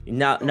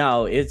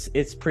 No,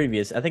 it's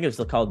previous. I think it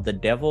was called The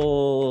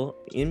Devil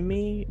in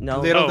Me.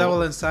 No, Little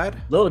Devil Inside.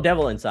 Little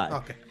Devil Inside.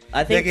 Okay.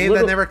 I think the game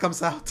that never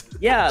comes out.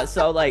 Yeah,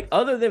 so like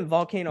other than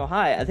Volcano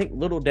High, I think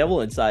Little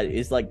Devil Inside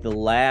is like the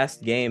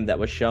last game that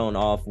was shown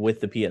off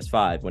with the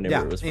PS5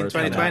 whenever it was first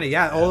in 2020.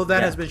 Yeah, all of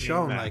that has been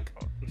shown. Like,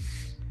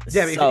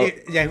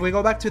 if we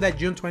go back to that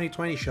June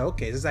 2020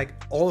 showcase, it's like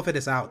all of it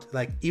is out.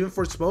 Like even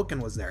Forspoken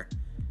was there.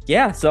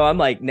 Yeah, so I'm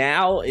like,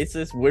 now it's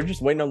just we're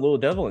just waiting on Little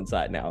Devil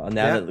Inside now. And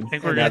I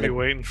think we're gonna be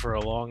waiting for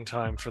a long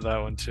time for that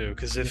one too,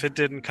 because if it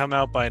didn't come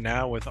out by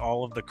now with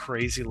all of the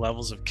crazy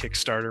levels of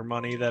Kickstarter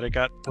money that it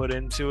got put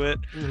into it,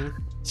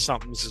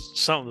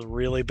 something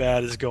really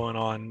bad is going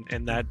on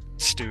in that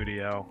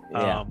studio,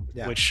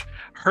 which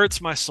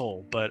hurts my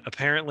soul. But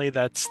apparently,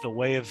 that's the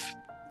way of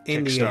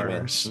indie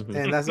gamers,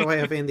 and that's the way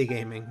of indie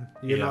gaming.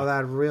 You know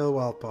that real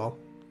well, Paul.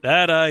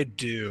 That I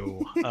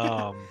do.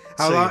 How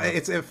long?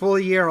 It's a full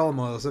year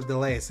almost of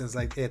delay since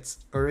like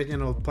its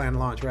original planned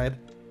launch, right?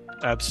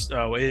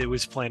 It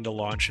was planned to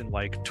launch in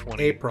like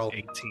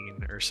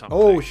 2018 or something.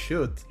 Oh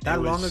shoot,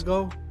 long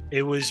ago?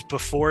 It was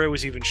before it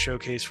was even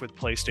showcased with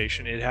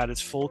PlayStation. It had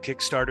its full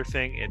Kickstarter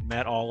thing. It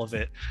met all of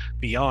it,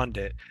 beyond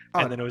it,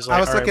 and then it was like.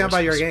 I was talking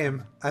about your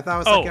game. I thought I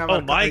was talking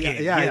about my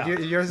game. Yeah,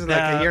 yours is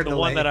like a year delay. The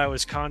one that I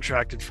was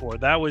contracted for.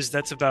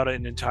 That's about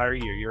an entire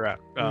year. You're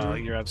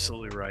you're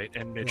absolutely right,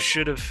 and it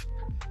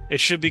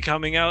should be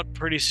coming out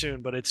pretty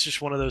soon. But it's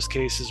just one of those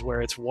cases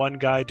where it's one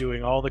guy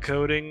doing all the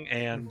coding,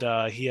 and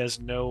he has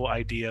no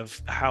idea of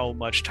how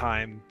much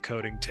time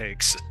coding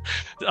takes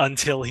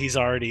until he's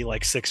already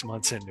like 6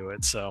 months into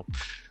it. So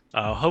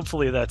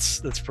hopefully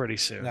that's pretty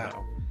soon. Yeah.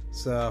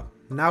 So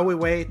now we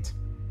wait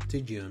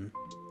to June.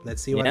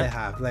 Let's see what they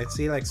have. Let's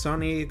see, like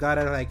Sony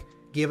gotta like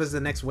give us the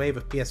next wave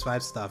of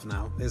PS5 stuff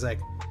now. It's like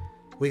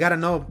we gotta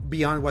know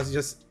beyond what's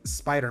just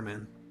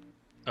Spider-Man.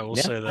 I will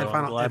say though,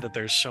 I'm glad that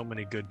there's so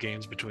many good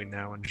games between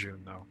now and June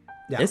though.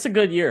 Yeah. It's a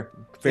good year.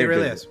 It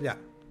really is. Yeah.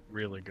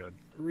 Really good.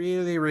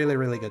 Really, really,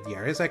 really good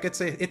year. It's like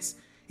it's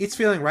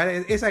feeling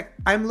right. It's like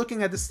I'm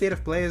looking at the state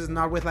of play is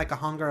not with like a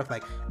hunger of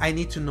like I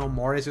need to know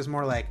more. It's just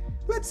more like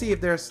let's see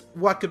if there's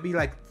what could be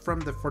like for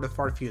the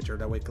far future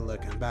that we could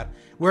look at. But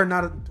we're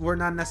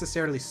not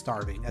necessarily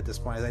starving at this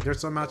point. Like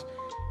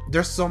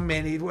there's so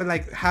many.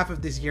 Like half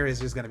of this year is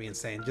just gonna be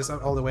insane, just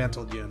all the way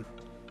until June.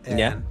 And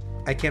yeah.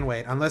 I can't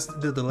wait unless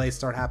the delays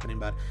start happening.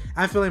 But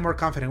I'm feeling more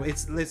confident.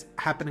 It's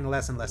happening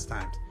less and less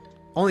times.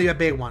 Only a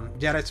big one,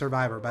 Jedi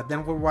Survivor. But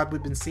then what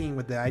we've been seeing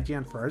with the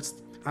IGN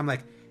first, I'm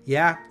like.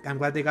 Yeah, I'm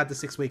glad they got the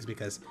 6 weeks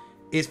because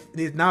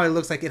now it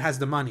looks like it has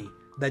the money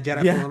that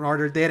Jedi Fallen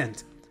Order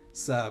didn't.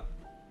 So,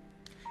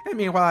 and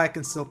meanwhile, I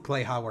can still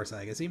play Hogwarts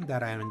Legacy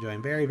that I am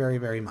enjoying very, very,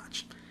 very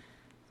much.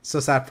 So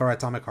sad for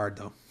Atomic Heart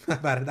though,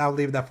 but I'll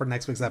leave that for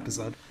next week's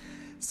episode.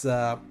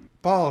 So,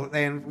 Paul,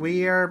 and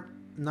we are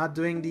not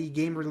doing the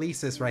game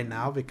releases right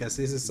now because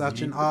this is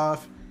such an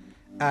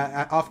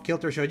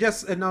off-kilter show.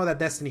 Just know that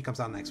Destiny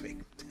comes out next week.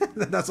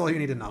 That's all you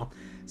need to know.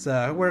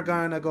 So we're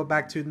gonna go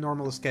back to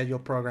normal schedule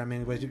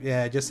programming, which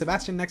just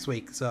Sebastion next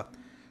week. So,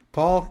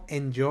 Paul,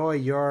 enjoy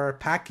your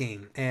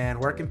packing, and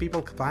where can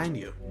people find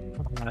you?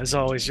 As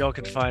always, y'all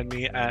can find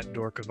me at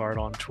Dork of Art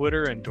on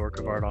Twitter and Dork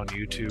of Art on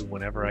YouTube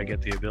whenever I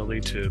get the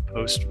ability to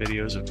post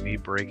videos of me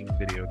breaking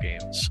video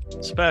games.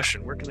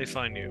 Sebastion, where can they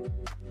find you?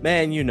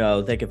 Man,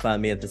 they can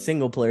find me at the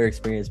Single Player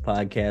Experience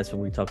podcast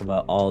where we talk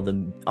about all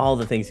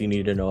the things you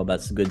need to know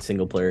about good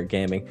single player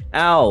gaming.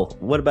 Al,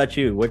 what about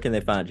you? Where can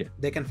they find you?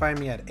 They can find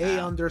me at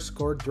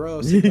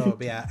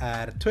 _Dro_Segovia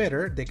at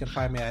Twitter. They can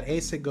find me at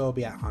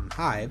Segovia on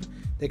Hive.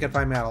 They can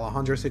find me at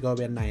Alejandro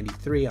Segovia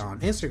 93 on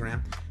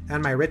Instagram,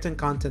 and my written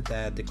content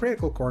at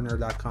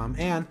thecriticalcorner.com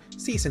and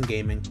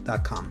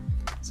seasongaming.com.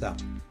 So,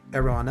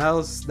 everyone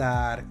else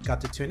that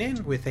got to tune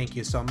in, we thank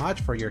you so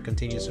much for your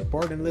continued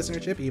support and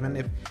listenership, even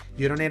if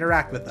you don't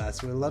interact with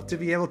us. We'd love to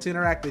be able to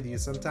interact with you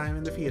sometime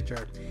in the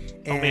future.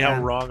 Tell me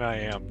how wrong I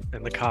am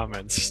in the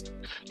comments.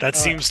 That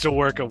seems to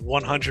work at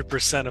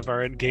 100% of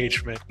our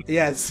engagement.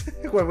 Yes,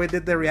 when we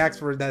did the reacts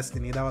for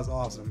Destiny, that was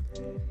awesome.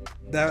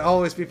 There are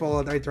always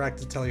people that interact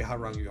to tell you how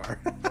wrong you are.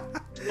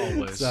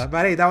 Always.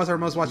 But hey, that was our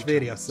most watched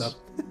video, so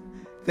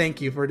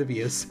thank you for the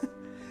views.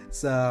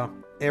 So,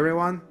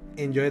 everyone,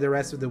 enjoy the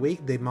rest of the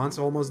week. The month's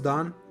almost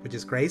done, which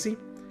is crazy.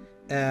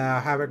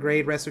 Have a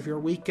great rest of your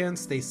weekend.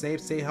 Stay safe,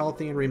 stay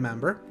healthy, and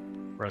remember...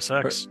 Press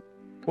X.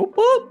 Whoop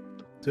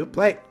whoop! To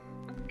play.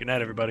 Good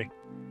night, everybody.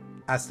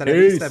 Hasta la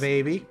vista,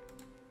 baby.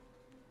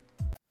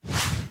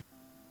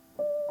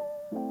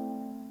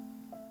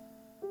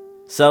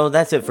 So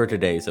that's it for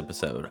today's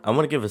episode. I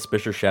want to give a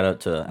special shout out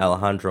to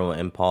Alejandro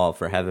and Paul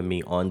for having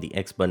me on the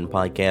X Button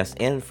podcast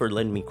and for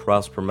letting me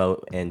cross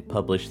promote and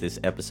publish this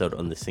episode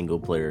on the Single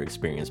Player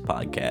Experience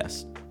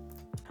podcast.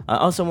 I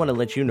also want to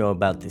let you know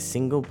about the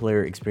Single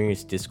Player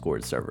Experience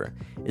Discord server.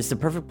 It's the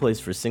perfect place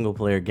for single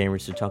player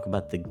gamers to talk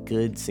about the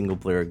good single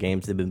player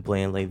games they've been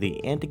playing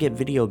lately and to get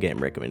video game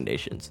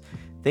recommendations.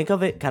 Think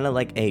of it kind of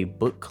like a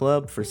book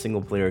club for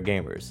single player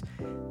gamers.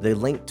 The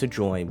link to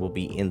join will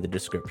be in the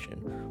description.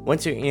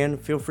 Once you're in,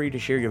 feel free to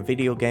share your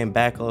video game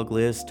backlog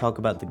list, talk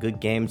about the good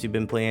games you've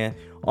been playing,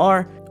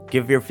 or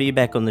give your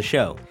feedback on the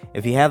show.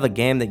 If you have a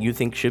game that you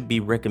think should be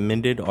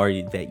recommended or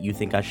that you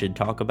think I should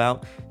talk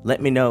about, let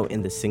me know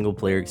in the Single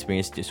Player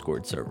Experience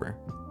Discord server.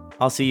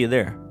 I'll see you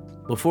there.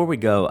 Before we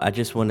go, I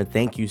just want to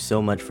thank you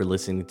so much for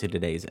listening to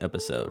today's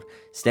episode.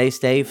 Stay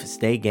safe,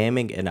 stay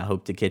gaming, and I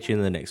hope to catch you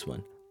in the next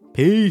one.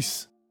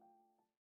 Peace!